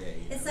of the day.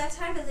 It's that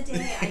time of the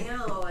day, I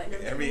know. And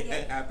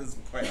It happens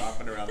quite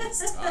often around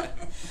this time.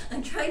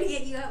 I'm trying to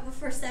get you out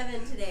before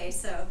 7 today,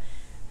 so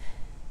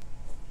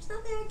there's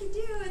nothing I can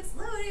do. It's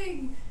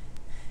loading.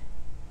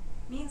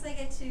 Means I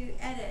get to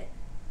edit.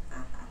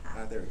 Ha ha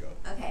ha. There we go.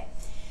 Okay.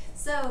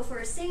 So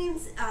for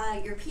stains,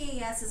 your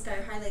PAS is going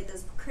to highlight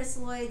those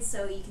crystalloids,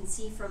 so you can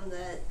see from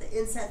the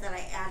inset that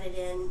I added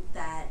in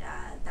that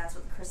that's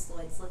what the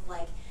crystalloids look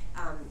like.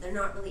 They're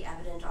not really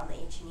evident on the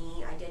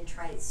H&E. I did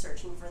try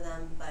searching for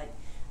them, but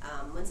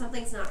when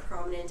something's not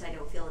prominent, I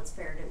don't feel it's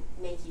fair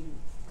to make you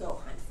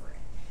go hunt for it.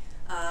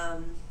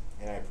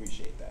 And I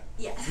appreciate that.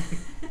 Yeah.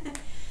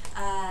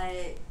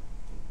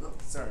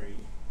 Sorry.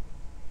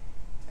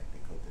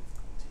 Technical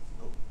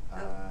difficulty.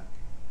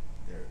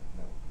 There,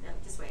 no. No,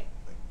 just wait.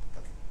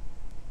 Okay.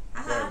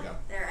 Aha, There we go.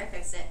 there, I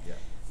fixed it.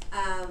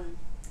 Yeah.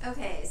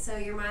 Okay, so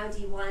your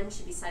MyoD1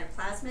 should be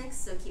cytoplasmic,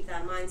 so keep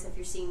that in mind. So if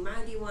you're seeing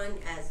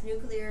MyoD1 as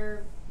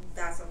nuclear,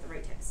 that's not the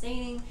right type of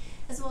staining,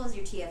 as well as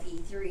your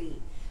TFE3.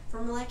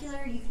 For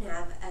molecular, you can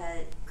have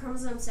a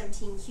chromosome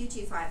 17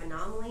 Q25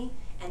 anomaly,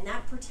 and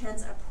that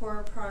portends a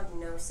poor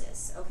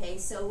prognosis. Okay,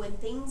 so when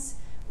things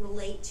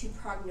relate to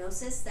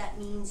prognosis, that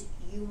means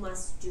you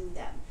must do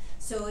them.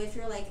 So if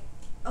you're like,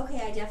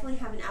 okay, I definitely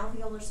have an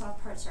alveolar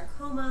soft part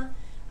sarcoma,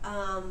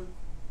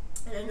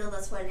 and I know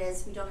that's what it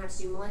is. We don't have to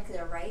do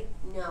molecular, right?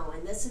 No.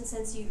 In this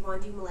instance, you'd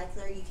want to do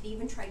molecular. You could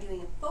even try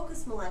doing a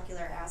focused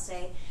molecular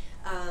assay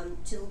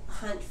to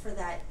hunt for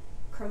that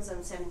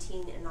chromosome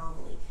 17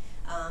 anomaly,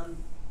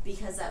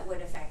 because that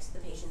would affect the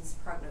patient's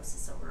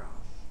prognosis overall.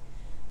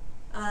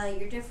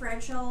 Your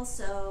differential,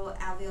 so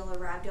alveolar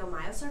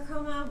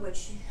rhabdomyosarcoma,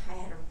 which I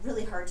had a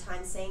really hard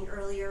time saying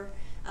earlier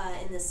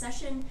in this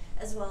session,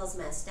 as well as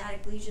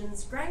metastatic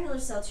lesions, granular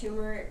cell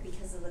tumor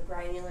because of the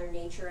granular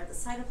nature of the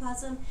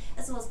cytoplasm,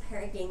 as well as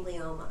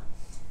paraganglioma.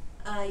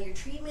 Your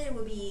treatment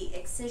would be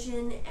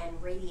excision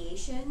and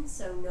radiation,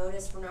 so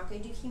notice we're not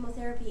going to do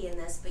chemotherapy in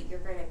this, but you're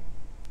going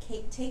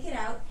to take it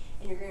out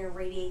and you're going to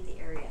radiate the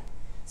area.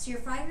 So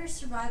your 5-year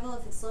survival,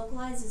 if it's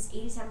localized, is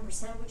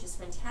 87%, which is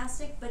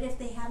fantastic, but if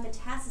they have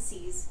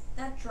metastases,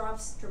 that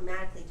drops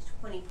dramatically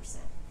to 20%.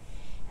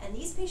 And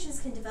these patients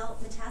can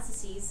develop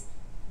metastases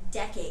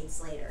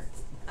decades later.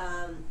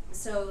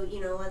 So, you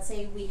know, let's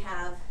say we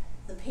have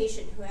the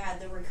patient who had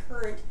the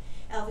recurrent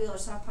alveolar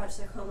soft pouch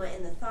sarcoma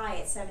in the thigh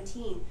at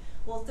 17.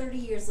 Well, 30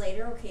 years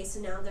later, okay, so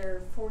now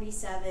they're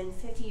 47,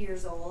 50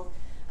 years old.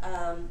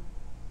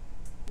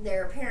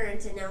 They're a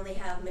parent, and now they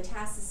have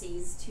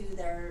metastases to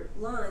their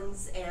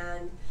lungs,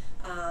 and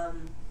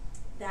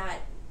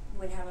that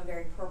would have a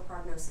very poor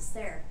prognosis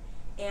there.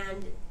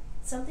 And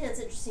something that's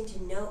interesting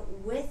to note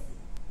with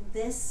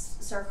this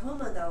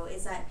sarcoma, though,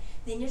 is that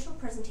the initial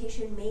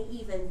presentation may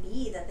even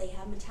be that they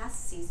have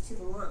metastases to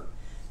the lung.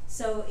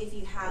 So if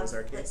you have... That was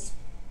our case.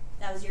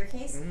 That was your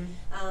case?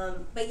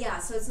 Mm-hmm. But yeah,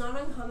 so it's not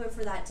uncommon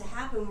for that to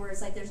happen, where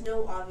it's like there's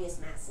no obvious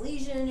mass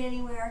lesion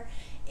anywhere,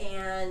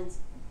 and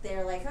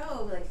they're like,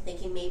 oh, like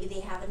thinking maybe they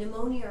have a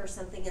pneumonia or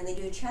something, and they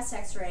do a chest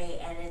x-ray,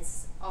 and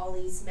it's all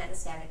these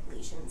metastatic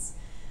lesions.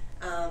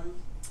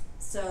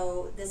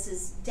 So this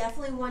is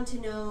definitely one to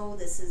know.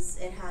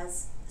 It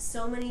has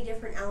so many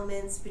different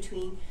elements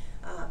between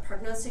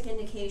prognostic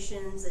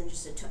indications and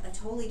just a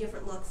totally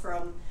different look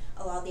from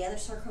a lot of the other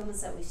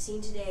sarcomas that we've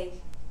seen today.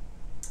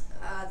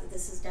 That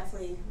this is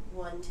definitely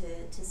one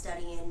to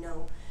study and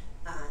know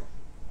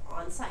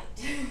on site.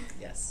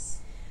 Yes.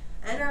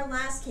 And our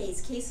last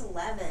case, case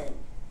 11.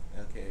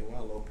 Okay,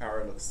 well, low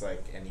power looks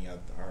like many of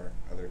our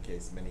other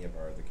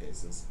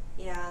cases.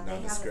 Yeah, they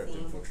have a Nondescript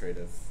theme.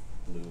 infiltrative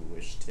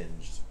bluish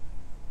tinged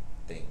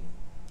thing.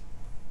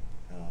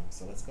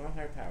 So let's go on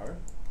higher power.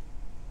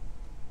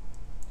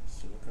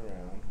 Just to look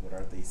around. What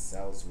are these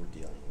cells we're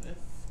dealing with?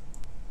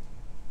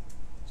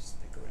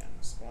 Just pick a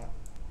random spot.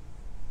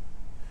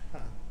 Huh.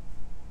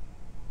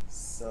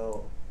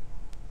 So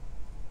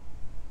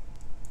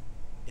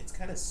it's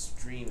kind of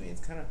streaming.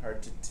 It's kind of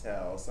hard to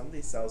tell. Some of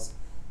these cells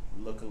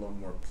look a little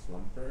more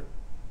plumper.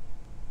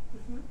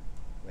 Mm-hmm.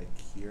 Like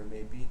here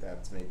maybe,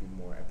 that's maybe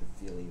more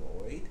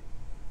epithelioid.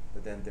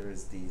 But then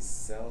there's these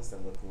cells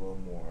that look a little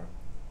more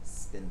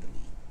spindly.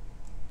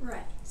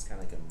 Right. It's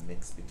kind of like a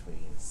mix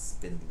between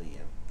spindly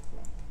and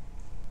plump.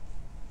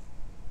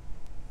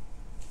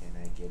 Can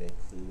I get a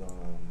clue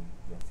on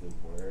roughly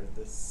where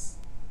this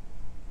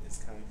is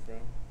coming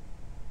from?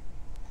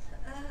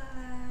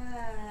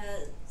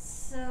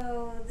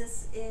 So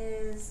this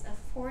is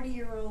a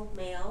 40-year-old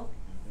male,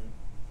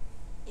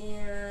 Mm-hmm.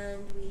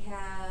 and we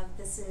have,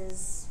 this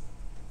is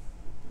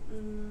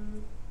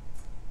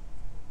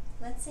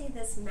Let's say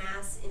this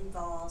mass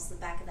involves the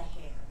back of the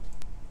hand.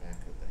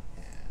 Back of the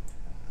hand.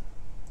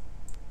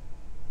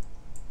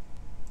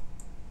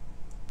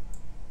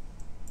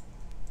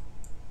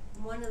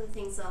 One of the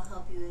things that'll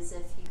help you is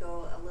if you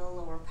go a little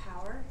lower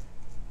power.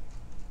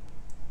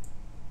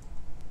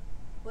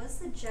 What does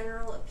the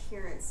general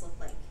appearance look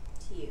like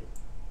to you?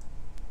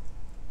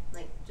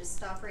 Like, just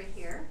stop right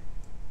here.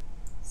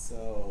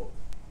 So,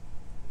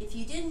 if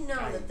you didn't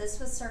know that this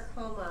was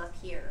sarcoma up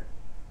here,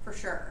 for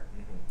sure,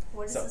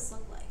 what does this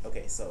look like?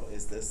 Okay, so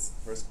is this,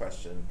 first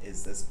question,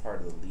 is this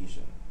part of the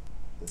lesion?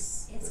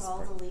 It's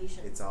all the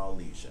lesion. It's all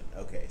lesion.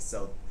 Okay,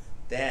 so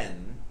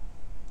then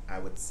I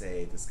would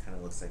say this kind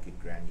of looks like a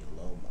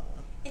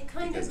granuloma. It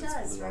kind of does,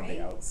 because it's blue right? on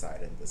the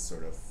outside and this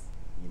sort of,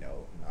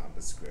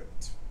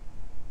 nondescript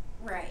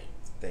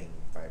thing,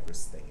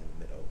 fibrous thing in the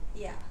middle.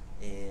 Yeah.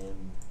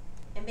 And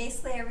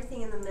basically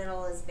everything in the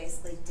middle is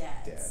basically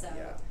dead. So,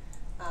 yeah.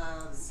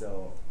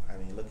 So, I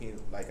mean, looking,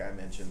 like I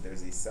mentioned,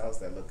 there's these cells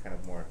that look kind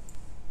of more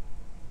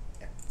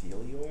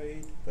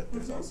epithelioid, but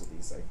there's also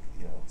these, like,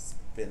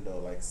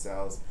 spindle-like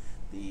cells.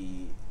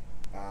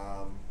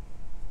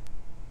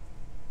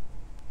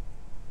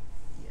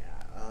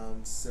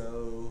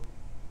 So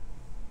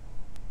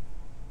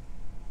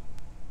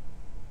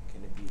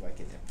can it be like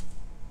an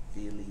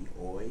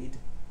epithelioid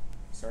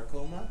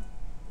sarcoma?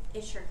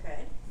 It sure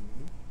could.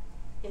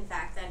 In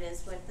fact, that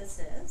is what this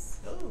is.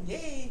 Oh,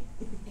 yay!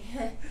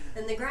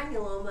 And the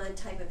granuloma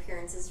type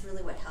appearance is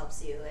really what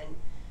helps you. And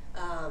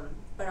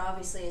but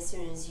obviously, as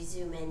soon as you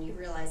zoom in, you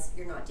realize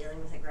you're not dealing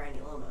with a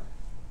granuloma.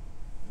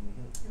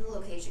 And the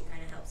location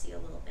kind of helps you a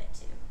little bit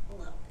too. A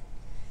little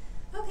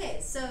bit.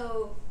 Okay,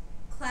 so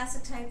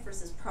classic type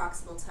versus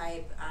proximal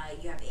type.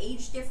 You have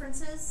age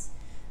differences,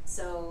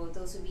 so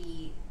those would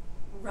be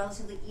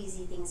relatively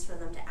easy things for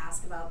them to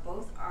ask about.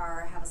 Both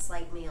have a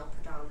slight male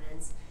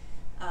predominance.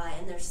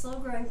 And they're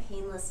slow-growing,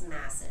 painless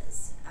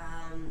masses.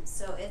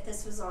 So if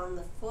this was on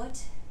the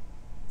foot,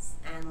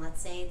 and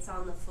let's say it's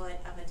on the foot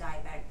of a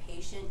diabetic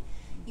patient,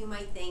 you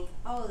might think,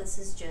 oh, this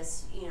is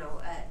just,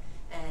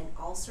 an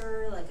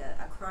ulcer, like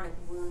a chronic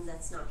wound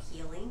that's not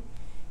healing.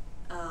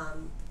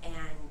 And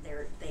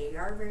they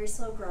are very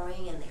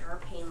slow-growing, and they are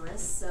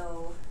painless,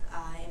 so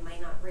it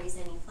might not raise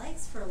any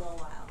flakes for a little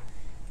while.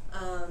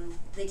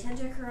 They tend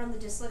to occur on the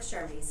distal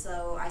extremities.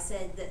 So I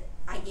said that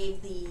I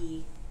gave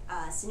the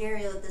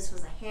scenario that this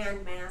was a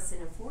hand mass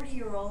in a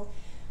 40-year-old,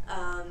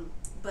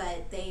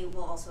 but they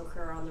will also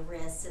occur on the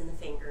wrists and the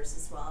fingers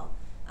as well.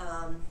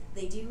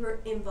 They do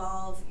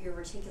involve your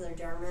reticular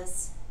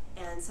dermis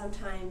and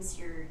sometimes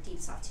your deep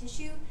soft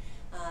tissue.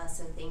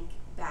 So think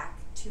back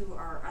to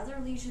our other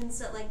lesions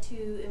that like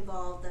to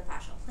involve the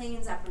fascial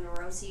planes,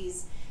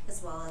 aponeuroses,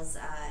 as well as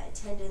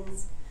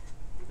tendons.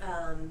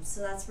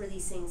 So that's where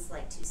these things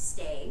like to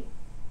stay.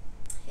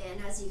 And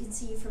as you can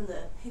see from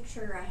the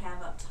picture I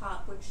have up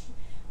top, which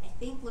I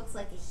think looks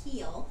like a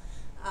heel,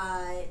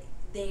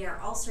 they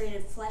are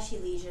ulcerated fleshy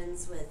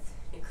lesions with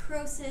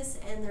necrosis,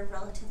 and they're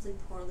relatively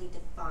poorly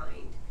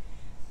defined.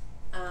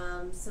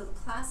 So the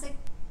classic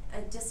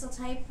distal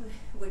type,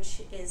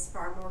 which is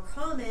far more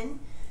common,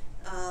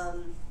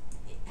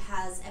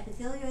 has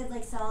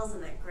epithelioid-like cells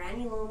and that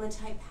granuloma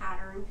type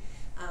pattern.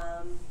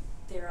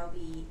 There will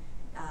be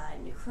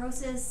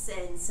necrosis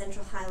and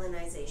central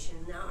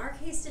hyalinization. Now, our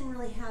case didn't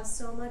really have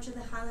so much of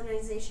the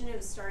hyalinization. It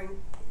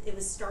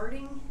was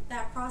starting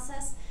that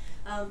process,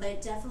 but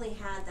it definitely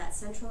had that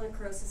central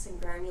necrosis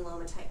and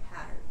granuloma type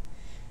pattern.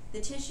 The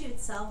tissue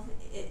itself,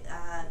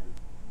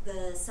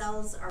 the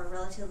cells are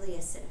relatively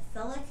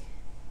acidophilic,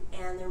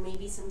 and there may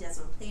be some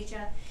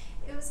desmoplasia.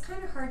 It was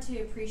kind of hard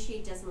to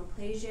appreciate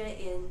desmoplasia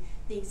in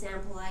the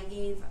example I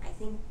gave, I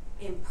think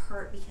in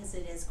part because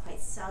it is quite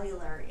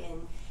cellular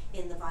in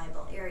the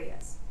viable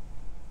areas.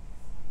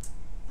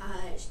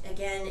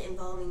 Again,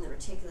 involving the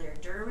reticular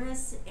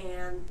dermis,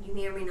 and you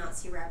may or may not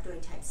see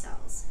rhabdoid type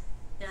cells.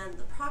 And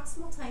the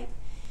proximal type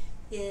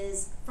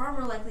is far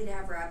more likely to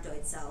have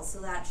rhabdoid cells,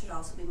 so that should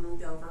also be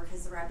moved over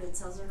because the rhabdoid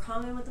cells are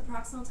common with the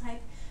proximal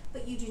type,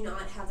 but you do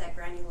not have that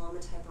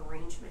granuloma type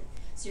arrangement.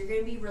 So you're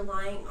going to be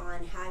relying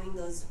on having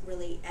those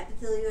really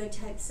epithelioid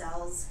type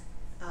cells,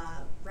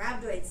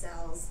 rhabdoid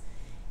cells,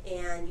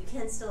 and you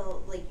can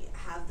still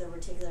have the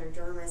reticular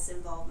dermis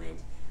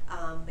involvement,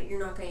 but you're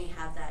not going to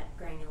have that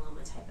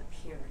granuloma type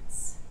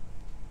appearance.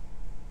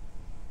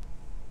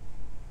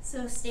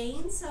 So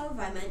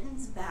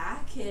Vimentin's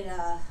back. It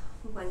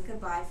went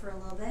goodbye for a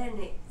little bit,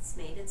 and it's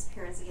made its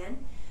appearance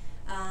again.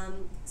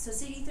 So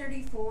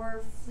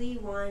CD34,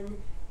 FLE1,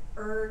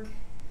 ERG,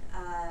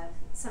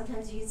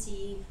 sometimes you can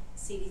see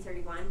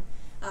CD31.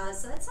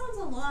 So that sounds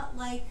a lot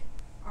like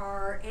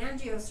our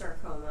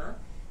angiosarcoma.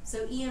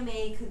 So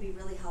EMA could be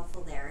really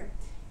helpful there.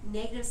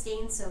 Negative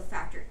stain, so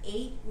factor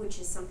 8, which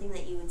is something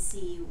that you would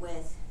see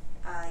with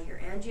your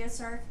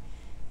angiosarc.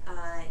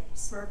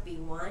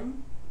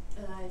 SMARCB1,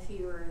 if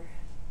you were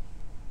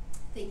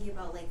thinking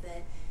about like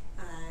the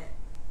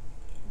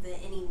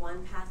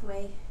NE1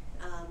 pathway,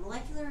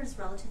 Molecular is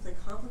relatively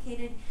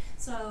complicated,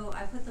 so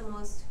I put the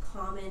most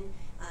common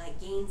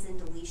gains and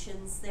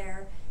deletions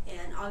there,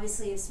 and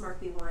obviously if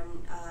SMARCB1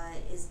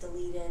 is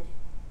deleted,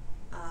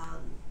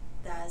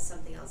 that is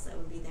something else that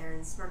would be there,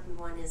 and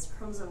SMARCB1 is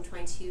chromosome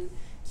 22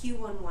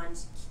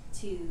 Q11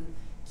 to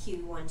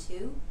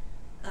Q12.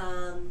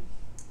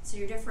 So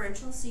your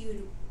differential, so you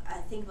would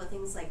think about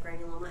things like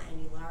granuloma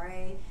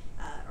annulare,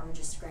 or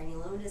just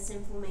granulomatous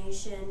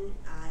inflammation,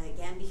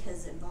 again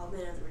because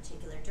involvement of the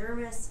reticular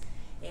dermis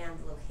and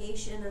the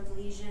location of the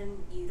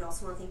lesion. You'd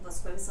also want to think about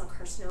squamous cell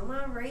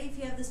carcinoma, right? If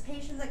you have this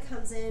patient that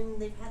comes in,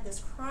 they've had this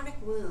chronic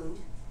wound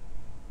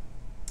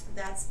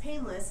that's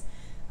painless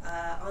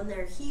on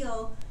their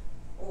heel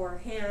or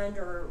hand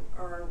or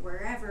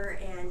wherever,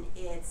 and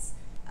it's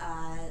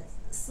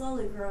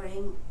slowly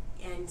growing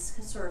and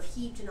sort of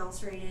heaped and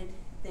ulcerated,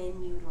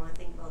 then you would want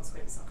to think about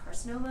squamous cell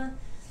carcinoma.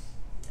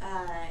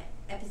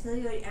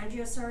 Epithelioid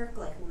angiosarc,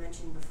 like we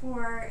mentioned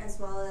before, as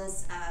well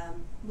as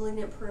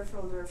malignant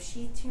peripheral nerve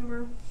sheath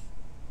tumor.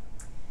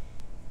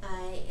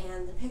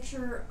 And the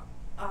picture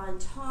on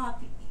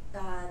top,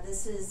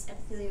 this is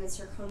epithelioid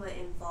sarcoma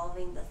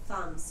involving the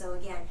thumb. So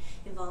again,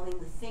 involving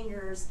the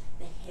fingers,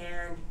 the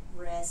hand,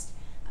 wrist,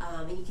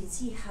 and you can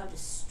see how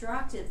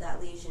destructive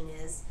that lesion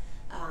is.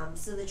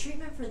 So the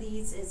treatment for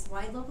these is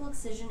wide local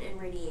excision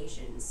and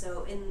radiation.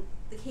 So in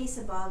the case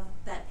above,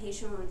 that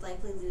patient would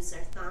likely lose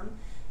their thumb,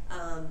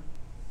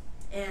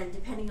 and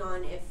depending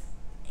on if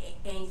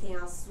anything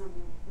else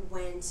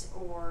went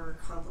or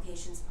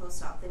complications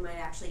post-op, they might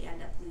actually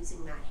end up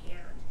losing that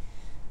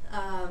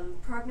hand.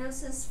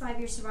 Prognosis,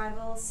 5-year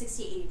survival,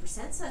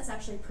 60–80%, so that's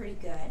actually pretty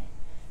good.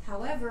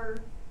 However,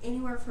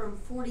 anywhere from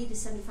 40 to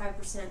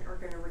 75% are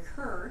going to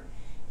recur,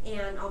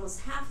 and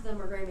almost half of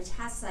them are going to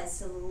metastasize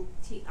to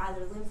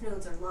either lymph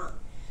nodes or lung.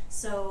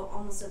 So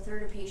almost a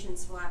third of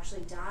patients will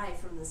actually die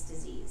from this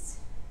disease.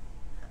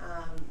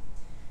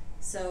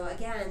 So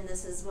again,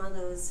 this is one of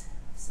those,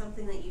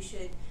 something that you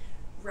should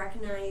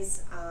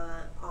recognize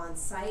on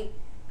site,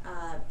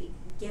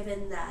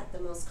 given that the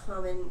most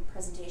common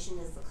presentation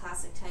is the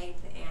classic type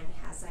and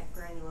has that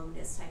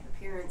granulomatous type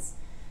appearance.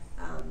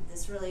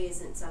 This really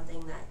isn't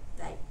something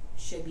that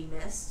should be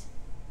missed.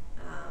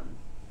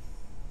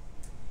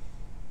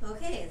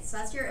 Okay, so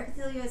that's your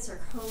epithelioid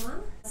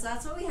sarcoma. So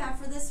that's what we have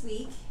for this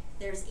week.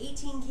 There's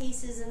 18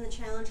 cases in the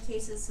challenge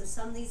cases, so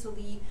some of these will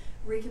be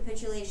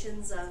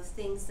recapitulations of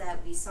things that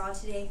we saw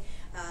today.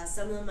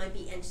 Some of them might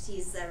be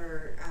entities that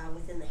are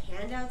within the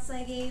handouts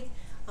I gave.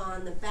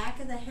 On the back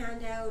of the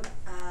handout,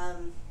 I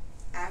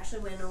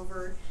actually went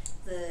over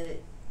the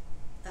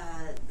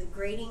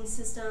grading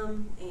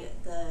system,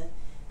 the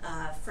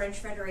French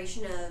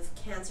Federation of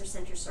Cancer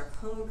Center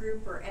Sarcoma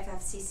Group, or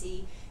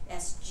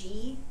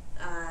FFCC-SG.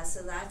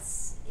 So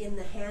that's in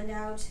the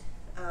handout.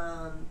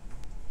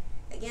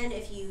 Again,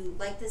 if you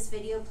like this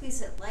video,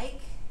 please hit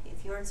like.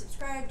 If you aren't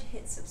subscribed,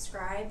 hit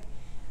subscribe.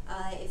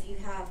 If you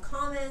have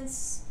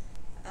comments,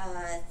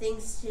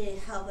 things to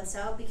help us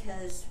out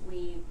because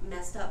we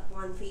messed up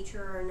one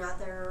feature or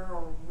another,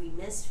 or we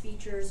missed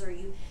features, or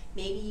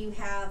maybe you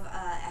have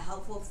a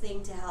helpful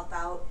thing to help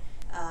out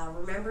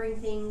remembering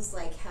things,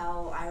 like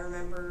how I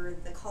remember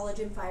the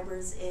collagen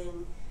fibers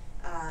in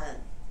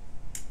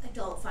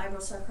adult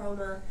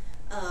fibrosarcoma.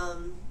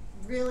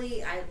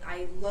 Really,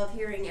 I love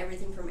hearing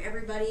everything from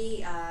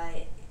everybody.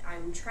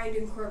 I'm trying to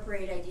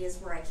incorporate ideas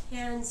where I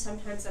can.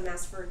 Sometimes I'm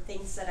asked for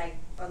things that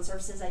on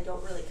surfaces I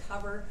don't really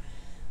cover.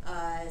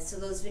 So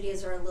those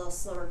videos are a little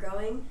slower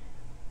going.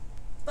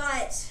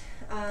 But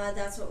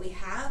that's what we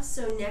have.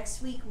 So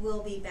next week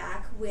we'll be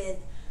back with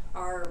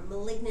our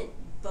malignant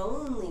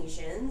bone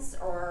lesions,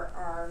 or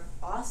our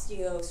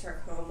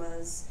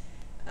osteosarcomas.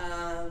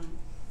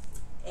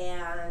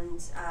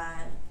 And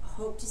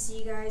hope to see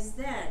you guys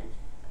then.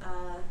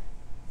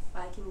 If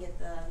I can get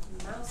the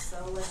mouse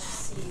though, let's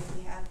just see if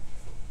we have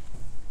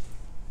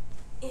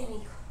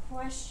any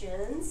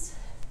questions.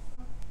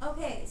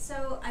 Okay,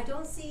 so I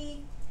don't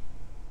see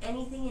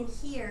anything in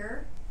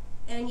here.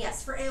 And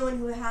yes, for anyone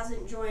who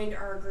hasn't joined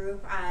our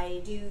group,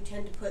 I do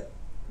tend to put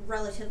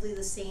relatively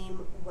the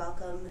same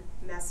welcome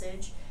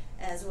message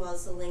as well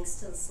as the links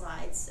to the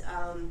slides.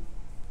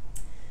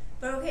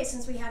 But okay,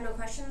 since we have no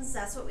questions,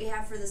 that's what we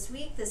have for this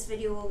week. This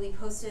video will be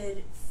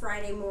posted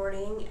Friday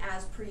morning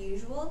as per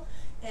usual,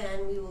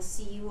 and we will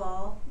see you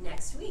all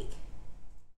next week.